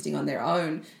than existing on their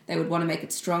own, they would want to make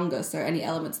it stronger. So any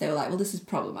elements they were like, well, this is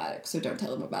problematic, so don't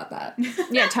tell them about that.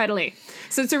 Yeah, totally.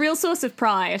 So it's a real source of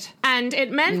pride. And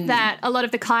it meant that a lot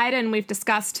of the kaiden we've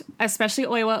discussed, especially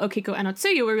Oiwa, Okiko, and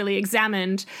Otsuyu, were really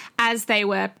examined as they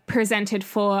were presented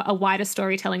for a wider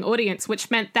storytelling audience, which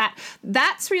meant that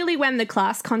that's really when the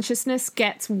class consciousness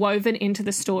gets woven into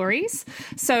the stories.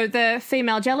 So the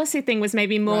female jealousy thing was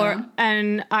maybe more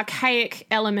an archaic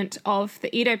element of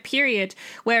the Edo period,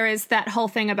 whereas that whole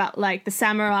thing about like the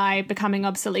samurai becoming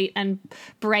obsolete and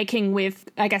breaking with,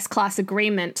 I guess, class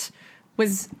agreement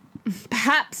was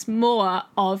perhaps more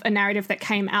of a narrative that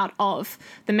came out of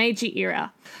the Meiji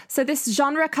era. So this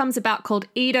genre comes about called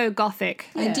Edo Gothic.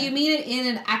 Yeah. And do you mean it in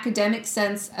an academic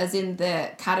sense, as in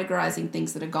they're categorizing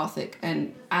things that are Gothic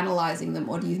and analyzing them,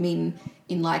 or do you mean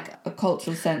in like a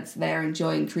cultural sense they're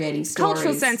enjoying creating stories?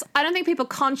 Cultural sense. I don't think people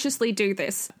consciously do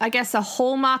this. I guess a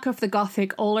hallmark of the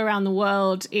Gothic all around the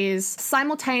world is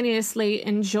simultaneously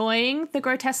enjoying the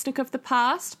grotesque of the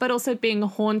past, but also being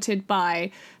haunted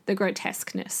by the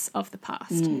grotesqueness of the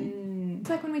past. So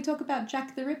like when we talk about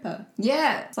Jack the Ripper.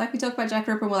 Yeah, it's like we talk about Jack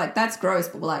the Ripper and we're like, that's gross,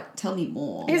 but we're like, tell me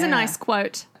more. Here's a nice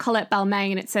quote, Colette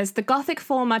Balmain. It says, "The Gothic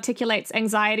form articulates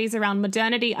anxieties around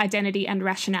modernity, identity, and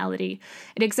rationality.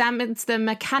 It examines the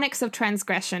mechanics of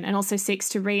transgression and also seeks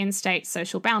to reinstate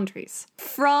social boundaries."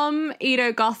 From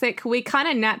Edo Gothic, we kind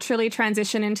of naturally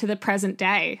transition into the present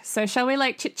day. So shall we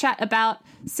chit-chat about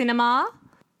cinema?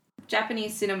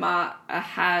 Japanese cinema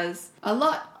has a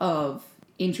lot of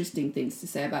interesting things to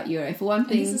say about Yurei. For one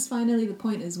thing... And this is finally the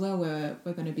point as well where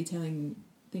we're going to be telling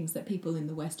things that people in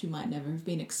the West who might never have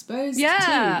been exposed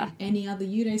to any other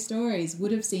Yurei stories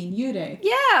would have seen Yurei.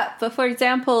 Yeah, but for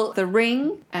example, The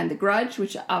Ring and The Grudge,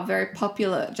 which are very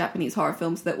popular Japanese horror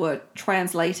films that were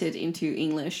translated into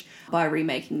English by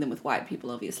remaking them with white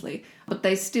people, obviously. But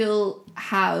they still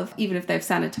have, even if they've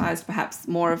sanitized perhaps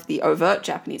more of the overt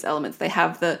Japanese elements, they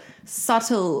have the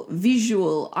subtle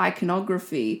visual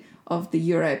iconography of the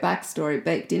Yurei backstory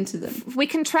baked into them. We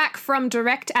can track from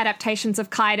direct adaptations of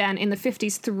Kaidan in the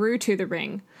 50s through to The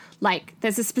Ring. Like,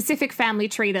 there's a specific family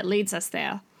tree that leads us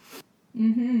there.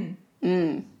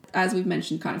 As we've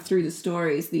mentioned kind of through the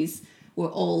stories, these were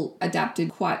all adapted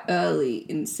quite early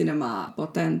in cinema.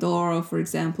 Botandoro, for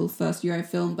example, first Yurei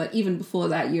film, but even before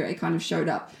that, Yurei kind of showed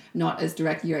up, not as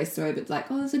direct Yurei story, but like,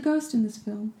 oh, there's a ghost in this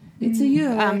film. It's a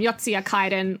Yurei. Yotsuya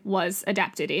Kaiden was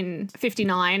adapted in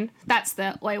 59. That's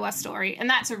the Oiwa story. And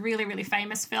that's a really, really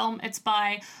famous film. It's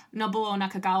by Nobuo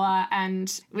Nakagawa and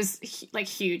it was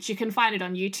huge. You can find it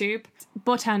on YouTube.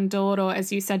 Botandoro,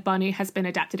 as you said, Bonnie, has been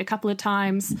adapted a couple of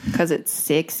times. Because it's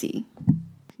sexy.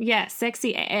 Yeah,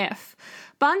 sexy AF.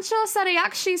 Bancho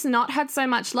Sarayakshi's not had so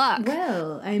much luck.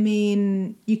 Well, I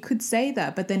mean, you could say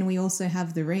that, but then we also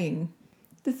have The Ring.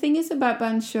 The thing is about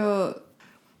Bancho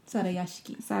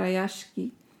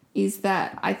Sarayashiki is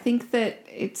that I think that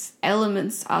its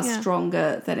elements are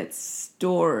stronger than its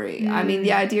story. I mean,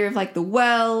 the idea of like the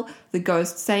well, the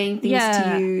ghost saying things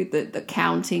to you, the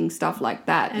counting, stuff like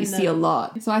that, you see a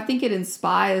lot. So I think it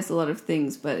inspires a lot of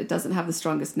things, but it doesn't have the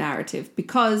strongest narrative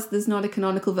because there's not a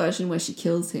canonical version where she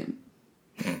kills him.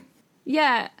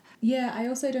 Yeah. Yeah, I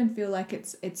also don't feel like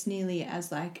it's nearly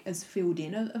as filled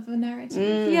in of a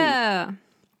narrative. Yeah.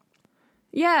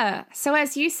 Yeah. So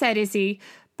as you said, Izzy,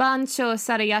 Bancho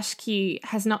Sarayashiki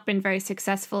has not been very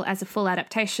successful as a full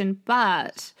adaptation,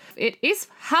 but it is,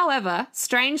 however,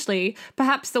 strangely,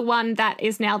 perhaps the one that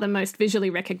is now the most visually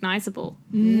recognisable.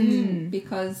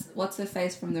 Because what's her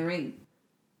face from The Ring?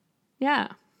 Yeah.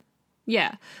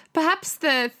 Yeah. Perhaps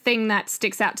the thing that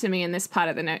sticks out to me in this part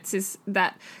of the notes is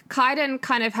that Kaiden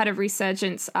kind of had a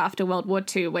resurgence after World War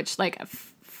II, which,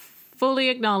 fully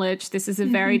acknowledge this is a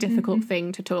very difficult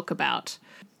thing to talk about.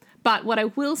 But what I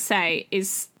will say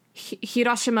is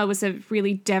Hiroshima was a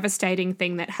really devastating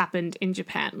thing that happened in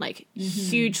Japan,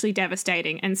 hugely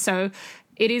devastating. And so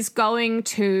it is going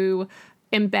to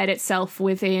embed itself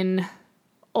within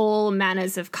all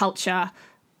manners of culture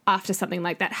after something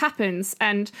like that happens.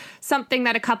 And something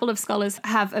that a couple of scholars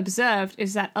have observed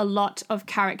is that a lot of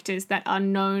characters that are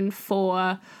known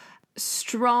for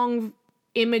strong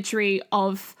imagery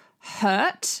of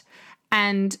hurt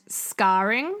and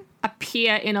scarring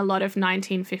appear in a lot of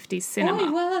 1950s cinema,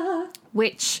 Oiwa,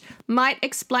 which might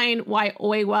explain why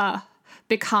Oiwa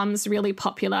becomes really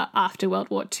popular after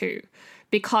World War II,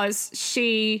 because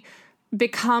she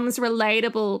becomes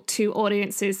relatable to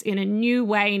audiences in a new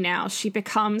way now. She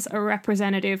becomes a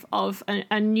representative of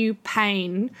a new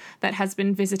pain that has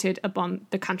been visited upon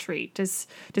the country. Does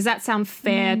that sound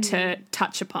fair to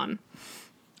touch upon?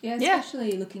 Yeah,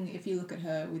 especially if you look at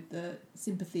her with the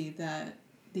sympathy that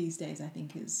these days I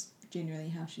think is generally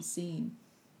how she's seen.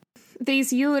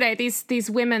 These yurei, these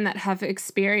women that have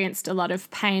experienced a lot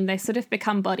of pain, they sort of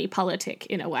become body politic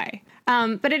in a way.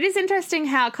 But it is interesting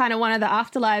how kind of one of the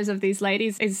afterlives of these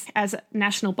ladies is as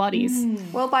national bodies.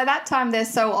 Well, by that time they're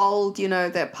so old,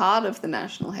 they're part of the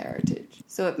national heritage.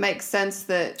 So it makes sense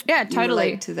that you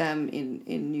relate to them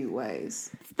in new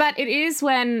ways. But it is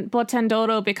when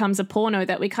Botandoro becomes a porno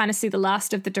that we kind of see the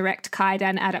last of the direct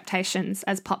Kaidan adaptations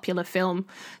as popular film.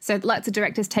 So lots of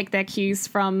directors take their cues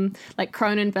from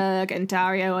Cronenberg and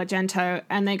Dario Argento,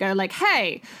 and they go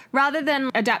hey, rather than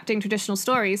adapting traditional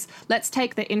stories, let's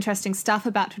take the interesting stuff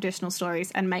about traditional stories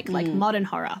and make modern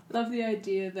horror. Love the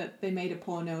idea that they made a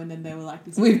porno and then they were like,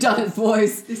 we've done it,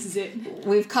 boys. This is it.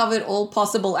 We've covered all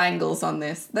possible angles on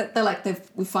this.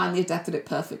 We finally adapted it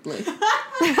perfectly.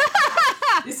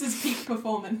 This is peak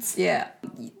performance. Yeah.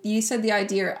 You said the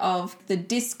idea of the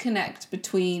disconnect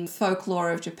between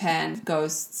folklore of Japan,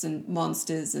 ghosts and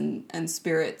monsters and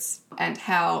spirits, and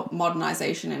how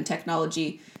modernization and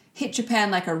technology hit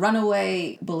Japan like a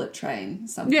runaway bullet train.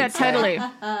 Some Yeah, could say. totally.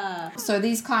 So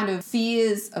these kind of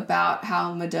fears about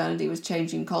how modernity was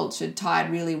changing culture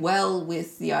tied really well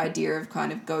with the idea of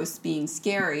kind of ghosts being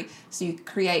scary. So you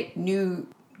create new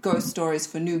ghost stories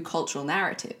for new cultural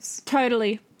narratives.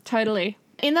 Totally.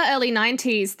 In the early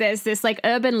 90s, there's this like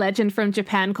urban legend from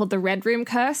Japan called the Red Room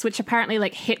Curse, which apparently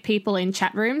like hit people in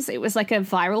chat rooms. It was like a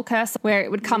viral curse where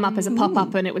it would come up as a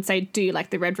pop-up and it would say, do you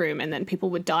like the Red Room? And then people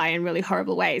would die in really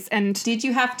horrible ways. And Did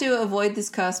you have to avoid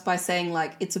this curse by saying,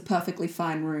 like, it's a perfectly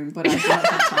fine room, but I don't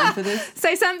have time for this?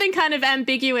 say something kind of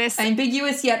ambiguous.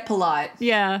 Ambiguous yet polite.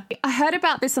 Yeah. I heard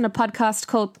about this on a podcast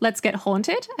called Let's Get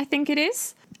Haunted, I think it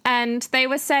is. And they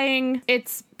were saying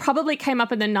it's probably came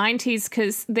up in the 90s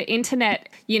because the internet,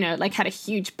 you know, like had a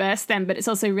huge burst then, but it's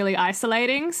also really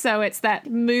isolating. So it's that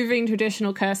moving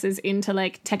traditional curses into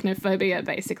like technophobia,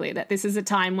 basically, that this is a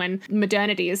time when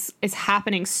modernity is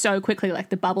happening so quickly, like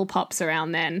the bubble pops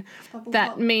around then.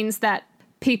 Means that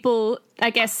people, I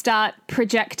guess, start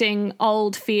projecting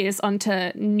old fears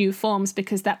onto new forms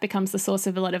because that becomes the source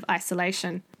of a lot of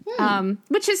isolation.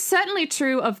 Which is certainly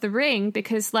true of The Ring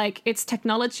because, like, it's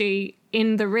technology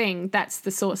in The Ring that's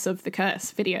the source of the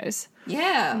curse videos.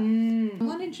 Yeah.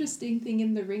 One interesting thing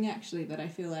in The Ring, actually, that I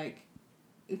feel like,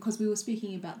 because we were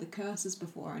speaking about the curses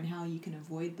before and how you can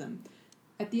avoid them.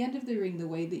 At the end of The Ring, the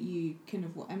way that you can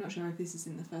avoid... I'm not sure if this is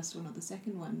in the first one or the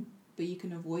second one, but you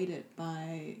can avoid it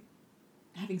by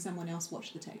having someone else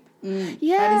watch the tape.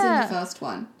 Yeah. That is in the first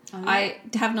one. Oh, yeah. I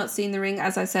have not seen The Ring.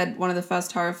 As I said, one of the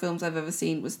first horror films I've ever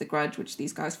seen was The Grudge, which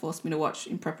these guys forced me to watch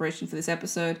in preparation for this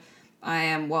episode. I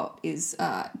am what is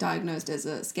diagnosed as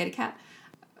a scaredy cat,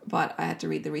 but I had to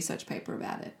read the research paper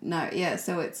about it. No, yeah,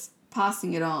 so it's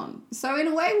passing it on. So in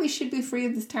a way, we should be free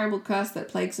of this terrible curse that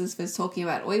plagues us for talking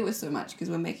about O-Yurei so much, because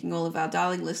we're making all of our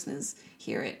darling listeners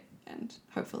hear it and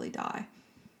hopefully die.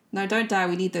 No, don't die.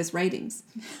 We need those ratings.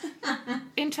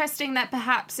 Interesting that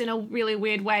perhaps in a really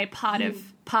weird way, part of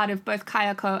both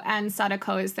Kayako and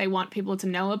Sadako is they want people to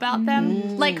know about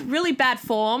them. Like, really bad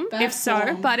form, but it's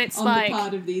on like... the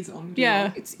part of these on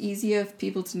Yeah. It's easier for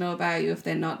people to know about you if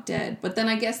they're not dead. But then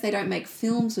I guess they don't make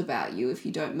films about you if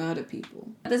you don't murder people.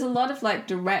 There's a lot of, like,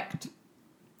 direct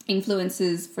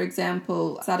influences. For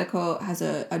example, Sadako has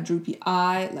a droopy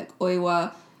eye, like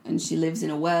Oiwa, and she lives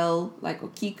in a well, like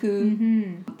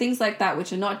Okiku. Things like that,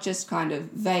 which are not just kind of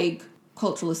vague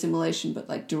cultural assimilation, but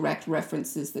like direct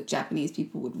references that Japanese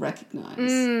people would recognize.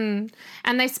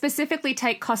 And they specifically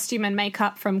take costume and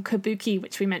makeup from kabuki,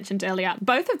 which we mentioned earlier.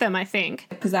 Both of them, I think.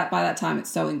 Because by that time,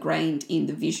 it's so ingrained in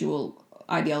the visual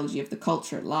ideology of the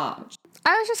culture at large.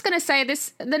 I was just going to say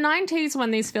this, the 90s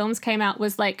when these films came out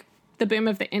was like the boom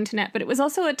of the internet, but it was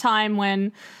also a time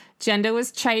when gender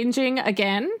was changing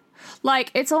again. Like,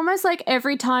 it's almost like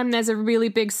every time there's a really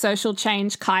big social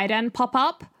change, kaiden pop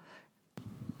up.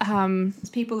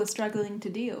 People are struggling to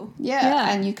deal.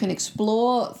 Yeah, and you can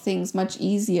explore things much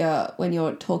easier when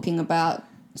you're talking about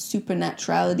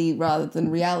supernaturality rather than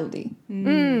reality.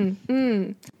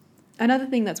 Another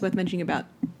thing that's worth mentioning about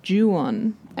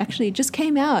Ju-on actually just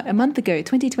came out a month ago,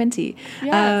 2020.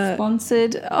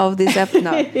 Sponsored of this episode.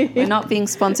 No, we're not being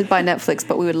sponsored by Netflix,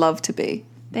 but we would love to be.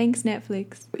 Thanks,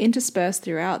 Netflix. Interspersed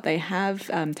throughout, they have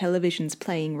televisions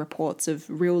playing reports of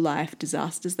real-life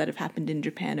disasters that have happened in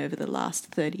Japan over the last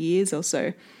 30 years or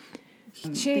so.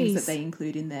 Things that they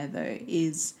include in there, though,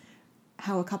 is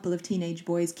how a couple of teenage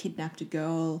boys kidnapped a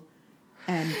girl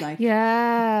and, like,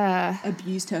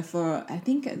 abused her for, I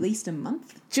think, at least a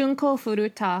month. Junko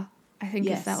Furuta, I think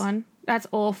is that one. That's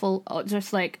awful. Oh,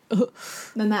 just like...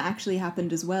 And that actually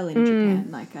happened as well in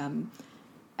Japan, like...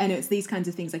 And it's these kinds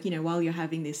of things, like, you know, while you're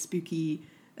having this spooky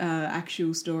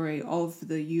actual story of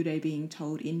the Yurei being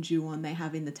told in Ju-on, they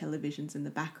have in the televisions in the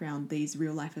background these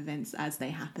real-life events as they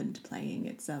happened playing.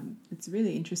 It's a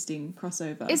really interesting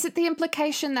crossover. Is it the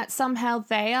implication that somehow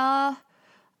they are...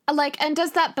 Like, and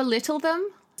does that belittle them?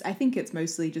 I think it's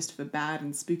mostly just for bad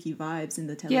and spooky vibes in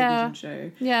the television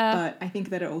show. Yeah. But I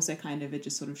think that it also kind of, it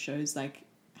just sort of shows, like,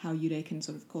 how Yurei can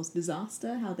sort of cause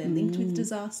disaster, how they're linked with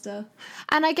disaster.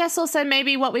 And I guess also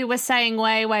maybe what we were saying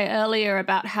way earlier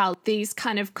about how these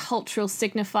kind of cultural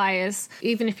signifiers,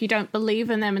 even if you don't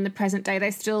believe in them in the present day, they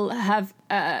still have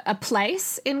a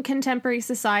place in contemporary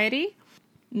society.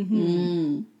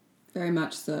 Very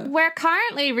much so. We're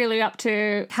currently really up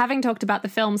to, having talked about the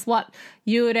films, what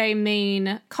Yurei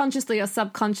mean consciously or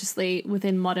subconsciously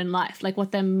within modern life, like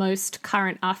what their most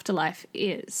current afterlife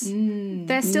is.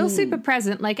 They're still super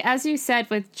present. Like, as you said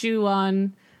with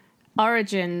Ju-on,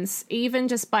 origins, even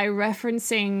just by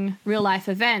referencing real life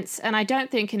events, and I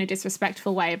don't think in a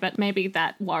disrespectful way, but maybe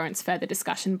that warrants further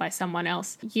discussion by someone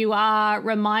else. You are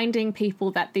reminding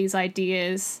people that these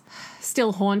ideas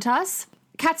still haunt us.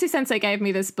 Katsu Sensei gave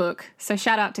me this book, so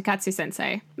shout out to Katsu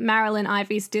Sensei. Marilyn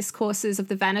Ivy's Discourses of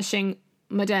the Vanishing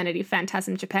Modernity,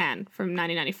 Phantasm Japan from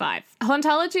 1995.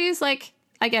 Hauntology is like,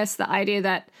 I guess, the idea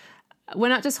that we're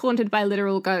not just haunted by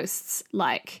literal ghosts,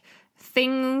 like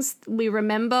things we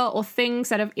remember or things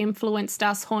that have influenced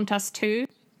us haunt us too.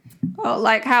 Oh,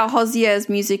 like how Hosier's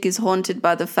music is haunted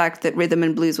by the fact that rhythm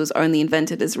and blues was only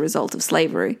invented as a result of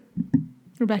slavery.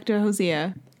 Rebecca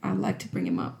Hosier. I'd like to bring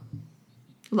him up.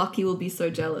 Lucky will be so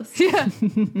jealous. Yeah.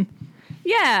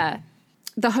 Yeah.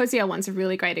 The Hosier one's a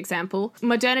really great example.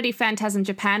 Modernity Phantasm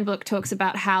Japan book talks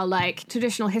about how, like,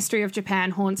 traditional history of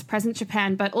Japan haunts present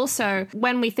Japan, but also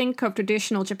when we think of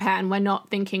traditional Japan, we're not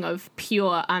thinking of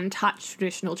pure, untouched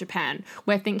traditional Japan.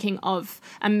 We're thinking of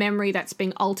a memory that's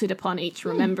being altered upon each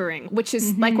remembering, which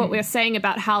is like what we were saying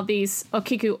about how these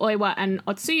Okiku, Oiwa, and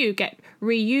Otsuyu get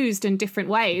reused in different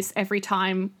ways every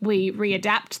time we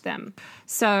readapt them.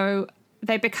 So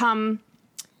they become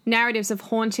narratives of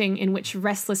haunting in which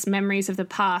restless memories of the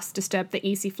past disturb the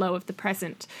easy flow of the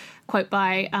present. Quote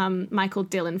by Michael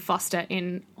Dillon Foster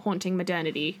in Haunting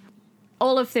Modernity.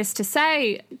 All of this to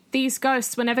say, these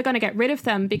ghosts, we're never going to get rid of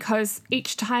them because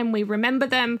each time we remember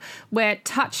them, we're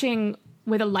touching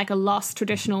with a lost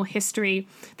traditional history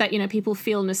that, you know, people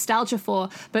feel nostalgia for,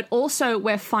 but also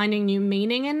we're finding new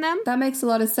meaning in them. That makes a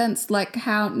lot of sense. Like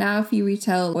how now if you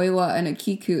retell Oiwa and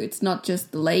Okiku, it's not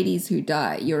just the ladies who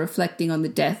die. You're reflecting on the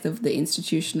death of the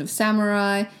institution of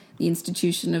samurai, the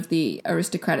institution of the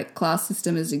aristocratic class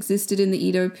system as existed in the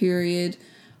Edo period,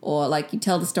 or like you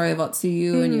tell the story of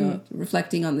Otsuyu and you're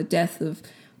reflecting on the death of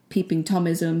peeping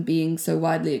Thomism being so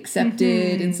widely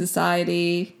accepted in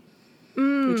society.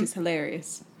 Which is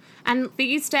hilarious. And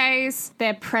these days,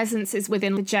 their presence is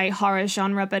within the J-horror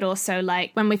genre, but also, like,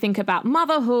 when we think about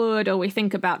motherhood or we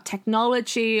think about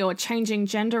technology or changing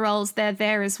gender roles, they're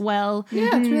there as well.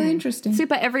 Yeah, it's really interesting.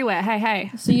 Super everywhere. Hey,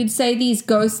 hey. So you'd say these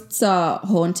ghosts are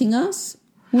haunting us?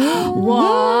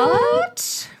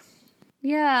 What?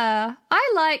 Yeah,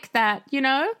 I like that, you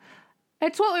know?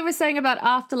 It's what we were saying about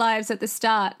afterlives at the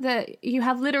start, that you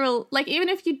have literal, like, even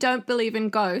if you don't believe in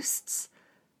ghosts,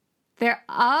 there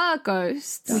are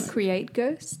ghosts. We create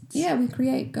ghosts. Yeah, we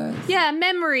create ghosts. Yeah,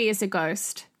 memory is a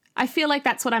ghost. I feel like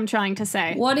that's what I'm trying to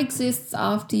say. What exists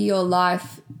after your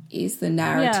life is the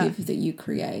narrative that you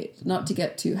create. Not to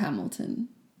get too Hamilton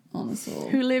on us all.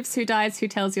 Who lives, who dies, who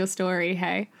tells your story,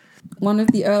 hey? One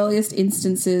of the earliest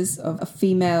instances of a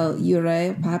female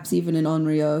Yurei, perhaps even an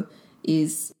onryo,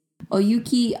 is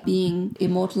Oyuki being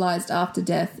immortalized after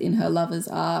death in her lover's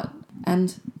art.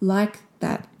 And like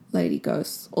that, lady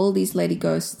ghosts, all these lady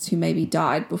ghosts who maybe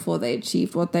died before they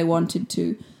achieved what they wanted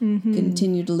to,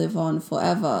 continue to live on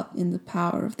forever in the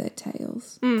power of their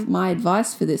tales. My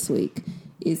advice for this week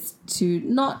is to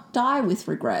not die with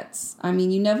regrets. I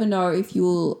mean, you never know if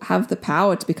you'll have the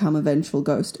power to become a vengeful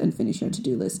ghost and finish your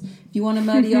to-do list. If you want to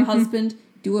murder your husband,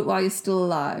 do it while you're still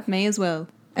alive. May as well.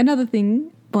 Another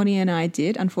thing Bonnie and I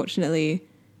did, unfortunately,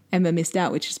 Emma missed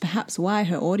out, which is perhaps why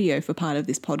her audio for part of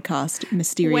this podcast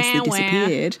mysteriously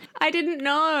disappeared. I didn't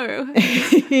know.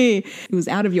 It was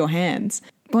out of your hands.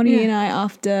 Bonnie and I,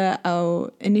 after our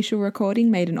initial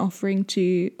recording, made an offering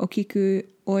to Okiku,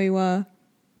 Oiwa.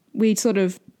 We sort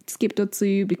of skipped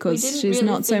Otsuyu because she's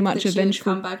not so much a vengeful. She would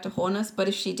come back to haunt us, but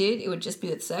if she did, it would just be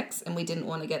with sex, and we didn't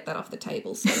want to get that off the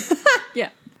table. So. Yeah.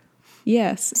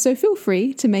 Yes, so feel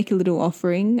free to make a little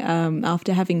offering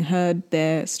after having heard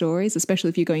their stories, especially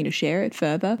if you're going to share it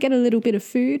further. Get a little bit of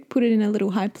food, put it in a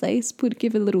little high place,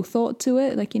 give a little thought to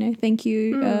it, like, you know, thank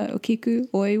you, Okiku,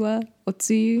 Oiwa,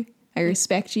 Otsuyu, I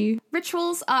respect you.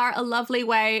 Rituals are a lovely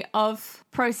way of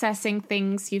processing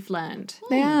things you've learned.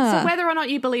 They are. So whether or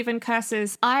not you believe in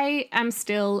curses, I am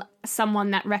still someone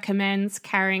that recommends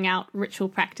carrying out ritual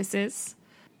practices.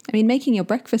 I mean, making your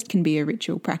breakfast can be a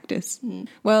ritual practice.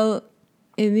 Well,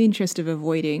 in the interest of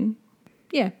avoiding,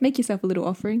 make yourself a little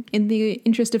offering. In the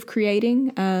interest of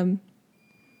creating,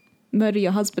 murder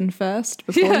your husband first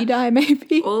before you die,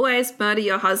 maybe. Always murder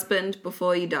your husband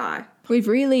before you die. We've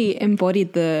really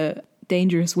embodied the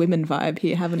dangerous women vibe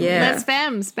here, haven't we? Yeah. Let's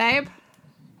femmes, babe.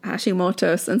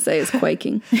 Hashimoto Sensei is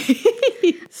quaking.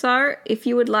 So, if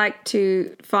you would like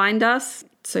to find us,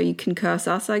 so you can curse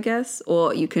us, I guess,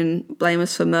 or you can blame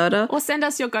us for murder. Or send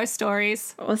us your ghost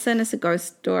stories. Or send us a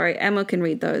ghost story. Emma can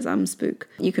read those. I'm spook.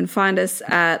 You can find us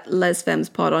at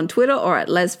LesFemmeSpod on Twitter or at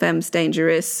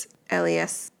LesFemmesDangerous,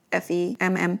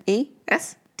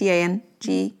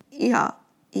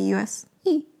 LesFemmesDangereuse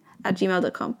at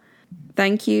gmail.com.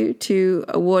 Thank you to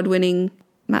award-winning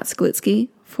Matt Sklitsky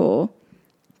for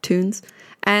tunes.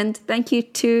 And thank you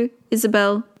to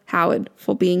Isabel Howard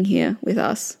for being here with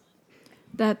us.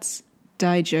 That's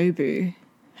Daijobu.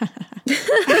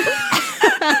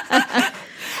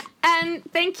 And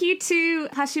thank you to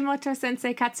Hashimoto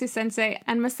Sensei, Katsu Sensei,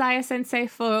 and Masaya Sensei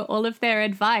for all of their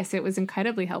advice. It was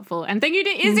incredibly helpful. And thank you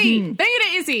to Izzy. Thank you to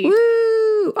Izzy.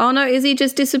 Woo! Oh no, Izzy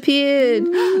just disappeared.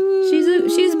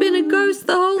 She's been a ghost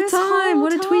the whole time.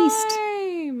 What a twist.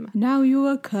 Now you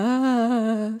are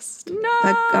cursed. No.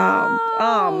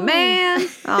 Oh man.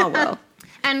 Oh well.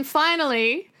 And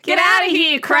finally, get out of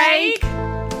here, Craig.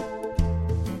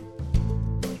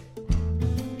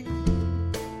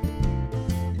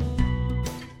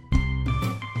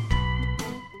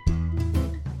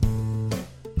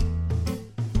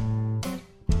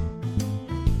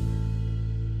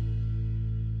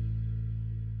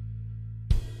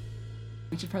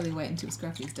 We should probably wait until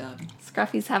Scruffy's done.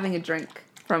 Scruffy's having a drink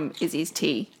from Izzy's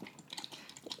tea.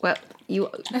 Well,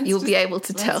 you'll be able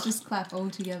to tell. Let's just clap all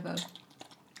together.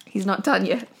 He's not done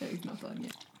yet. No, he's not done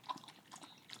yet.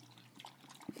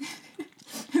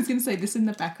 I was going to say this in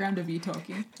the background of you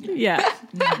talking. Yeah.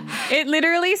 It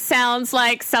literally sounds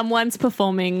like someone's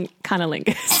performing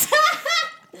cunnilingus.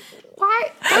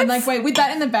 Why? And like, wait, with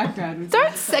that in the background.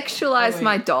 Don't sexualize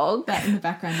my dog. That in the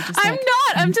background. You're just I'm like,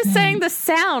 not. I'm just saying the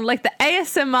sound, like the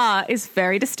ASMR is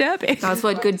very disturbing. That's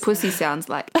what good pussy sounds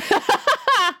like.